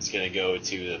 and Martin's gonna go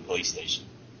to the police station.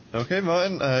 Okay,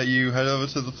 Martin, you head over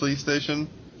to the police station.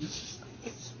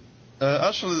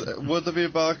 Actually, would there be a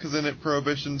bar? Because in it,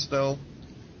 Prohibition still.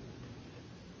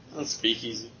 Let's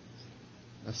speakeasy.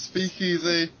 A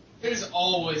speakeasy. There's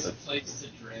always a place to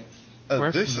drink.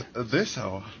 At this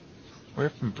hour. We're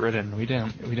from Britain. We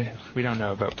don't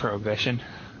know about Prohibition.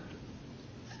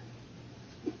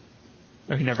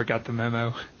 We never got the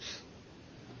memo.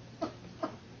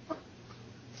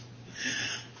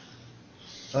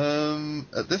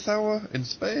 At this hour in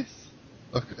space?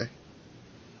 Okay.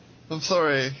 I'm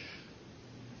sorry.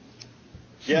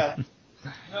 Yeah,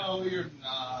 No, you're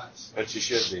not. but you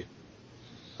should be.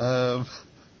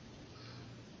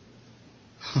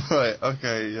 Right,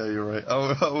 okay, yeah, you're right. I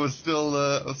was still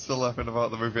laughing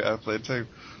about the movie Airplane too.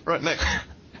 Right, next.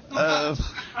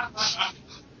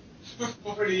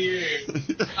 40 years.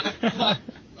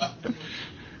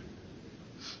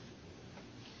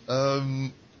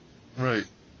 Right.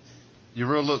 You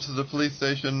roll up to the police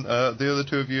station. The other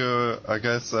two of you are, I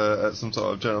guess, at some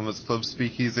sort of gentleman's club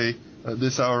speakeasy at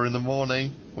this hour in the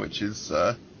morning, which is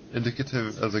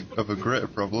indicative of a greater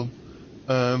problem.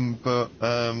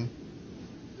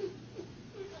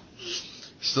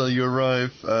 So you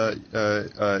arrive.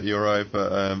 You arrive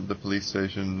at the police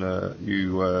station.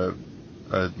 You are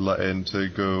let in to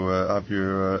go have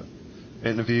your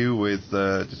interview with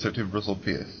Detective Russell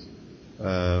Pierce.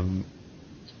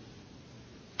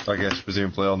 I guess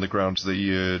presumably on the grounds that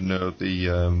you know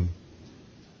the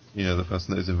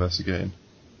person that is investigating,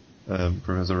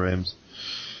 Professor Ames.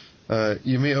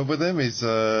 You meet up with him. He's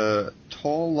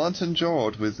tall,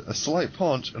 lantern-jawed, with a slight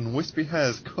paunch and wispy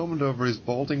hairs combed over his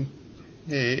balding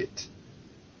head,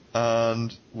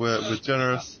 and with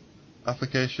generous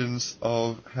applications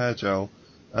of hair gel.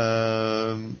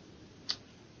 There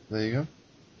you go.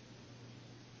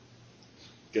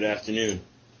 Good afternoon.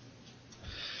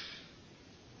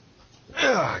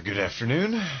 Good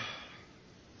afternoon.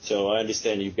 So I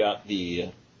understand you've got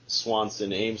the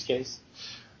Swanson Ames case?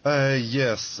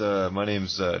 Yes, my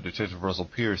name's Detective Russell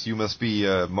Pierce. You must be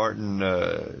Martin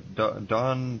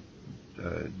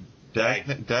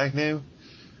Dagnew?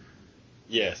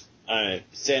 Yes.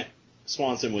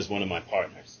 Swanson was one of my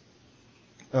partners.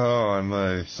 Oh,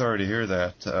 I'm sorry to hear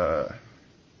that.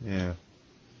 Yeah.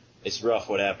 It's rough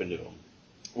what happened to him.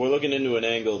 We're looking into an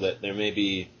angle that there may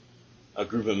be a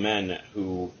group of men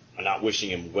who are not wishing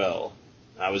him well.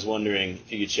 I was wondering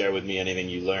if you could share with me anything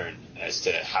you learned as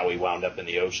to how he wound up in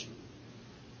the ocean.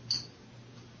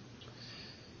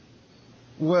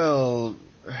 Well,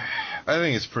 I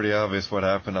think it's pretty obvious what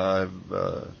happened. I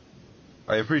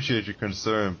appreciate your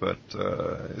concern, but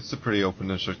it's a pretty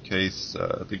open and shut case.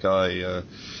 The guy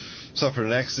suffered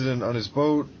an accident on his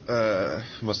boat.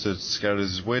 Must have scattered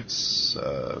his wits.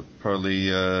 Probably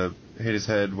hit his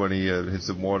head when he hit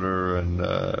some water, and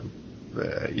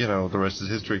the rest is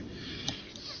history.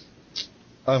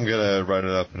 I'm gonna write it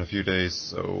up in a few days,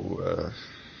 so.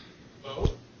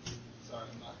 Boat? Sorry,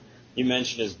 I'm not here. You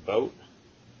mentioned his boat.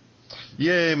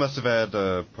 Yeah, he must have had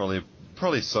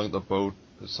probably sunk the boat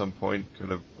at some point. Could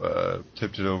have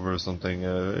tipped it over or something.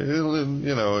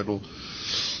 It'll.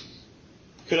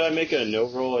 Could I make a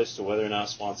note roll as to whether or not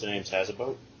Swanson Ames has a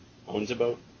boat? Owns a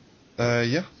boat?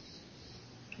 Yeah.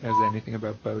 Knows anything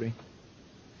about boating?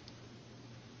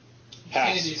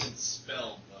 Pass. Can't even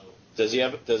spell boat. Does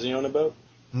he own a boat?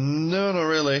 No, not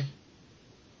really.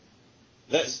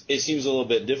 It seems a little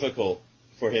bit difficult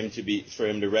for him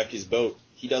to wreck his boat.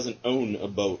 He doesn't own a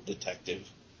boat, detective.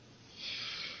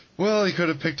 Well, he could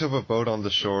have picked up a boat on the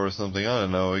shore or something. I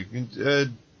don't know.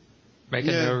 Make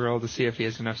a no roll to see if he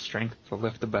has enough strength to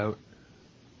lift the boat.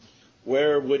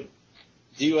 Where would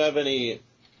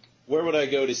I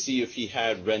go to see if he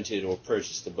had rented or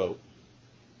purchased a boat?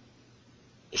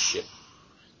 A ship.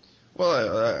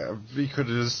 Well, he could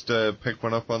have just picked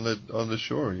one up on the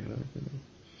shore.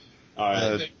 All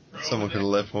right. Someone could have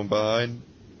left one behind.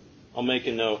 I'll make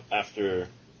a note after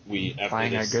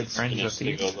Flying this our good is friends finished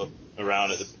with to go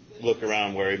look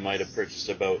around where he might have purchased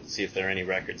a boat, see if there are any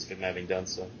records of him having done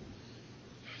so.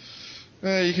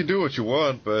 You can do what you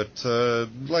want, but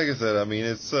like I said, I mean,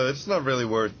 it's not really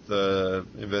worth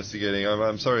investigating.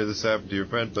 I'm sorry this happened to your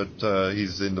friend, but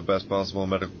he's in the best possible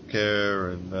medical care,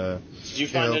 and did you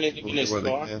find anything in his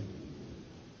car?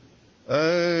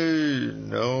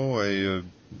 No, I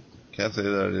can't say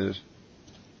that it is.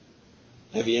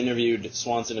 Have you interviewed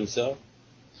Swanson himself?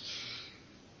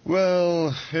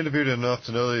 Well, interviewed enough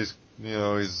to know that he's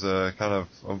kind of,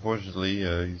 unfortunately,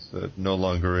 he's no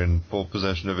longer in full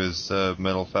possession of his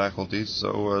mental faculties.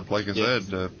 So, like I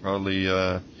said, probably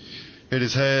hit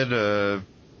his head,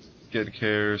 get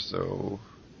care. So.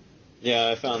 Yeah,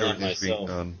 I found that myself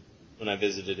when I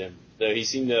visited him. Though he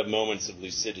seemed to have moments of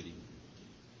lucidity.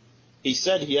 He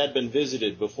said he had been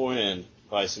visited beforehand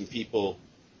by some people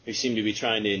who seemed to be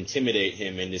trying to intimidate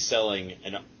him into selling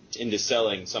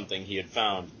something he had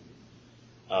found,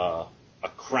 a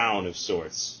crown of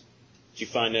sorts. Did you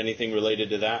find anything related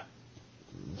to that?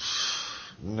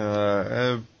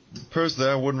 No, personally,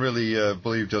 I wouldn't really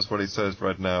believe just what he says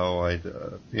right now. I'd,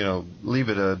 leave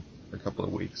it a couple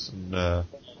of weeks. And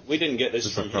we didn't get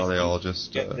this from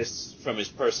from his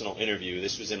personal interview.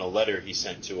 This was in a letter he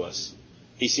sent to us.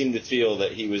 He seemed to feel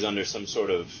that he was under some sort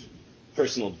of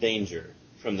personal danger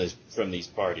from these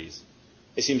parties.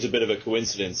 It seems a bit of a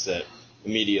coincidence that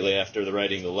immediately after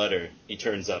writing the letter, he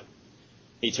turns up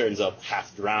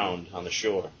half drowned on the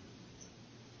shore,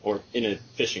 or in a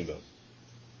fishing boat.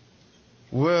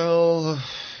 Well,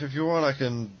 if you want, I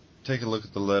can take a look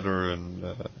at the letter and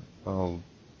I'll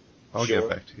Sure. get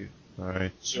back to you. All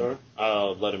right. Sure.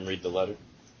 I'll let him read the letter.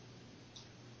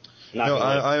 No,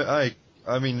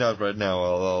 I mean not right now.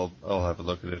 I'll have a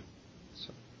look at it.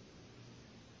 So.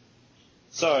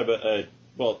 Sorry, but I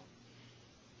don't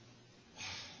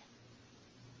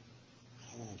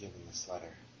want to give him this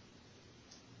letter.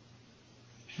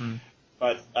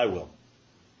 But I will.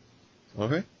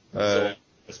 Okay.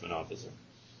 Enforcement officer.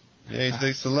 Yeah, he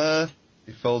takes the letter,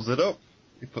 he folds it up,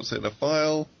 he puts it in a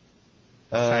file,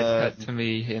 Side cut to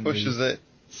me in pushes the it.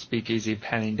 speakeasy,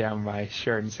 panning down my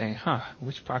shirt and saying,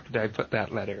 which pocket did I put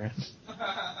that letter in? I'm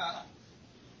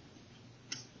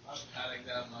patting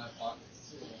down my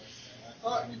pockets too. I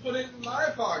thought you put it in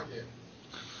my pocket.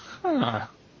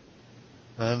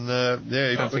 And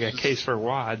he Sounds like a pushes- case for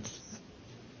wads.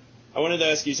 I wanted to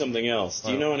ask you something else.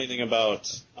 Do you know anything about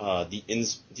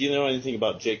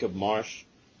Jacob Marsh,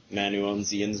 man who owns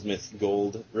the Innsmouth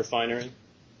Gold Refinery?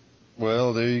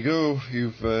 Well, there you go.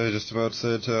 You've just about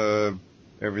said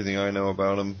everything I know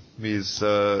about him. He's, he's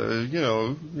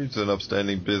an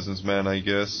upstanding businessman, I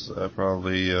guess.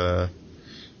 Probably, he's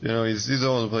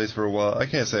owned the place for a while. I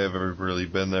can't say I've ever really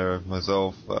been there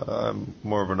myself. I'm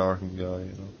more of an Arkham guy,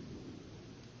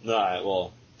 All right,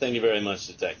 well, thank you very much,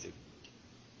 Detective.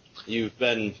 You've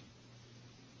been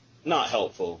not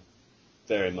helpful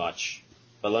very much,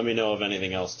 but let me know if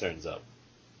anything else turns up.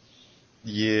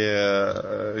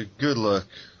 Yeah, good luck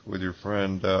with your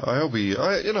friend. I hope he,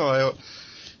 I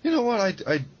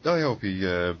hope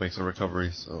he makes a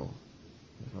recovery. So,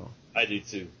 I do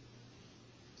too.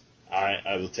 All right,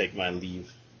 I will take my leave.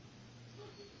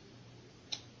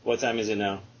 What time is it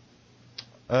now?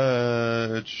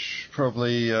 It's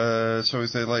probably shall we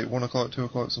say like 1 o'clock, 2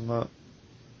 o'clock, something like that.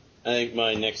 I think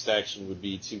my next action would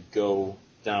be to go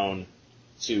down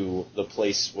to the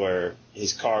place where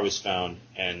his car was found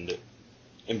and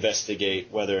investigate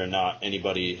whether or not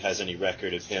anybody has any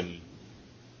record of him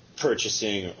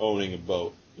purchasing or owning a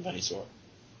boat of any sort.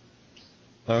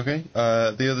 Okay.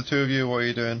 The other two of you, what are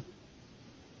you doing?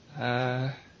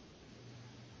 We're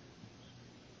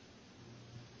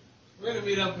gonna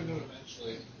meet up with him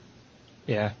eventually.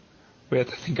 Yeah. We have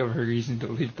to think of a reason to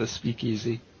leave the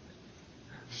speakeasy.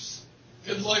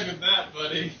 Good luck with that,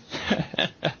 buddy.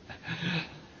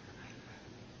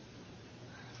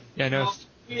 Yeah, I know. Well,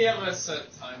 we have a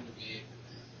set time to meet.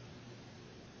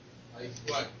 Like,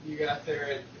 what, you got there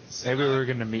at... Maybe we're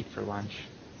gonna meet for lunch.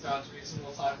 Sounds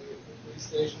reasonable time to get to the police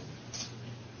station.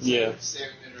 Yeah.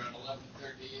 Saving it around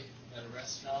 11:30 at a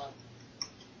restaurant.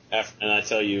 And I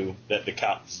tell you that the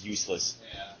cop's useless.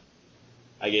 Yeah.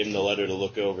 I gave him the letter to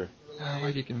look over.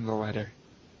 Why'd you give him the letter?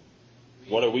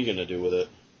 What are we going to do with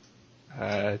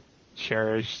it?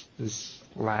 Cherish this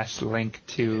last link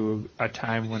to a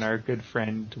time when our good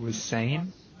friend was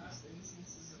sane. Last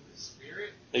instances of the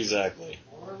spirit. Exactly.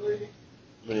 Morally.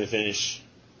 I'm going to finish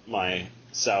my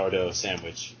sourdough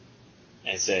sandwich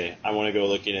and say, I want to go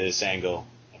look into this angle,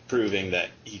 proving that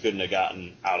he couldn't have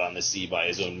gotten out on the sea by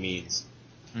his own means.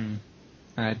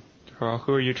 Well,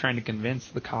 who are you trying to convince?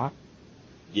 The cop?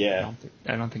 Yeah.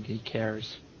 I don't think he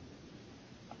cares.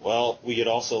 Well, we could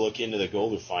also look into the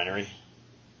gold refinery.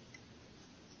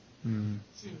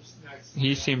 Seems nice.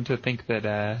 He seemed to think that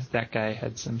that guy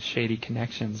had some shady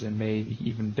connections and may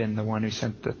even been the one who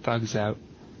sent the thugs out.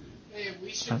 Hey,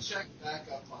 we should check back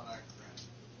up on our friend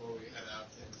before we head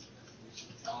out to Innsmouth. We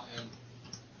should tell him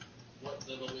what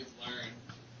little we've learned.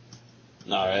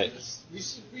 All right. We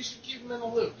should keep him in the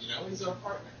loop. You know, he's our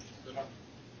partner. He's been our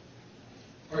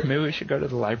partner. Maybe we should go to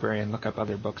the library and look up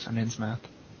other books on Innsmouth.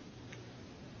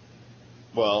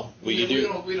 Well, we could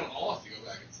do. We don't all have to go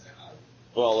back and say hi.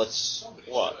 Well, let's.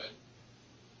 Somebody What? should.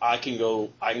 I can go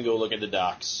look at the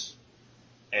docks.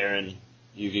 Aaron,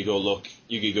 you could go look.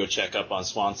 You could go check up on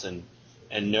Swanson,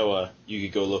 and Noah, you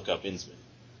could go look up Innsmouth.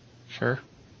 Sure.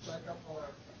 Check up on our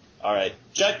friend. All right,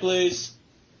 check please.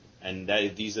 And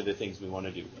these are the things we want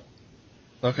to do.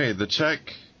 Okay, the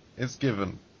check is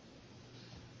given.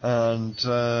 And,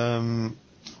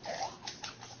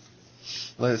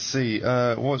 let's see,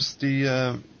 what's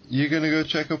the, you're gonna go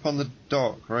check up on the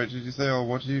dock, right, did you say, or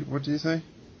what do you say?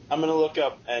 I'm going to look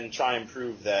up and try and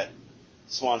prove that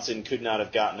Swanson could not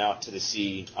have gotten out to the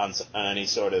sea on any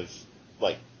sort of,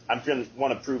 like, I'm going to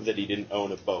want to prove that he didn't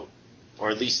own a boat. Or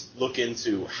at least look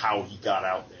into how he got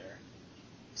out there.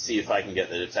 See if I can get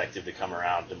the detective to come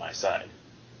around to my side.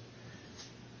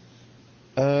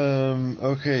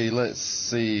 Okay, let's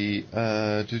see,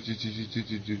 oh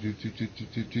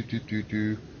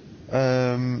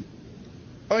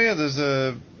yeah, there's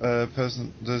a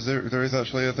person, there is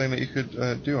actually a thing that you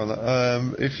could, do on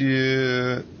that. If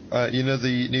you, you know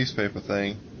the newspaper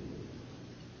thing?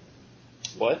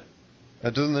 What?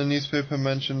 Doesn't the newspaper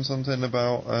mention something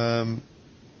about,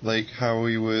 like how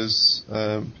he was,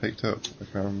 picked up? I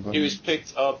can't remember. He was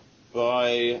picked up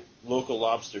by local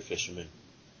lobster fishermen.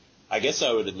 I guess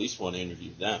I would at least want to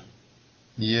interview them.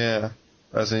 Yeah,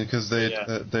 as in, because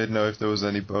they'd know if there was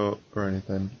any boat or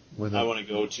anything with it. I want to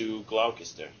go to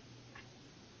Gloucester.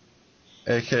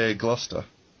 AKA Gloucester.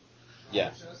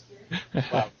 Yeah.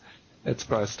 Wow. It's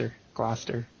Gloucester.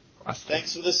 Gloucester.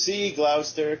 Thanks for the sea,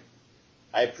 Gloucester.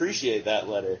 I appreciate that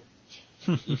letter.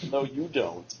 No, you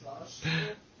don't.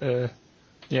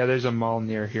 Yeah, there's a mall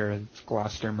near here. It's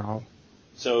Gloucester Mall.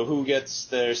 So who gets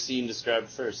their scene described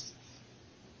first?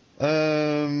 I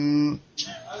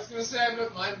was gonna say I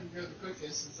bet mine would go the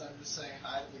quickest since I'm just saying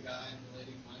hi to the guy and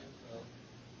relating my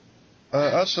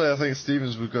info. Actually, I think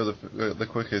Stevens would go the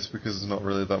quickest because there's not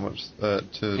really that much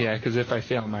to. Yeah, because if I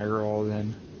fail my roll,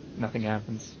 then nothing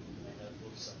happens.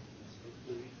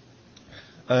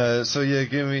 So yeah,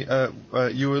 give me.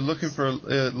 You were looking for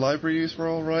a library use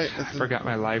roll, right? I forgot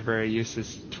my library use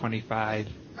is 25.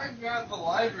 I got the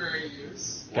library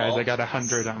use. Guys, I got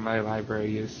 100 on my library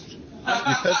use. You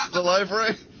head to the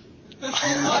library.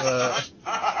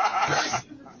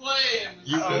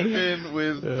 You walk in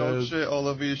with dog shit all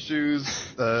over your shoes.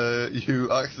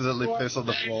 You accidentally piss on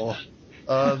the floor,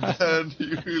 and then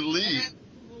you leave.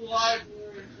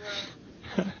 Library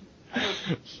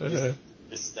friend.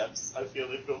 His steps, I feel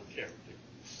they build character.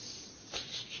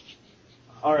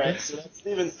 Alright, so that's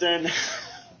Steven's turn.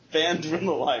 Banned from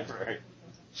the library.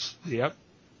 Yep.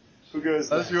 Who goes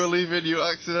next? As you're leaving, you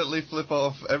accidentally flip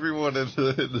off everyone in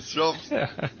the shop.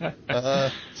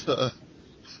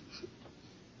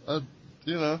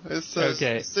 You know, it's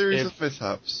a series of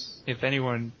mishaps. If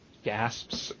anyone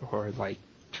gasps or, like,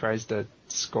 tries to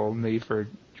scold me for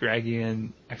dragging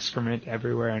in excrement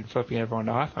everywhere and flipping everyone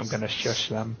off, I'm gonna shush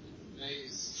them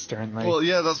Nice. sternly. Well,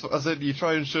 yeah, that's what I said. You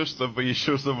try and shush them, but you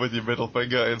shush them with your middle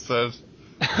finger instead.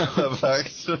 Of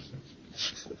action.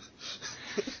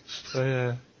 So,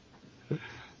 yeah,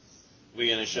 We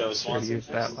gonna show should Swanson use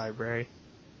that next? library.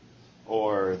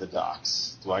 Or the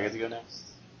docks? Do I get to go next?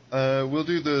 We'll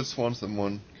do the Swanson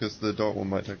one, because the dog one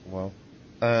might take a while.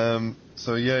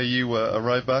 So yeah, you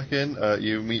arrive back in,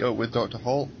 you meet up with Dr.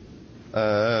 Holt.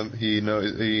 He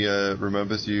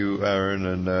remembers you, Aaron,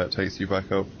 and takes you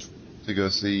back up to go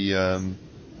see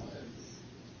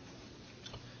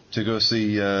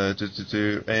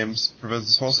Ames,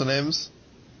 Professor Swanson Ames,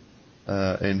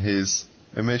 in his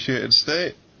emaciated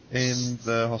state in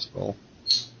the hospital.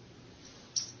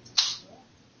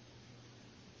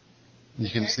 You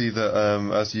can see that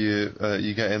as you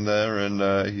get in there,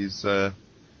 and he's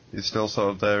still sort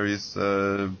of there. He's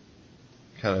kind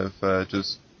of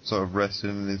just sort of resting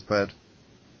in his bed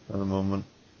at the moment.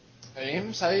 Hey,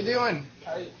 Ames, how you doing?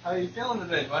 How you feeling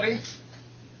today, buddy?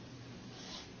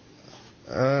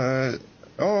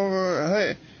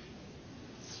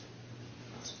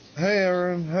 Hey,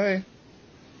 Aaron, hey.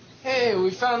 Hey, we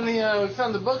found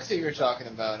the book that you were talking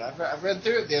about. I read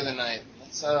through it the other night.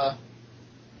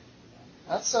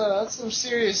 That's some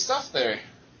serious stuff there.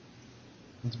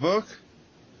 The book?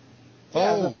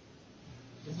 Yeah, Oh,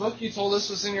 the book you told us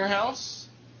was in your house.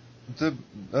 the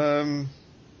The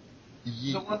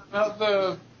one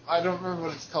about I don't remember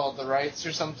what it's called, the rights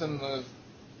or something.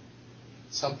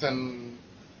 Something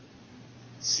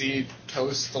sea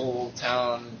coastal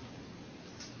town.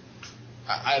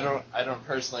 I don't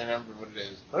personally remember what it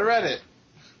is, but I read it.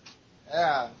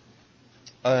 Yeah.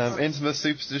 Intimate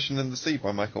Superstition in the Sea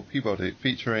by Michael Peabody,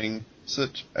 featuring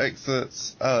such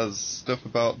excerpts as stuff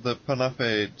about the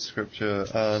Panape scripture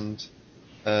and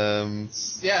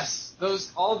Yes,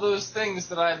 all those things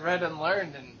that I had read and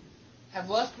learned and have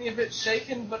left me a bit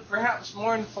shaken, but perhaps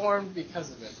more informed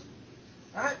because of it.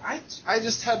 I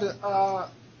just had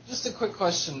just a quick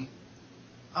question.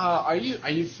 Are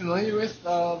you familiar with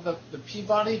the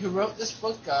Peabody who wrote this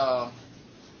book?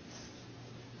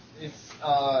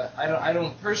 I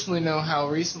don't personally know how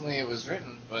recently it was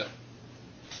written, but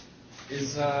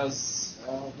is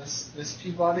this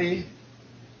Peabody,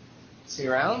 is he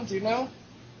around? Do you know?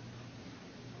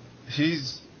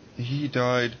 he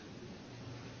died.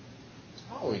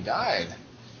 Oh, he died.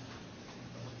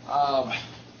 Well,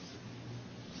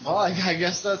 I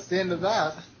guess that's the end of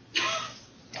that.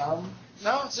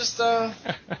 No, just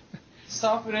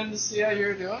stopping in to see how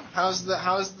you're doing. How's the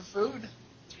food?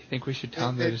 Do you think we should tell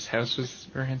him that his house was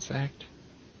ransacked?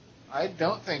 I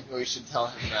don't think we should tell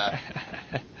him that.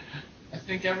 I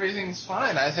think everything's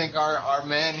fine. I think our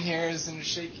man here is in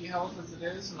shaky health as it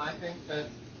is, and I think that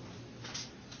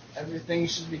everything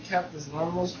should be kept as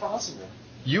normal as possible.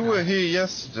 You were here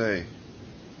yesterday.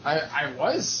 I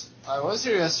was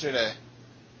here yesterday.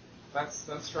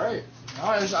 That's right. No,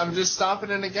 I'm just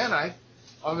stopping in again. I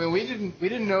mean, we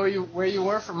didn't know where you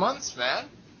were for months, man.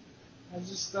 I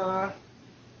just I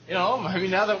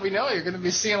mean, now that we know you're going to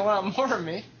be seeing a lot more of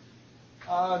me,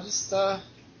 just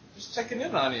checking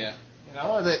in on you. You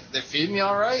know, are they feeding you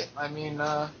all right? I mean,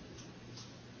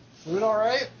 food all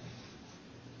right?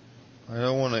 I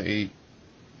don't want to eat.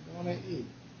 You don't want to eat.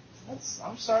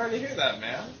 I'm sorry to hear that,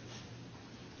 man.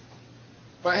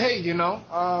 But hey, you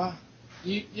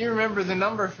remember the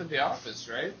number for the office,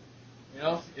 right? You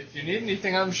know, if you need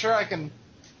anything, I'm sure I can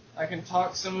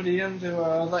talk somebody into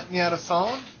letting you out a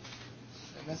phone.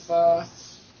 And if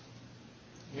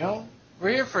we're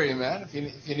here for you, man. If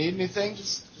you need anything,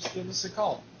 just give us a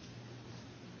call.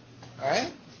 All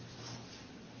right?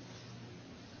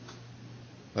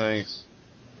 Thanks.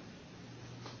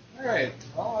 All right.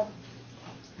 Well,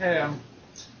 hey,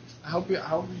 I hope you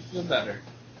feel better.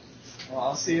 Well,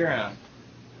 I'll see you around.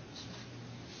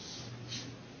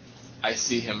 I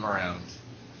see him around.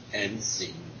 End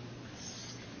scene.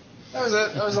 That was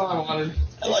it. That was all I wanted.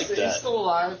 I like that. He's still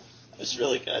alive. It's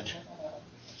really good.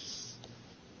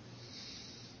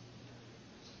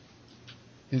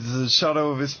 He's the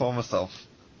shadow of his former self.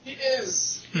 He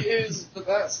is, but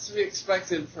that's to be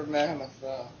expected for a man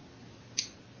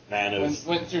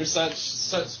went through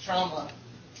such trauma.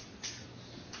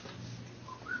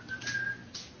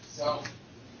 So.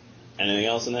 Anything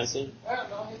else in that scene? Yeah,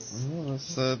 no, he's. I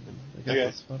guess Okay.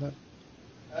 that's about it.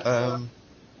 That's all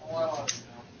I wanted to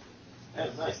know. Yeah,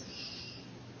 nice.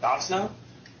 Thoughts now?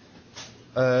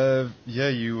 Yeah,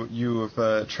 you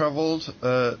have travelled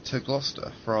to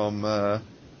Gloucester from.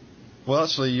 Well,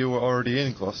 actually, you were already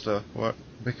in Gloucester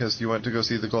because you went to go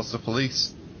see the Gloucester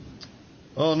police.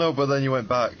 Oh no, but then you went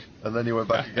back, and then you went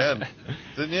back again,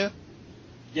 didn't you?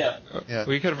 Yeah, Yeah.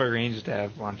 We could have arranged to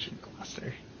have lunch in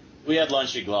Gloucester. we had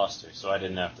lunch in Gloucester, so I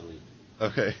didn't have to leave.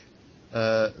 Okay.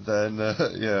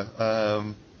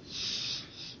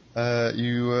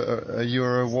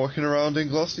 You're walking around in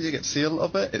Gloucester. You get to see a little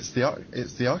bit. It's the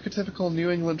archetypical New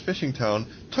England fishing town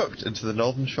tucked into the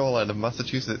northern shoreline of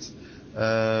Massachusetts.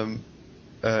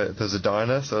 There's a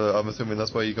diner, so I'm assuming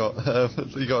that's where you got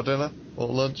dinner or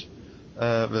lunch.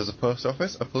 There's a post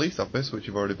office, a police office, which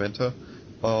you've already been to,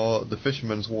 or the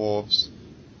fishermen's wharves.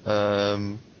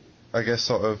 I guess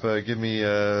sort of give me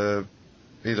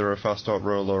either a fast talk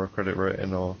roll or a credit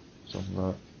rating or something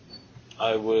like that.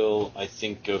 I will, I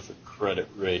think, go for credit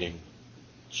rating.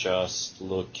 Just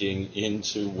looking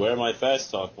into where my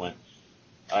fast talk went.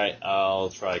 Alright, I'll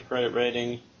try credit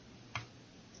rating.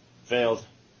 Failed.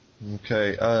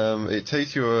 Okay, it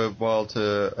takes you a while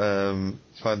to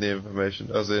find the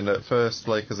information, as in at first,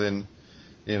 like as in,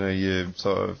 you know, you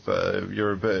sort of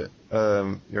you're a bit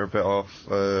off,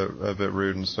 a bit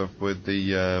rude and stuff with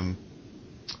the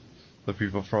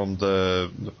people from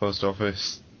the post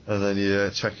office, and then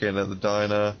you check in at the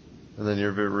diner, and then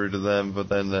you're a bit rude to them, but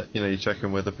then you check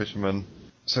in with the fisherman.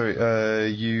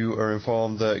 Sorry, you are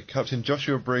informed that Captain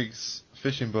Joshua Briggs'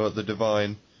 fishing boat, the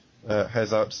Divine,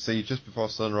 heads out to sea just before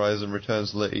sunrise and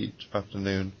returns late each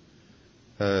afternoon.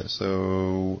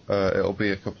 So it'll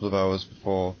be a couple of hours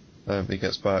before he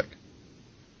gets back.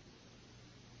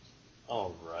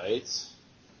 Alright.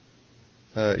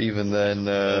 Even then,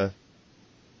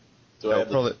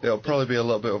 it'll the- probably be a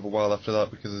little bit of a while after that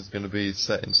because he's going to be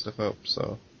setting stuff up.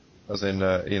 So, as in,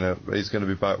 he's going to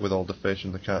be back with all the fish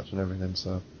and the catch and everything.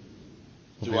 So.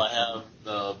 Do I have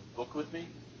the book with me?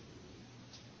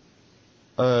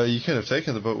 You can have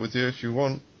taken the book with you if you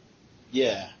want.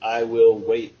 Yeah, I will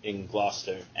wait in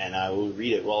Gloucester, and I will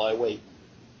read it while I wait.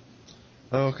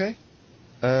 Okay.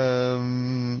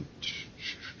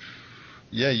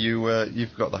 Yeah,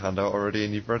 you've got the handout already,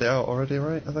 and you've read it out already,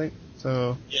 right? I think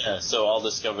so. Yeah, so I'll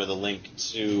discover the link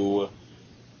to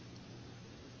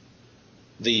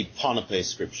the Ponape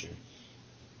scripture.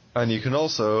 And you can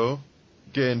also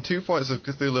gain 2 points of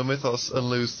Cthulhu Mythos and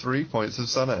lose 3 points of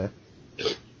sanity.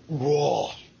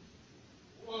 Whoa.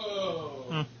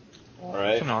 Whoa.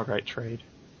 Alright. It's an alright trade.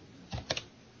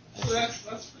 That's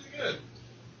pretty good.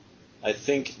 I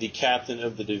think the captain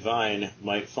of the Divine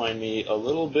might find me a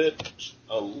little bit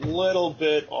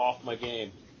off my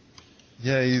game.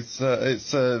 Yeah, it's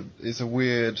a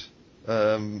weird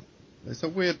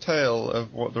tale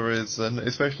of what there is, and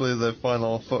especially the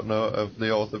final footnote of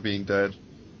the author being dead.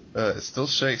 It still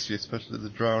shakes you, especially the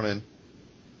drowning.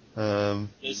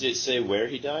 Does it say where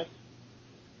he died?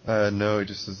 No, it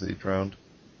just says that he drowned.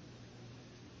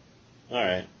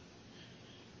 Alright.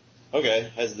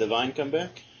 Okay, has the Divine come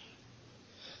back?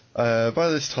 By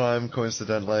this time,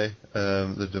 coincidentally,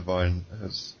 the Divine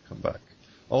has come back.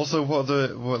 Also, what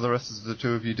are the rest of the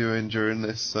two of you doing during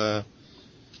this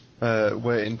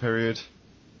waiting period?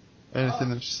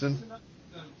 Anything interesting?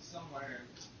 Them somewhere.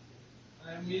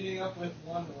 I'm meeting up with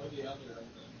one or the other of them.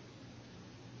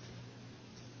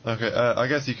 Okay, I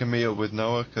guess you can meet up with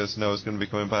Noah, because Noah's going to be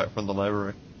coming back from the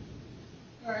library.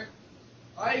 Alright.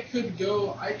 I could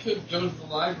go to the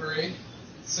library,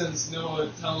 since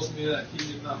Noah tells me that he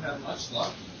did not have much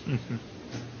luck. And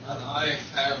I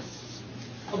have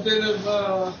a bit of,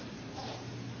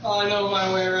 I know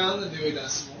my way around the Dewey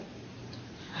Decimal.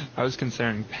 I was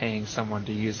considering paying someone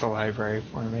to use the library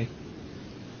for me.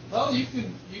 Well, you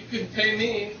could pay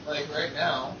me, like, right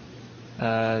now.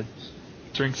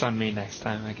 Drinks on me next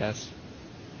time, I guess.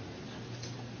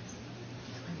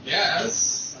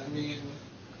 Yes, I mean...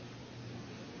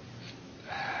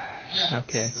 Yes.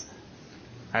 Okay.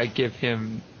 I give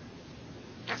him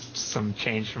some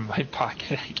change from my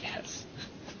pocket, I guess.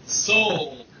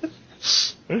 Sold!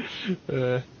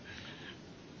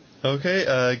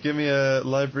 Okay, give me a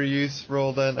library use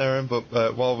roll then, Aaron, but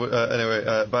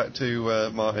anyway, back to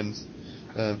Martin's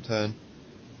turn.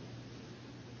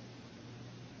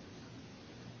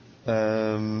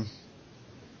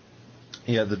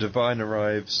 Yeah, the Divine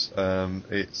arrives.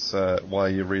 It's while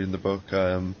you're reading the book.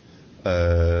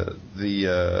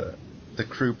 The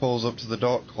crew pulls up to the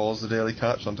dock, hauls the daily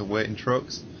catch onto waiting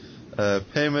trucks.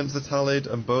 Payments are tallied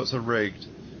and boats are rigged.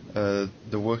 The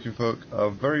working folk are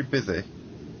very busy,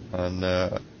 and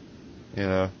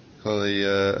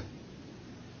clearly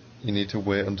you need to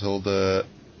wait until the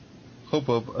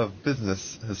hubbub of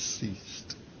business has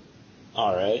ceased.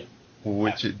 Alright.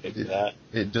 Which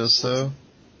it does so.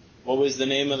 What was the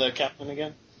name of the captain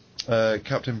again?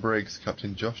 Captain Briggs,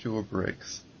 Captain Joshua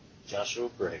Briggs. Joshua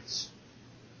Briggs.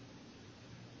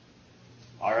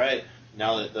 Alright,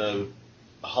 now that the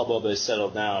hubbub has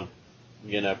settled down,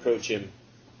 I'm going to approach him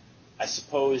I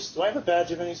suppose, do I have a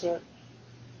badge of any sort?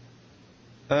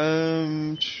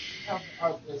 Um,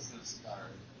 Our business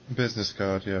card. business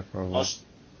card, yeah, probably.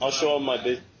 I'll show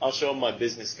him my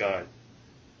business card.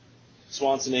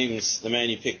 Swanson Ames, the man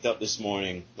you picked up last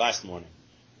morning,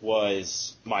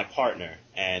 was my partner,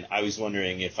 and I was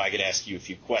wondering if I could ask you a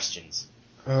few questions.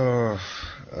 Oh,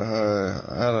 I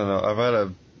don't know. I've had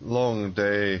a long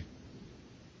day.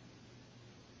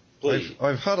 Please,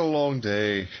 I've had a long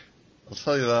day. I'll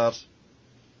tell you that.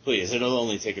 please, it'll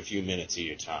only take a few minutes of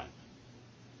your time.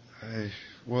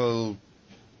 Well,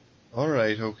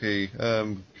 alright, okay.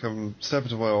 Come step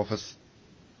into my office.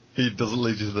 He doesn't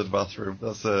lead you to the bathroom.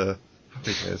 That's a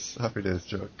happy days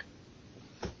joke.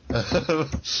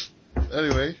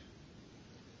 Anyway,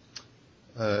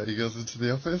 he goes into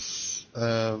the office.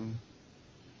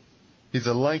 He's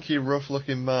a lanky,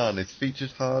 rough-looking man. His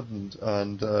features hardened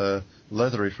and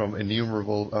leathery from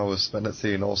innumerable hours spent at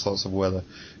sea in all sorts of weather.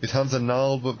 His hands are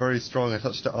gnarled but very strong,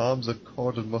 attached to arms of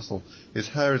corded muscle. His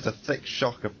hair is a thick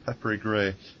shock of peppery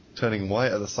grey, turning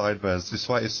white at the sideburns.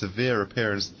 Despite his severe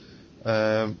appearance,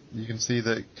 you can see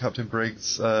that Captain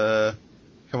Briggs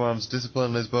commands discipline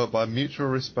on his boat by mutual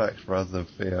respect rather than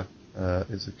fear.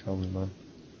 Is a calming man.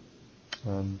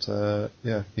 And,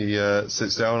 he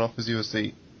sits down and offers you a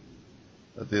seat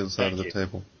at the other side of the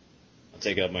table. I'll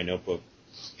take out my notebook.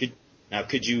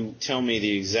 Could you tell me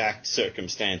the exact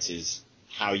circumstances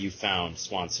how you found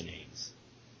Swanson Ames?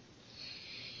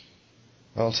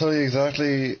 I'll tell you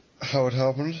exactly how it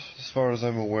happened, as far as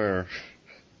I'm aware.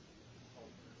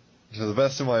 To the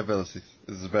best of my ability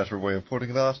is a better way of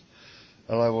putting that,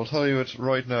 and I will tell you it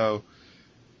right now.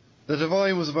 The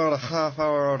Divine was about a half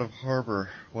hour out of harbour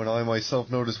when I myself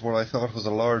noticed what I thought was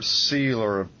a large seal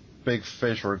or a big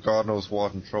fish or God knows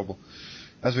what in trouble.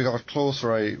 As we got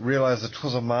closer, I realised it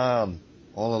was a man,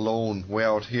 all alone, way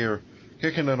out here,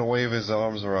 kicking and waving his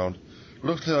arms around.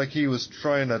 Looked like he was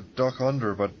trying to duck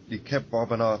under, but he kept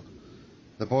bobbing up.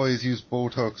 The boys used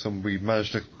boat hooks and we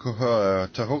managed to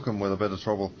hook him with a bit of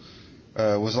trouble.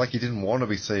 It was like he didn't want to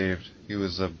be saved. He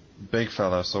was a big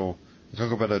fella, so it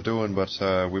took a bit of doing, but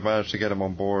we managed to get him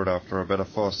on board after a bit of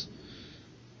fuss.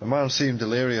 The man seemed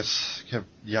delirious, kept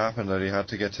yapping that he had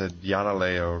to get to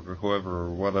Yanale or whoever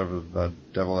or whatever that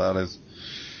devil that is.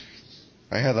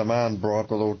 I had the man brought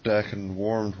below deck and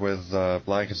warmed with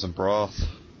blankets and broth.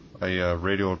 I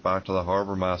radioed back to the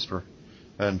harbour master,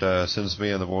 and since me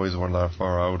and the boys weren't that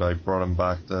far out, I brought him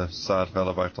back, the sad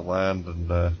fella, back to land and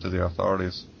to the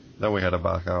authorities. Then we headed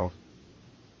back out.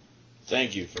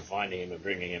 Thank you for finding him and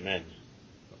bringing him in.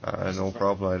 No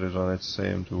problem. I did on it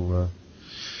same to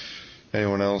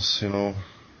anyone else, you know.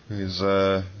 He's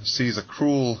sea's a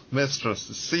cruel mistress.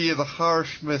 The sea is a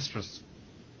harsh mistress.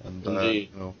 And Indeed.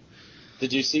 you know.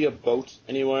 Did you see a boat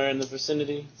anywhere in the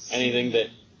vicinity? Anything that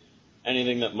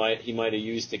he might have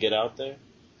used to get out there?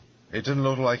 It didn't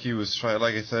look like he was trying.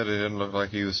 Like I said, it didn't look like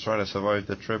he was trying to survive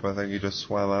the trip. I think he just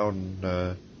swam out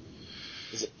and.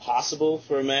 Is it possible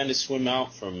for a man to swim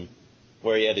out from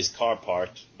where he had his car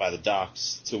parked by the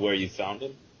docks to where you found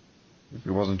him? If he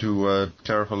wasn't too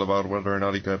careful about whether or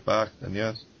not he got back, then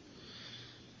yes.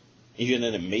 Even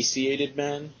an emaciated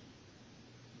man?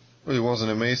 Well, he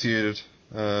wasn't emaciated.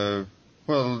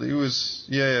 Well, he was.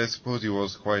 Yeah, I suppose he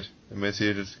was quite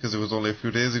emaciated because it was only a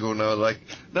few days ago now.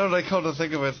 Now that I come to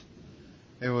think of it,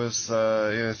 it was.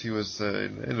 Yes, he was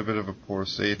in a bit of a poor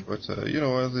state, but you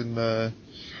know, as in,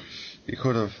 he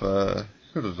could have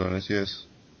done it. Yes.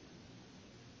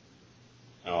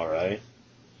 All right.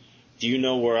 Do you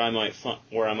know where I might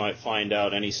find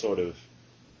out any sort of?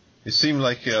 It seemed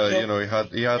like you know he had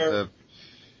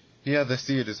the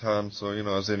sea at his hand, so you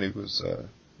know, as in he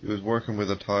was working with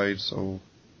the tide, so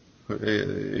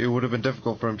it would have been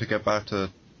difficult for him to get back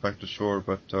to shore,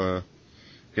 but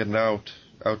getting out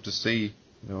to sea,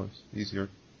 you know, it's easier.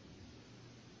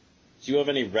 Do you have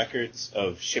any records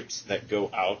of ships that go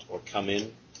out or come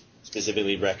in?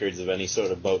 Specifically, records of any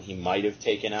sort of boat he might have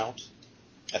taken out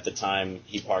at the time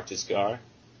he parked his car?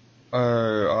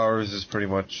 Ours is pretty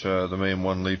much the main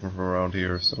one leaving from around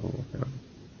here, so you know.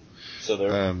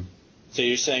 So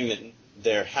you're saying that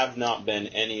there have not been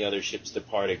any other ships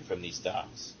departing from these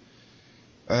docks?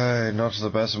 Not to the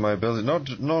best of my ability. Not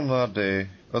on that day.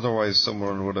 Otherwise,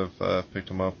 someone would have picked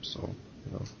him up. So,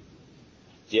 you know.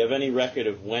 Do you have any record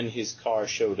of when his car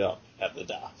showed up at the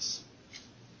docks?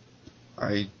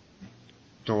 I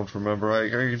don't remember. I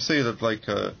can say that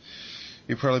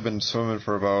he'd probably been swimming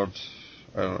for about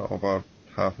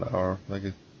half an hour. I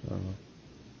don't know.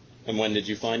 And when did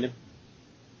you find him?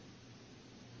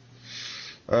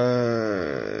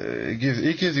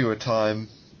 It gives you a time.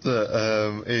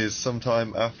 that is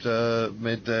sometime after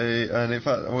midday, and in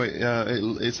fact,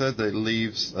 it said that it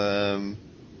leaves.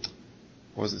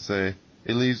 What does it say?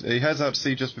 It heads out to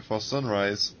sea just before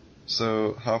sunrise,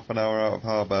 so half an hour out of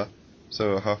harbour,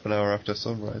 so half an hour after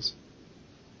sunrise.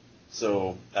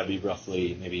 So that'd be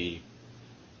roughly maybe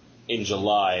in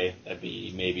July. That'd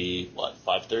be maybe what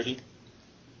 5:30.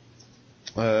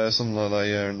 Something like that,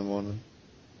 yeah, in the morning.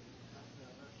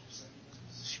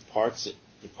 He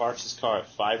parks his car at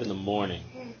 5 in the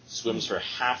morning, swims for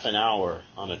half an hour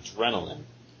on adrenaline,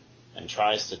 and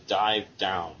tries to dive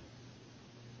down.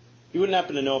 You wouldn't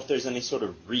happen to know if there's any sort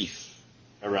of reef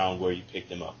around where you picked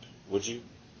him up, would you?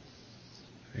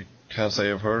 I can't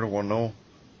say I've heard of one, no.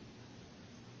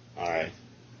 Alright.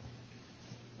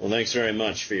 Well, thanks very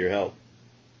much for your help.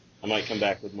 I might come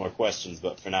back with more questions,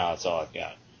 but for now, that's all I've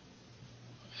got.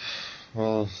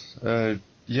 Well,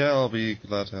 yeah, I'll be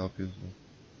glad to help you as well.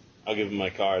 I'll give him my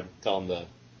card. Tell him to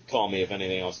call me if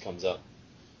anything else comes up.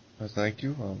 Thank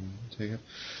you. Take it.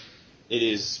 It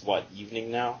is,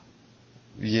 evening now?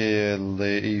 Yeah,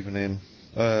 late evening.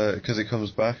 'Cause it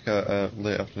comes back at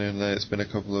late afternoon. It's been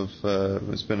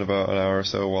it's been about an hour or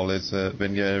so while it's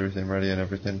been getting everything ready and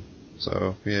everything.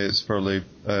 So, yeah, it's probably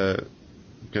going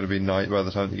to be night by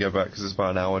the time you get back, because it's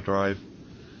about an hour drive.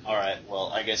 Alright,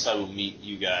 well, I guess I will meet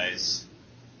you guys.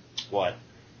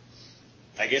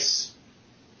 I guess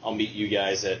I'll meet you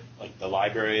guys at, the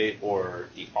library or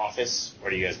the office. Where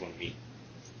do you guys want to meet?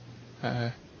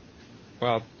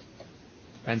 Well,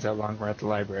 depends how long we're at the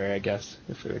library, I guess,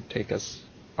 if it would take us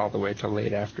all the way till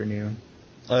late afternoon.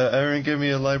 Aaron, give me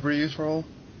a library use roll.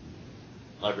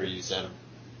 Library use, Adam.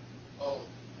 Oh,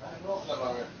 I rolled that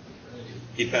already.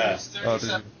 He passed. Oh,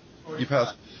 did you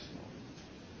passed.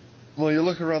 Well, you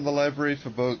look around the library for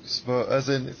books, but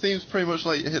it seems pretty much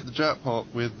like you hit the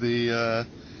jackpot with the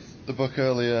book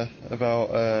earlier about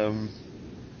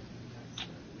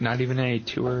Not even any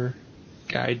tour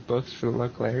guide books for the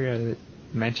local area that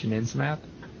mention Innsmouth?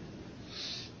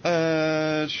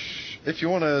 If you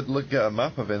want to get a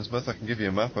map of Innsmouth, I can give you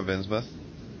a map of Innsmouth.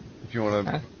 If you want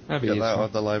to that'd be get that useful. out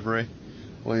of the library.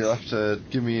 Well, you'll have to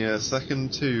give me a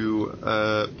second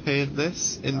to paint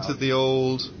this into the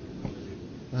old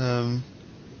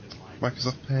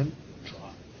Microsoft Paint. You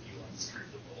unscrew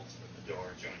the bolt from the door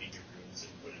joining your rooms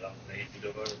and put it on the main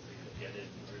door so you'll get in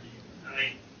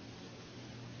early.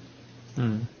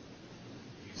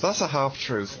 So that's a half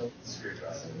truth.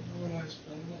 Screwdriver. When I was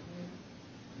playing that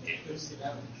game, it was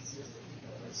that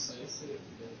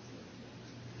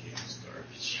Game's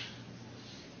garbage.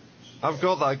 I've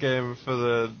got that game for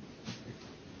the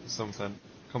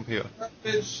computer.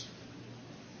 Garbage.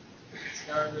 It's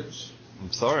garbage.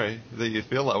 I'm sorry that you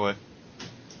feel that way.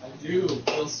 I do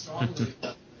feel strongly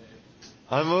that way.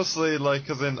 I mostly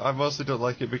don't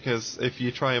like it because if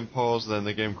you try and pause, then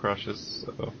the game crashes.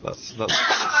 So that's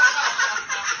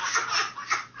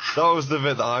that was the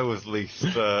bit that I was least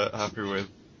happy with.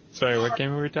 Sorry, what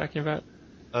game were we talking about?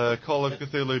 Call of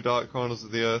Cthulhu: Dark Corners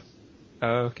of the Earth.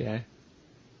 Oh, okay.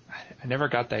 I never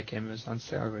got that game. It was on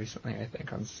sale recently, I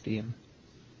think, on Steam.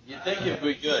 You'd think it'd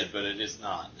be good, but it is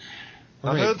not.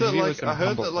 I heard that maybe it was in a I heard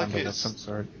Humble that Bundle of it's some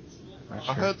sort. I'm not I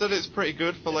sure. heard that it's pretty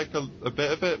good for a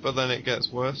bit of it, but then it gets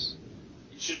worse.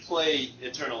 You should play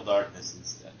Eternal Darkness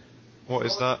instead. What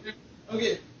is that?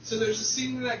 Okay, so there's a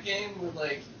scene in that game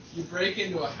where, you break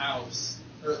into a house,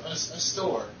 or a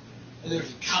store, and there's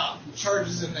a cop who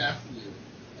charges in after you,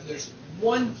 and there's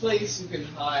one place you can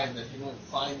hide that he won't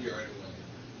find you right away.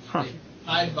 Huh. You can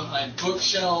hide behind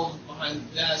bookshelves, behind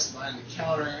the desk, behind the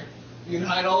counter. You can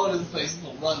hide all over the place, and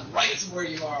he'll run right to where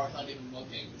you are without even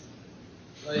looking.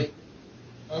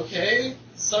 Okay,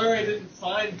 sorry I didn't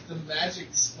find the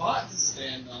magic spot to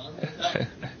stand on without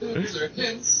clues or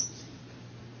hints.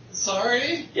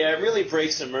 Sorry? Yeah, it really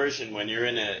breaks immersion when you're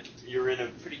in a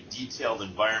pretty detailed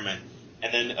environment,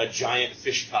 and then a giant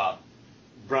fish cop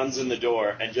runs in the door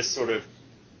and just sort of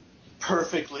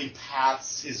perfectly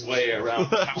paths his way around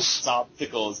countless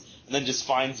obstacles, and then just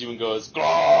finds you and goes,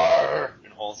 "Grrr!"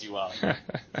 and hauls you out.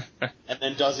 And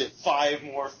then does it 5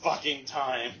 more fucking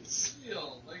times.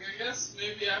 I guess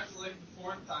maybe after the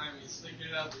 4th time he's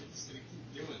figured out that he's just gonna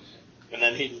keep doing it. And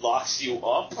then he locks you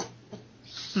up,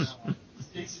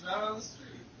 Just takes you out on the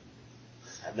street.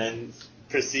 and then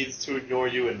proceeds to ignore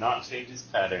you and not change his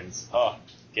patterns. Oh,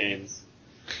 games.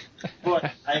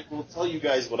 But I will tell you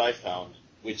guys what I found,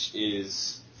 which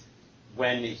is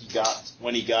when he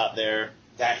got there,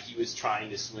 that he was trying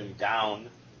to swim down,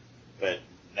 but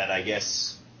that I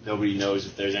guess nobody knows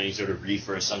if there's any sort of reef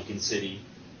or a sunken city,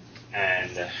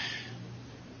 and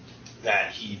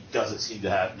that he doesn't seem to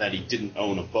have, that he didn't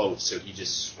own a boat, so he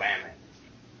just swam it.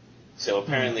 So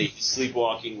apparently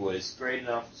sleepwalking was great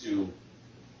enough to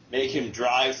make him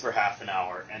drive for half an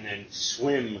hour and then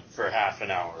swim for half an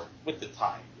hour with the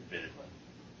tide, admittedly.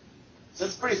 So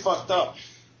that's pretty fucked up.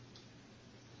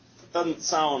 It doesn't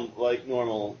sound like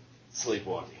normal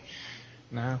sleepwalking.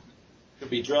 No. Could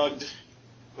be drugged,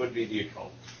 could be the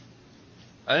occult.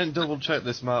 I didn't double check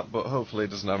this map, but hopefully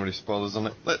it doesn't have any spoilers on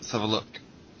it. Let's have a look.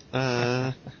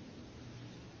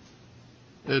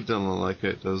 It doesn't look like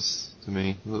it does to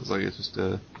me. It looks like it's just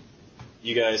a...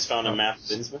 You guys found a map of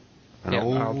Innsmouth? Yeah,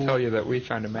 I'll tell you that we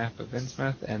found a map of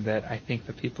Innsmouth, and that I think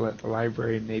the people at the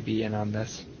library may be in on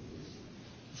this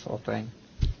whole thing.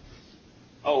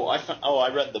 Oh,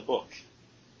 I read the book.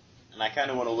 And I kind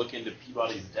of want to look into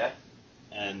Peabody's death,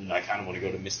 and I kind of want to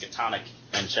go to Miskatonic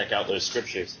and check out those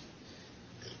scriptures.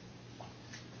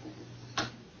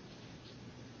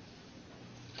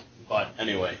 But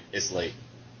anyway, it's late.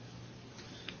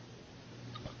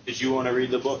 Did you want to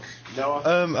read the book,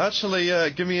 Noah? Actually,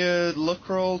 give me a luck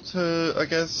roll to, I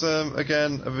guess,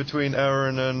 again, between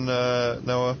Aaron and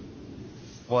Noah.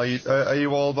 While you, are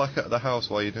you all back at the house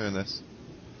while you're doing this?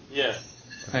 Yeah.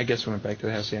 I guess we went back to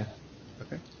the house, yeah.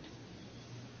 Okay.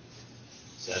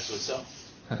 So that's what's up.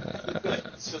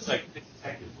 So it's like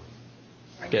detective work.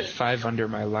 I get 5 under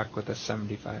my luck with a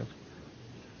 75.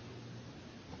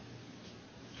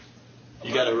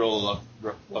 You gotta roll a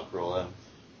luck roll, Adam.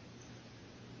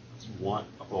 It's one,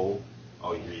 a roll.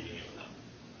 Oh, you're reading it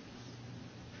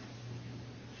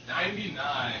now.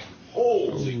 99.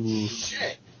 Holy Ooh.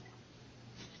 shit!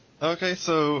 Okay,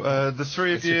 so the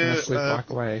three of Guess you you. can sleepwalk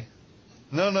away.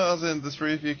 No, as in the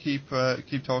three of you keep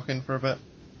talking for a bit.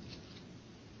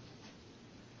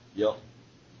 Yep.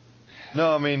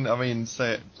 No, I mean,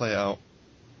 say it, play it out.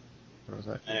 What was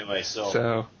that? Anyway,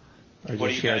 so We're What do just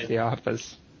you here guys- at the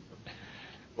office.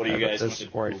 what do you guys want to do?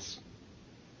 sports.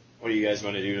 What do you guys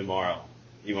want to do tomorrow?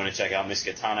 You want to check out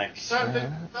Miskatonic?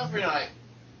 Every night.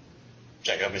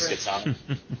 Check out Miskatonic.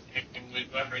 We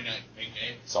do every night,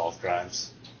 okay? Solve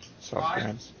crimes. Solve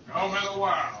crimes. Over the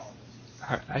world.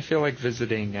 I feel like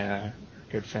visiting our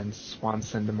good friend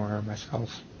Swanson tomorrow myself.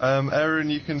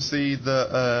 Aaron, you can see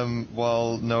that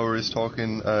while Noah is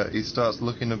talking, he starts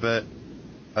looking a bit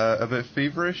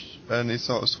feverish, and he's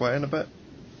sort of sweating a bit.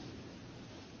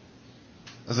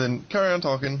 As in, carry on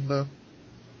talking, though.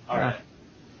 Alright.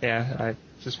 Yeah, I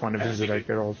just want to visit our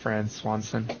good old friend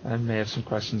Swanson. I may have some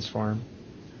questions for him.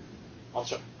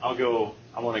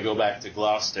 I want to go back to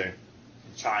Gloucester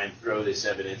and try and throw this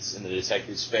evidence in the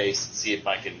detective's face and see if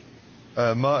I can...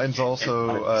 Martin's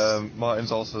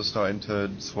also starting to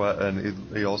sweat,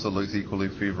 and he also looks equally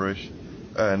feverish.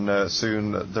 And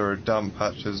soon there are damp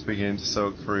patches beginning to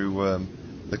soak through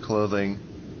the clothing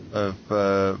of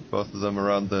both of them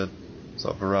around the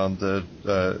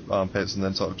armpits, and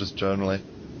then sort of just generally.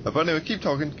 But anyway, keep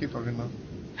talking now.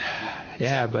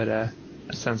 Yeah, but that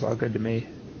sounds all good to me.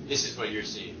 This is what you're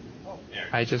seeing. Oh, Aaron.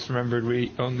 I just remembered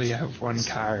we only have one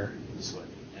car. Sweaty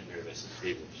and nervous and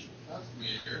feverish. That's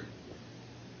weird.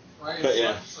 Why are you But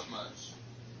yeah. sweating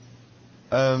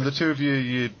so much? The two of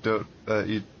you don't.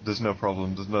 There's no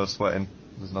problem. There's no sweating.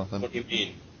 There's nothing. What do you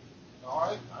mean? No,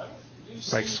 I don't. You Like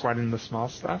seem- sweating the small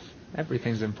stuff?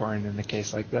 Everything's important in a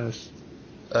case like this.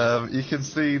 You can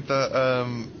see that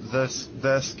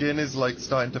their skin is like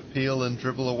starting to peel and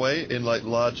dribble away in like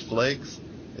large flakes.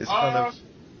 It's kind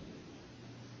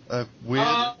of weird.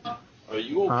 Are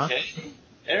you okay,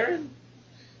 Aaron?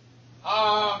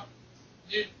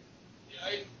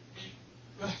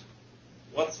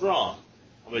 What's wrong?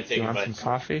 I'm gonna Do take you a want bite. some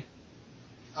coffee?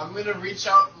 I'm gonna reach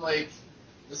out and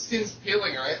the skin's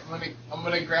peeling, right? I'm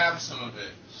gonna grab some of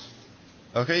it.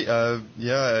 Okay,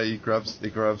 yeah, he grabs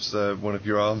one of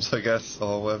your arms, I guess,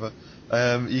 or whatever.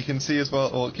 You can see as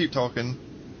well. Well, keep talking.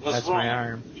 What's That's wrong? my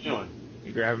arm. What are you doing?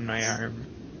 You grabbing my arm.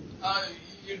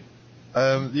 You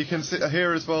You can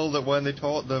hear as well that when they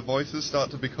talk, their voices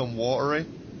start to become watery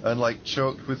and like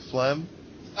choked with phlegm.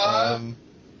 And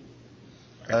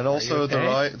also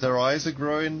their eyes are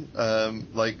growing.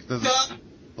 Like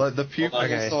the pupil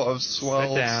Okay. sort of swells.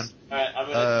 Sit down. Alright, I'm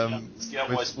gonna scale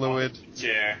with voice fluid.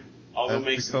 chair. I'll go And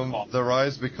make some coffee. their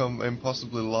eyes become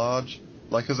impossibly large.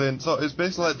 Like as in, so it's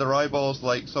basically like their eyeballs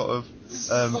like sort of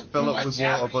fill up with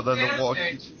water, but then the water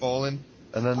keeps falling,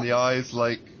 and then the eyes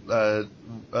like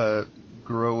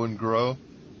grow and grow,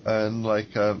 and like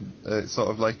it's sort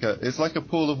of like it's like a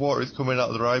pool of water is coming out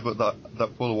of their eye, but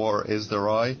that pool of water is their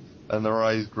eye, and their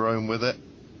eye is growing with it,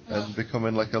 and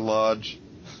becoming like a large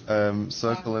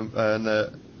circle, and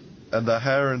the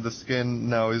hair and the skin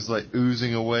now is like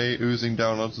oozing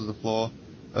down onto the floor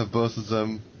of both of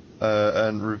them,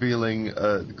 and revealing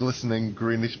glistening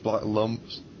greenish black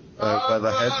lumps where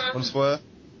the heads once were.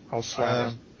 I'll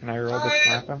slap him. Can I roll to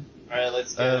slap him? Alright,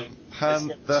 let's get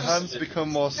The hands become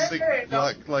more thick,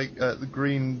 black, like the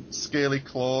green, scaly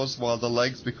claws, while the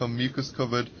legs become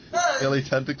mucus-covered, scaly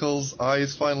tentacles.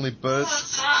 Eyes finally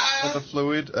burst from the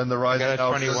fluid, and the I eyes got a now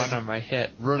 21 on my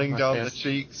hit. running on my down the fist.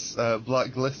 cheeks.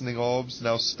 Black, glistening orbs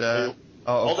now stare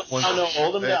out of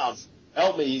hold him down.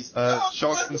 Help me. He's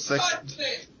shocked and sickened.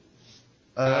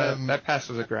 That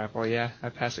passes a grapple, yeah. I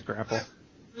pass a grapple.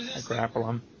 I grapple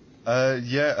him.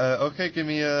 Okay, give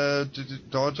me a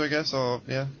dodge, I guess, or,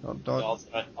 yeah, dodge.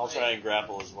 I'll try and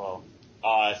grapple as well.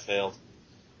 I failed.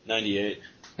 98.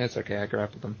 It's okay, I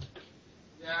grappled him.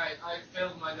 Yeah, I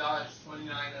failed my dodge,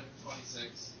 29 out of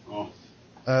 26. Oh.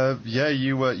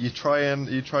 You try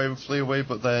and flee away,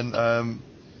 but then,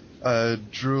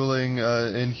 drooling,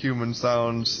 inhuman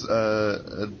sounds,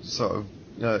 sort of,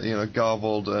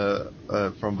 garbled,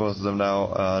 from both of them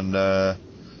now, and,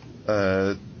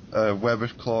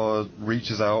 Webbish Claw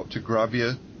reaches out to grab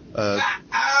you. I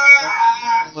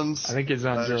think he's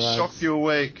on drugs. Shock you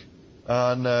awake,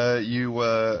 and you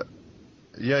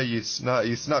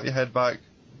snap your head back,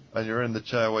 and you're in the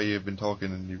chair where you've been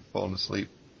talking, and you've fallen asleep.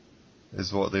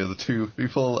 Is what the other two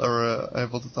people are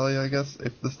able to tell you, I guess,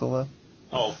 if they're still there.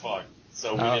 Oh fuck!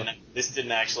 So this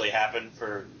didn't actually happen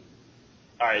for.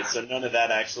 All right, so none of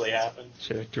that actually happened.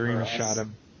 Should have dream shot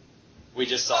him. We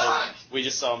just saw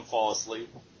him fall asleep.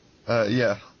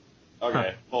 Yeah.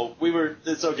 Okay. Well,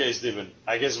 it's okay, Stephen.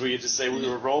 I guess we could just say we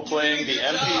were role-playing the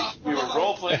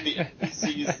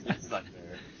NPCs. It's not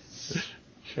fair.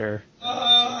 Sure.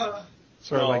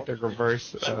 Sort of like the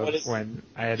reverse of when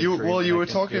I had a dream. Well, you and I were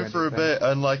couldn't talking do for a anything. bit,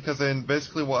 and as in,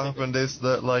 basically what happened is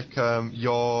that,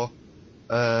 your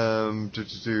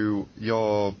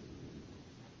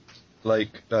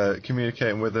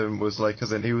communicating with him was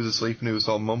as in he was asleep and he was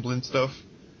sort of mumbling stuff,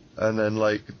 and then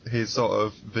his sort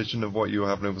of vision of what you were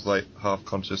having was half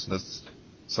consciousness,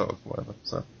 sort of whatever.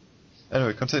 So,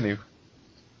 anyway, continue.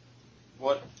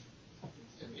 What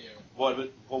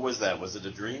was that? Was it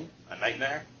a dream? A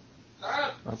nightmare?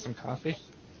 Want some coffee?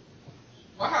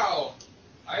 Wow!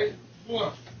 I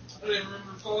didn't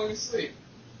remember falling asleep.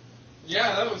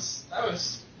 Yeah, that was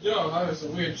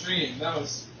a weird dream. That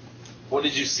was. What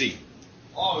did you see?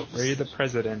 Oh, Were you the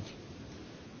president?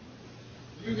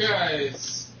 You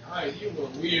guys, you were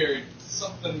weird.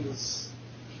 Something was.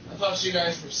 I thought you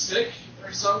guys were sick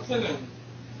or something, and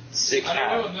Sick I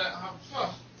how? don't know that.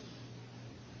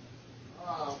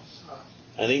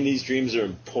 I think these dreams are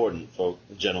important,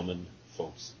 gentlemen,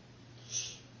 folks.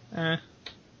 Eh, I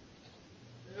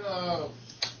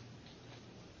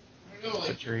don't know, it's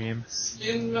a dream.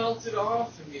 skin melted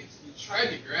off, and you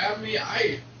tried to grab me.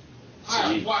 I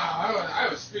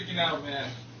was freaking out, man.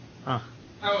 Huh.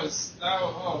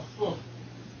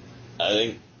 I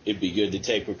think it'd be good to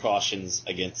take precautions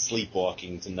against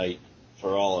sleepwalking tonight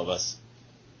for all of us.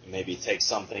 And maybe take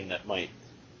something that might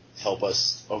help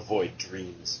us avoid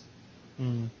dreams.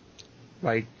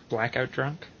 Like blackout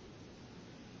drunk?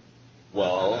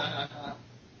 Well,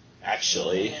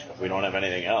 actually, if we don't have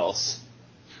anything else.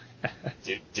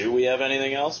 Do we have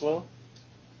anything else, Will?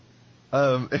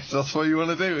 If that's what you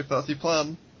want to do, if that's your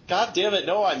plan. God damn it,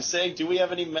 no, I'm saying, do we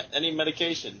have any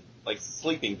medication? Like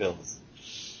sleeping pills?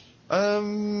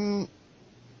 I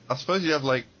suppose you have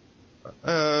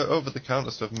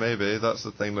over-the-counter stuff, maybe. That's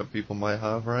the thing that people might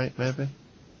have, right? Maybe?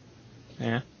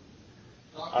 Yeah.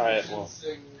 Alright, well.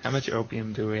 How much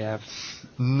opium do we have?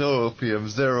 No opium,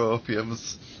 0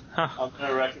 opiums. Huh. I'm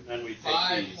gonna recommend we take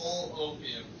 5 these. whole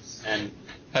opiums. And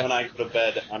when I go to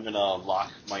bed, I'm gonna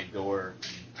lock my door and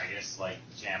I guess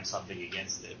jam something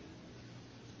against it.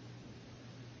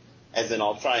 And then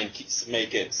I'll try and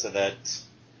make it so that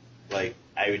I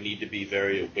would need to be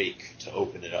very awake to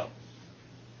open it up.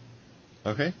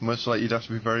 Okay, much like you'd have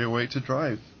to be very awake to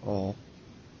drive, or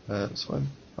swim.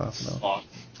 Half an hour.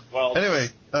 Well, Anyway,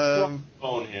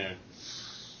 phone here.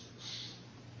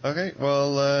 okay,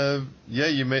 well,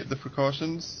 you make the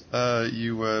precautions. I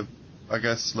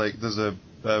guess, there's a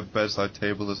bedside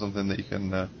table or something that you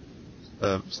can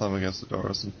slam against the door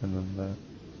or something. And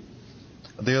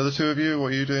the other two of you,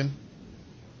 what are you doing?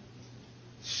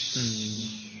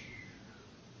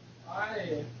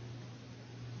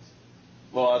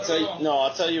 Well, I'll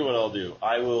tell you what I'll do.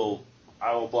 I will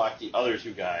block the other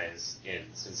two guys in,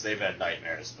 since they've had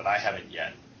nightmares, but I haven't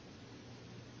yet.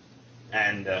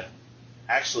 And,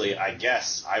 actually, I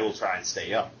guess I will try and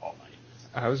stay up all night.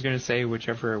 I was going to say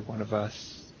whichever one of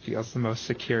us feels the most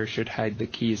secure should hide the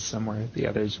keys somewhere the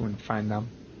others wouldn't find them.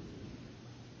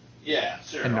 Yeah,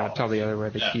 sure. And not tell the other where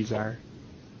the keys are.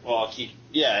 Well, I'll keep...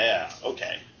 Yeah,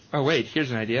 okay. Oh, wait,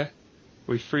 here's an idea.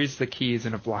 We freeze the keys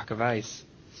in a block of ice.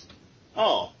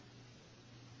 Oh.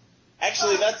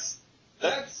 Actually, that's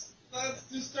That's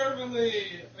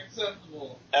disturbingly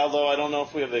acceptable. although I don't know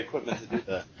if we have the equipment to do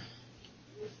that.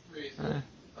 Freeze Uh, it.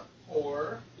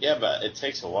 Or Yeah, but it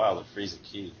takes a while to freeze a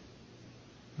key.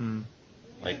 hmm.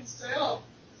 we Like- can stay up.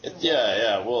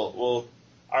 Yeah. We'll.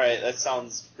 All right, that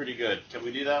sounds pretty good. Can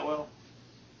we do that, Will?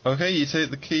 Okay, you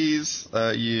take the keys,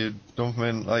 you dump them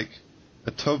in, like,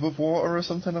 a tub of water or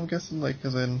something, I'm guessing, like,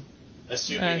 as in...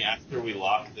 Assuming after we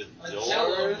lock the A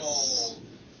jello doors. mold.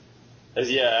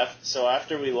 So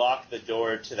after we lock the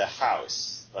door to the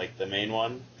house, like the main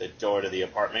one, the door to the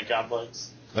apartment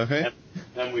complex, Okay. and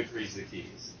then we freeze the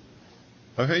keys.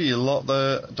 Okay, you lock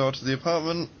the door to the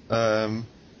apartment,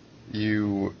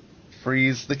 you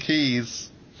freeze the keys,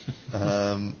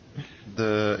 in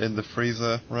the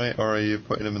freezer, right? Or are you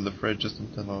putting them in the fridge or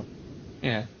something, or...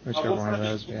 Yeah, whichever one of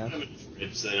those we We'll have. put them in the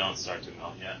fridge so they don't start to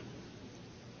melt yet.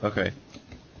 Okay.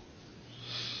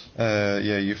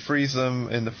 Yeah, you freeze them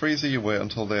in the freezer, you wait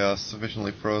until they are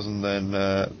sufficiently frozen, then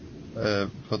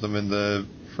put them in the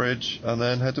fridge, and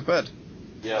then head to bed.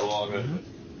 Yeah, we'll all go to bed.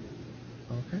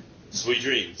 Okay. Sweet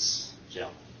dreams,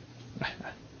 gentlemen.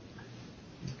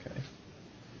 Okay.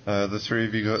 The three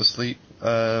of you go to sleep.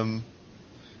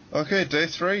 Okay, day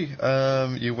 3.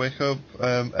 You wake up.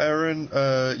 Aaron,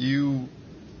 you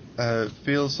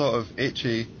feel sort of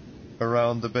itchy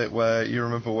around the bit where you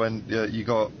remember when you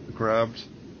got grabbed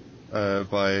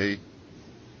by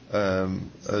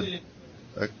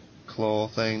a claw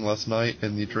thing last night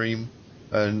in your dream,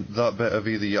 and that bit of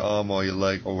either your arm or your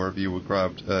leg or wherever you were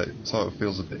grabbed sort of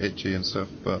feels a bit itchy and stuff,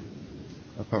 but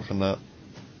apart from that,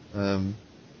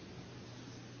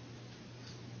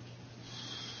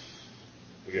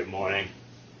 Good morning.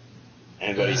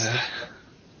 Anybody?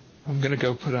 I'm gonna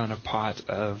go put on a pot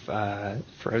of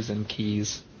frozen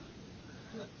keys.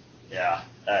 Yeah,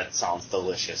 that sounds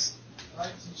delicious. I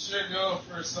can sure go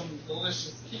for some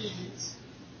delicious keys.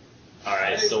 All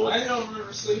right, so I don't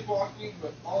remember sleepwalking,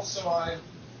 but also I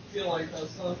feel like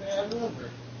that's the only thing I remember.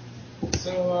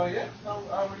 So, yeah, how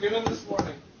are we doing this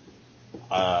morning?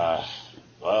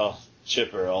 well,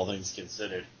 chipper, all things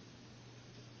considered.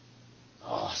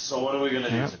 Oh, so what are we gonna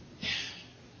do? Yep. today?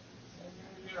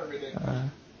 I'm gonna do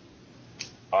everything.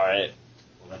 All right.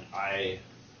 Well then, I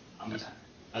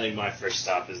think my first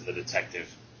stop is the detective.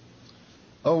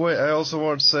 Oh wait, I also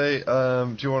want to say,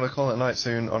 do you want to call it night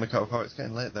soon on account of how it's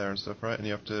getting late there and stuff, right? And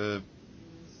you have to...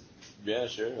 Yeah,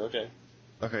 sure. Okay.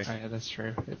 Okay. Oh yeah, that's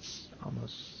true. It's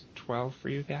almost 12 for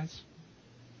you guys.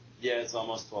 Yeah, it's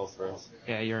almost 12 for us.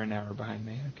 Yeah, you're an hour behind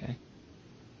me. Okay.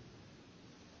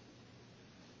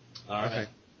 All right. Okay.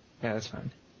 Yeah, that's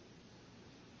fine.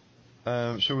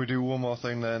 Shall we do one more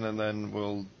thing then, and then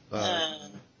we'll...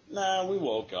 Nah, we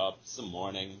woke up. It's the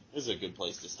morning. This is a good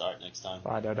place to start next time.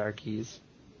 Slide out our keys.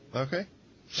 Okay.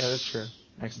 Yeah, that's true.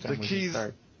 Next time The we keys... can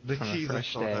start The on a keys are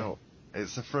fresh sorted day. out.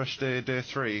 It's a fresh day, day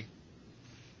 3.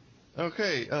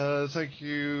 Okay, thank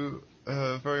you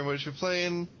very much for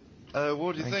playing.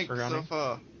 What do you Thanks think for so running.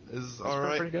 far? Is That's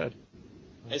alright? pretty good.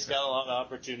 It's got a lot of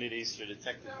opportunities for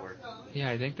detective work. Yeah,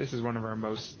 I think this is one of our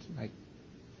most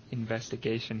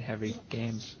investigation-heavy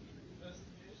games.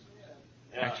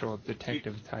 Yeah. Actual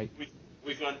detective type.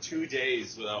 We've gone 2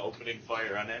 days without opening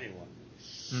fire on anyone.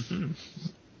 Mm-hmm.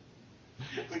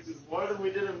 Which is more than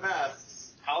we did in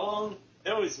Masks. How long?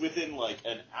 That was within like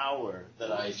an hour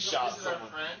that I shot Visit our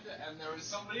someone. friend, and there was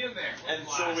somebody in there. And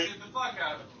so we- blasted the fuck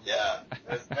out of him. Yeah,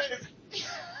 that's nice.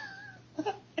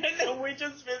 And then we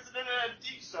just visited an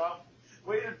antique shop,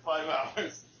 waited 5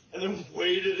 hours, and then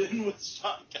waded in with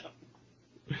shotgun.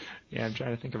 Yeah, I'm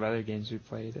trying to think of other games we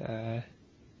played.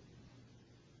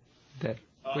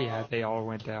 They all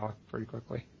went out pretty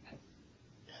quickly.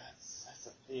 Yes, that's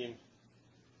a theme.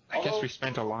 I guess we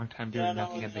spent a long time doing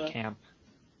nothing at the camp.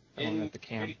 At the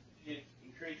camp. In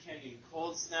Craig Canyon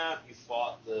Cold Snap, you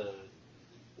fought the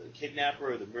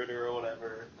kidnapper or the murderer or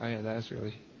whatever. Oh yeah, that was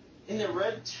really. In the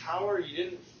Red Tower, you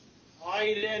didn't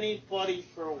fight anybody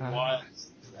for a while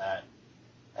after that.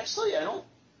 Actually, I don't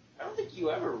think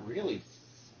you ever really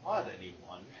fought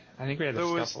anyone. I think we had a There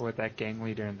was- scuffle with that gang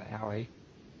leader in the alley.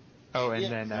 Oh, and Yeah.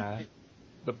 then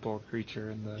the bull creature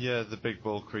and the. Yeah, the big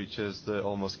bull creatures that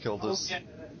almost killed us.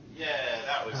 Yeah,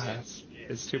 that was it.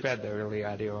 It's too bad the early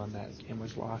audio on that game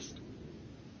was lost.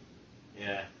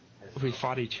 Yeah. We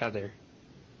fought each other.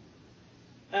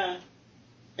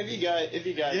 If you guys.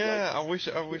 Yeah,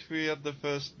 like, I wish we had the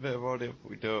first bit of audio, but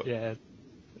we don't. Yeah,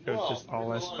 it was just all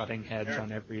we're us going butting heads there.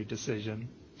 on every decision.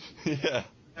 Yeah.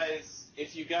 Guys,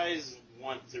 if you guys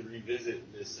want to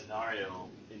revisit this scenario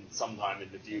in sometime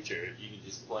in the future, you can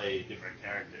just play different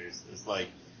characters. There's like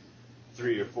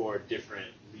 3 or 4 different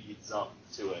leads up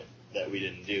to it that we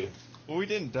didn't do. Well, we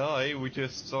didn't die. We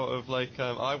just sort of like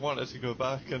I wanted to go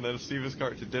back, and then Steven's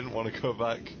character didn't want to go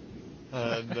back,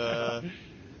 and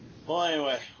Well,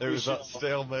 anyway, there we was should, that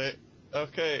stalemate.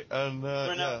 Okay, and for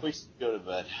now, yeah, we should go to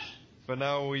bed. for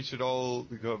now we should all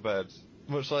go to bed,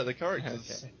 much like the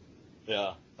characters. Okay.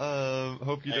 Yeah.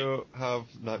 Hope you don't have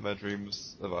nightmare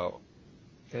dreams about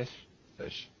Fish.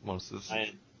 monsters.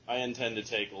 I intend to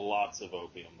take lots of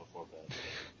opium before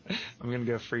bed. I'm gonna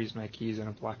go freeze my keys in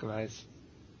a block of ice.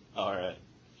 Alright.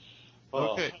 Well,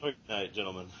 Okay. have a good night,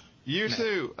 gentlemen. You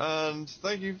too, and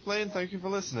thank you for playing, thank you for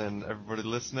listening, everybody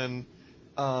listening,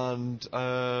 and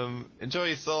enjoy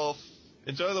yourself,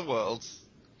 enjoy the world.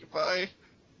 Goodbye.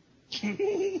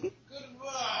 Goodbye.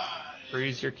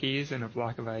 Freeze your keys in a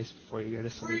block of ice before you go to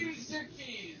sleep. Freeze your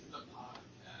keys, the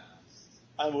podcast.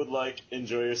 I would like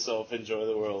enjoy yourself, enjoy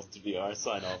the world to be our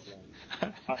sign off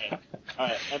line.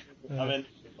 Alright. I'm in.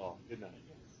 Good night.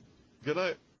 Good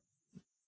night.